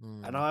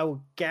 and I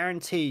will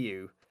guarantee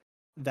you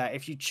that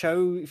if you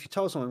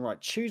told someone,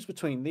 right, choose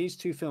between these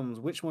two films,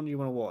 which one do you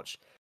want to watch?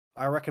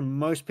 I reckon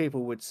most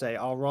people would say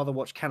I'll rather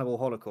watch Cannibal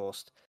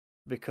Holocaust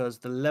because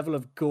the level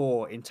of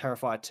gore in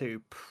Terrifier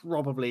 2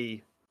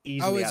 probably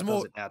easily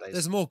outdoes it nowadays.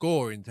 There's more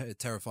gore in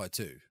Terrifier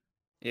 2.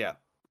 Yeah,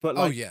 but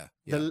like,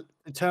 in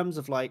terms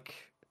of like,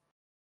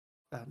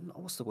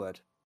 what's the word?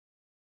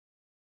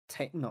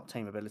 Not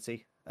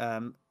tameability.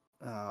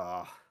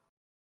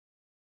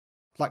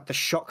 Like the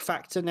shock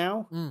factor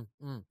now.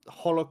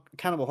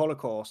 Cannibal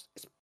Holocaust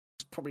is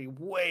probably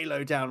way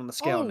low down on the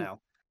scale now.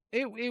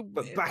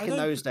 But back in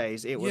those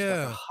days, it was like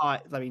a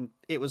high. I mean,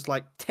 it was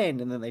like 10,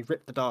 and then they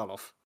ripped the dial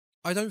off.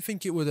 I don't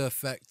think it would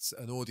affect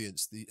an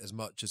audience as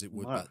much as it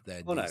would back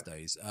then these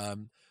days. I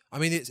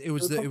mean, it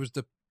was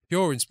the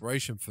pure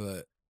inspiration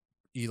for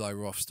Eli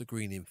Roth's The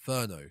Green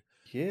Inferno.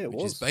 Yeah,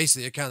 which is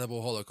basically a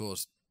Cannibal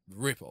Holocaust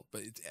rip-off.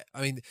 But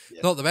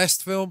not the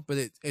best film, but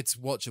it's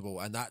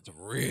watchable, and that's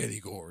really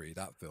gory,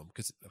 that film,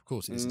 because of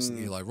course it's an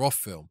Eli Roth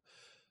film.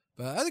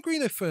 But The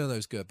Green Inferno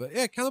is good. But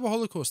yeah, Cannibal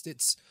Holocaust,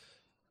 it's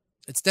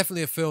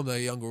definitely a film that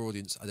a younger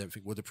audience I don't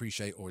think would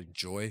appreciate or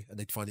enjoy, and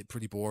they'd find it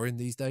pretty boring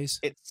these days.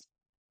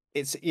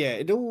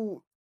 It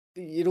all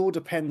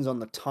depends on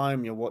the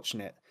time you're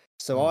watching it.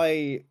 So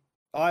I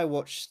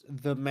watched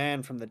The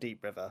Man from the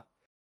Deep River,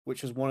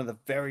 which was one of the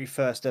very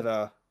first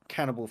ever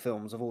cannibal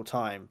films of all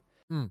time.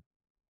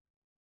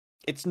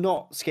 It's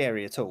not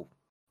scary at all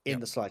in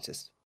the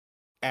slightest.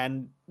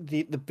 And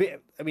the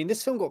bit, I mean,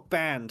 this film got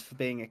banned for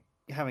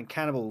having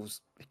cannibal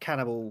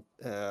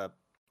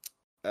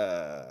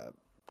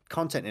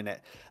content in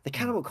it. The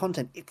cannibal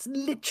content, it's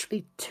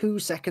literally 2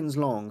 seconds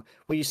long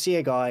where you see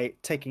a guy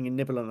taking a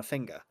nibble on a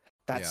finger.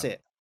 That's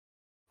it.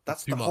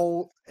 That's the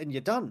whole, and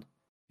you're done.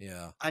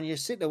 Yeah. And you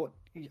sit there,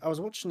 I was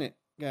watching it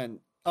going,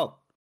 oh,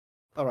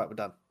 all right, we're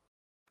done.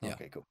 Yeah.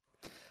 Okay, cool.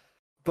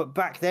 But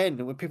back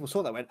then, when people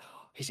saw that, went,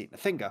 oh, he's eating a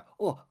finger.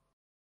 Oh,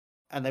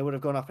 and they would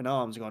have gone up in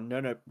arms and gone,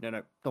 no,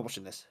 not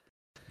watching this.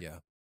 Yeah.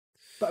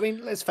 But I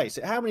mean, let's face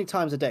it. How many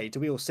times a day do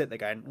we all sit there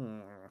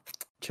going,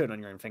 chewing on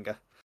your own finger?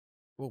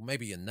 Well,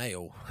 maybe a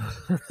nail.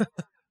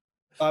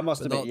 I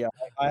must admit, yeah,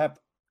 I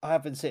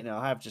have been sitting there.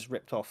 I have just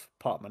ripped off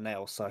part of my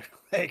nail. So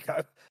there you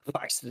go.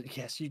 By accident,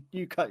 yes,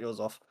 you cut yours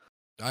off.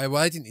 I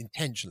didn't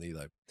intentionally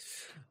though.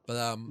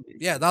 But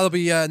yeah, that'll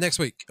be next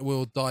week.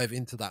 We'll dive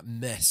into that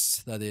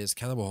mess that is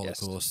Cannibal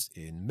Holocaust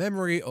in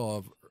memory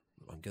of,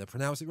 I'm going to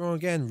pronounce it wrong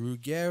again,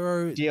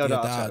 Ruggero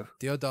Deodato.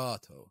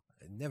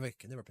 I can never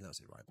pronounce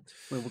it right.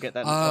 We'll get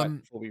that right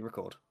before we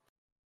record.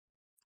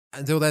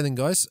 Until then,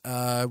 guys,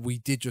 we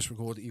did just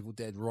record Evil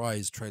Dead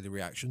Rise trailer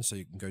reaction, so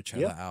you can go check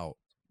that out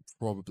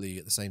probably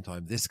at the same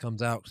time this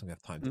comes out because we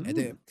have time to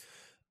edit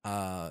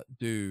it.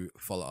 Do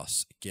follow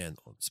us again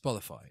on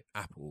Spotify,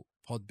 Apple,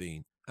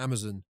 Podbean,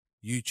 Amazon,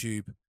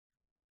 YouTube,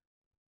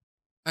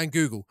 and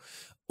Google,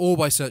 all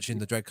by searching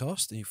the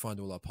Dreadcast, and you find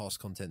all our past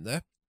content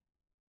there.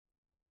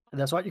 And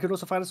that's right. You can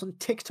also find us on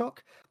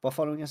TikTok by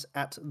following us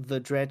at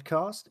the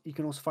Dreadcast. You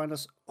can also find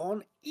us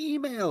on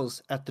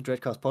emails at the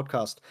Dreadcast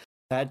Podcast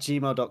at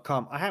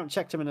gmail.com. I haven't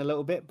checked them in a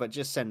little bit, but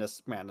just send us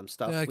random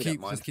stuff. Yeah,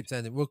 just keep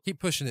sending. We'll keep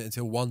pushing it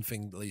until one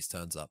thing at least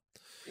turns up.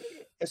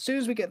 As soon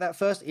as we get that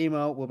first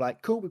email, we'll be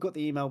like, cool, we've got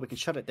the email. We can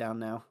shut it down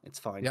now. It's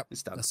fine. Yep,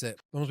 it's done. That's it.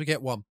 As long as we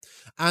get one.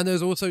 And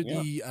there's also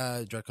the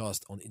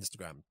Dreadcast on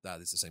Instagram. That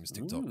is the same as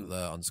TikTok,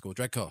 the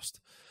 _Dreadcast.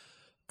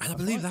 And I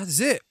believe that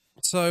is it.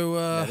 So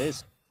that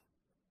is.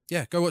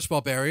 Yeah, go watch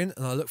Barbarian,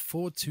 and I look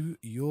forward to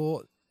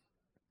your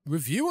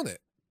review on it.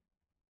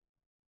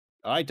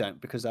 I don't,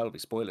 because that'll be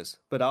spoilers.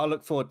 But I'll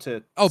look forward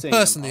to.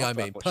 Personally, I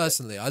mean,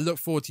 personally, I look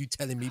forward to you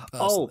telling me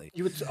personally.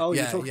 You were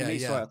talking to me.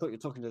 Sorry, I thought you were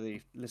talking to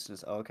the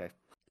listeners. Oh, okay.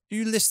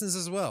 You listeners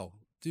as well,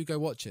 do go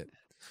watch it.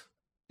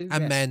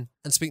 And men,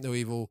 and speak no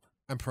evil,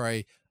 and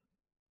pray.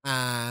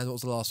 And what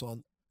was the last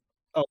one?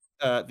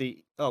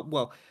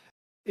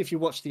 If you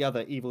watch the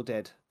other Evil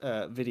Dead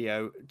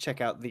video,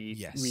 check out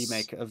the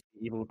remake of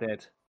Evil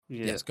Dead.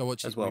 Yeah, yes, go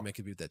watch the remake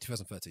of Evil Dead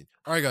 2013.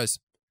 All right, guys.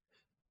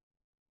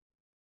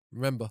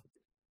 Remember.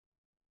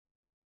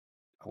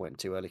 I went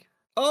too early.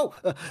 Oh,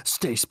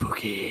 stay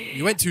spooky.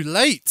 You went too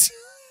late.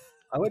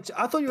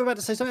 I thought you were about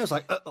to say something. I was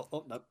like,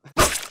 no.